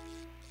that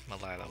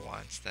Malila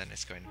wants, then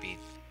it's going to be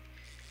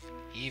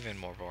even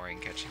more boring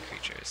catching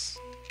creatures.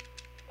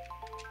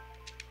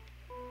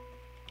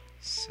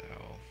 So,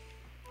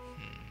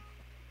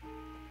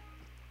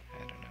 I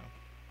don't know.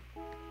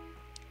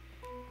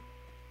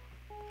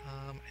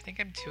 I think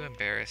I'm too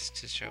embarrassed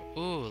to show...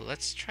 Ooh,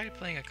 let's try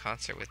playing a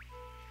concert with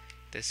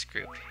this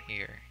group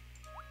here.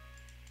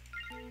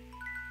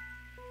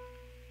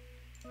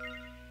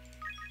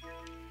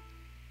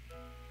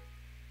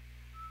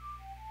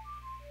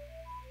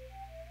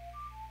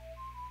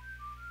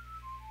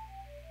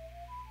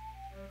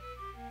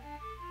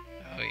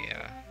 Oh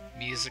yeah,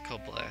 musical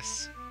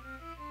bliss.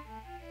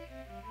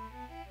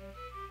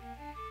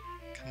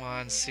 Come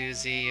on,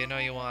 Susie, you know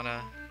you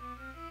wanna.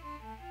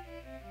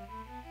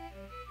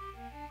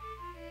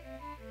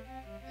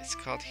 It's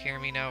called Hear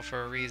Me Now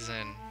for a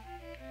reason.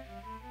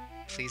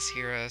 Please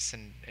hear us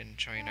and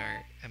join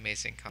our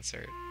amazing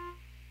concert.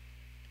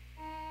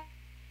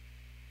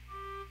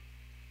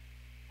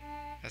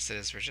 As it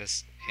is, we're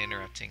just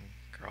interrupting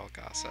girl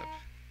gossip.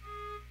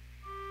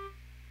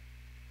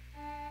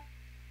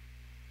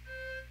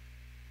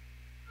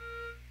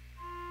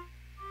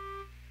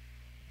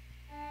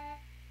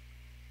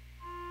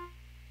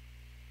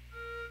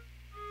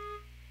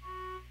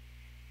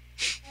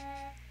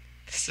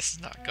 This is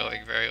not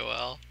going very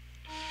well.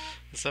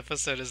 This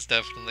episode is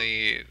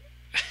definitely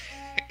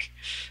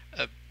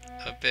a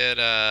bit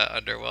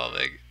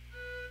underwhelming.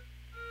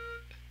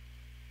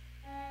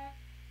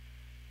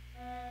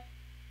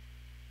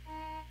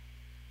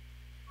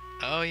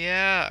 Oh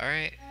yeah,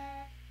 alright.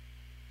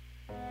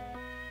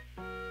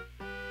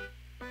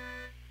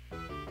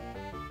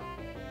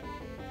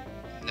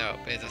 No,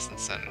 it doesn't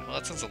sound... Well,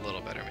 it sounds a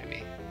little better,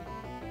 maybe.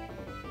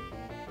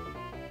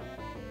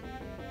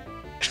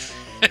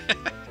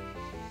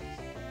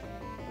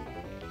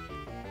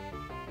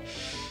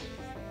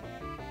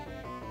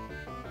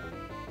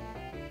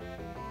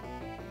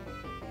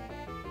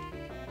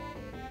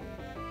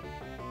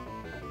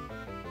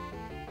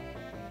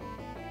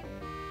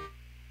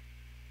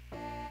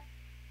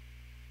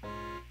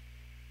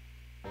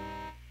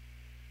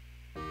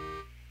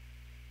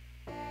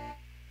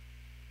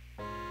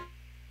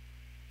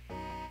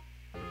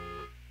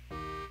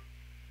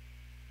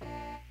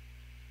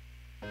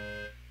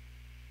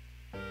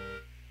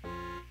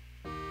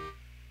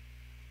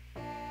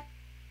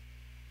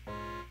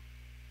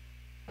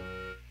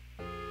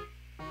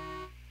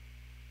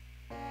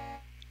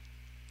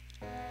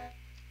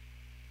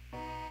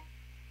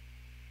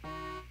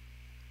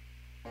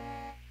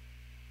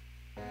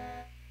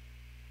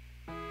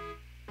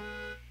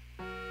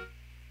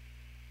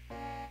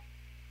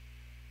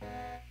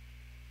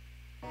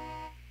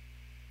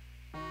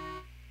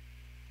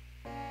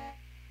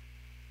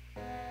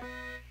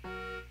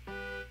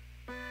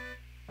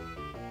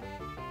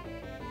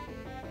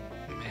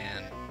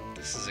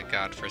 This is a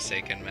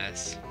godforsaken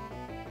mess.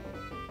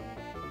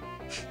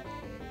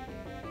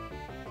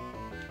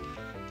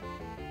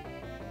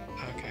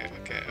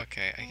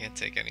 Okay, I can't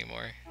take any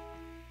more.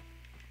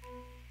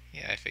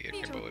 Yeah, I figured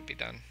Grimble would be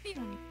done.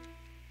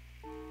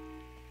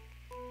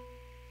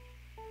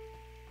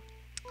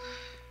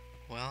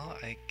 Well,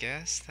 I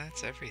guess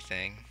that's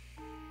everything.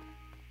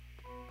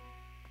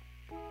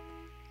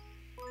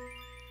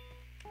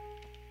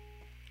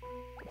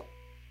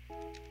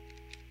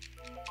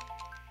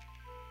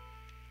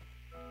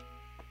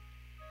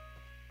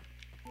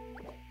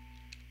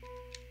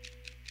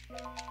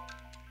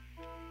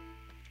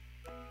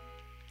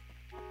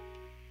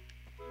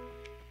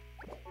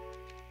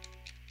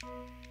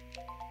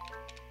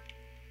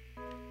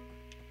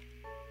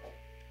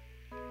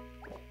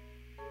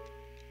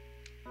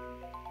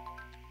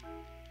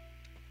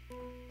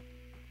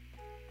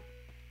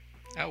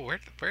 Oh,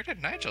 where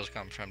did Nigel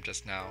come from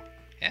just now?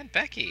 And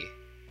Becky!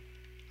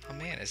 Oh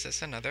man, is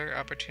this another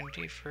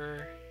opportunity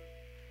for...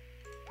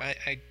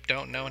 I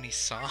don't know any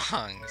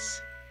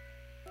songs.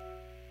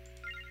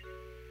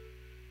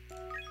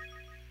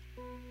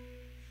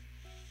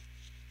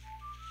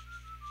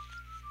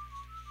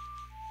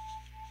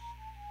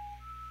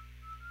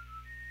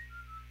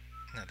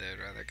 No, they would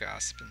rather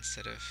gossip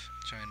instead of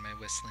join my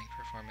whistling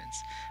performance.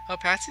 Oh,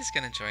 Patsy's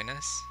gonna join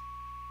us.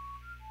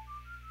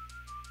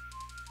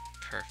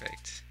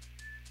 Perfect.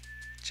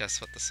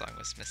 Just what the song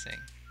was missing.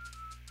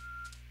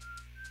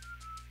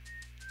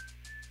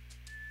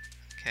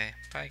 Okay,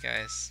 bye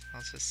guys.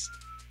 I'll just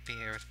be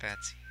here with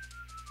Patsy.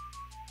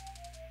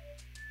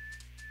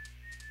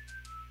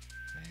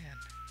 Man.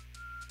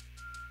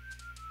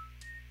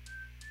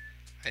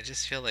 I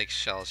just feel like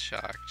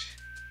shell-shocked.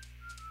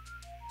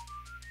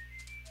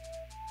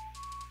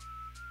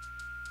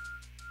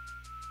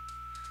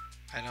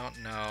 I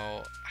don't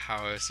know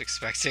how I was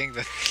expecting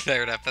the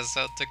third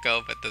episode to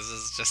go, but this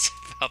is just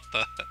about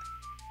the...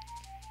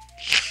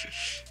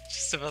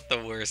 just about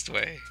the worst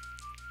way.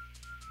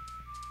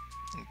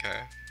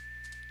 Okay.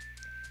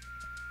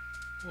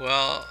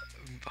 Well,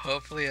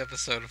 hopefully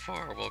episode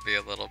 4 will be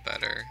a little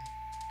better.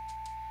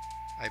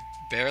 I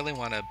barely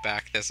want to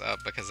back this up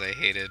because I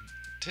hated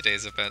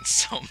today's event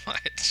so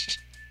much.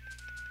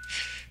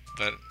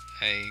 But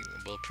I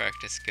will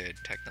practice good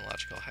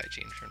technological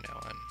hygiene from now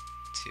on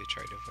to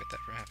try to avoid that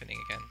from happening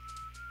again.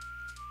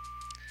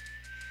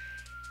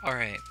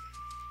 Alright,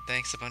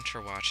 thanks a bunch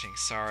for watching.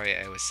 Sorry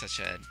I was such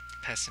a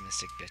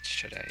pessimistic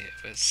bitch today.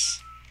 It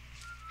was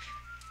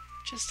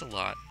just a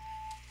lot.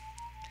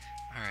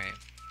 Alright,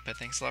 but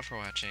thanks a lot for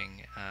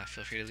watching.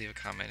 Feel free to leave a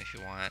comment if you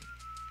want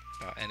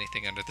about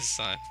anything under the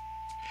sun.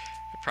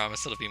 I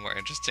promise it'll be more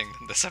interesting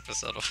than this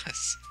episode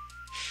was,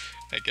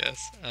 I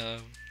guess.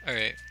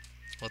 Alright,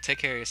 well take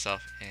care of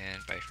yourself,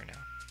 and bye for now.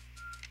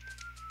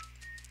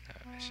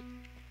 I should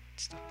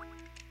stop.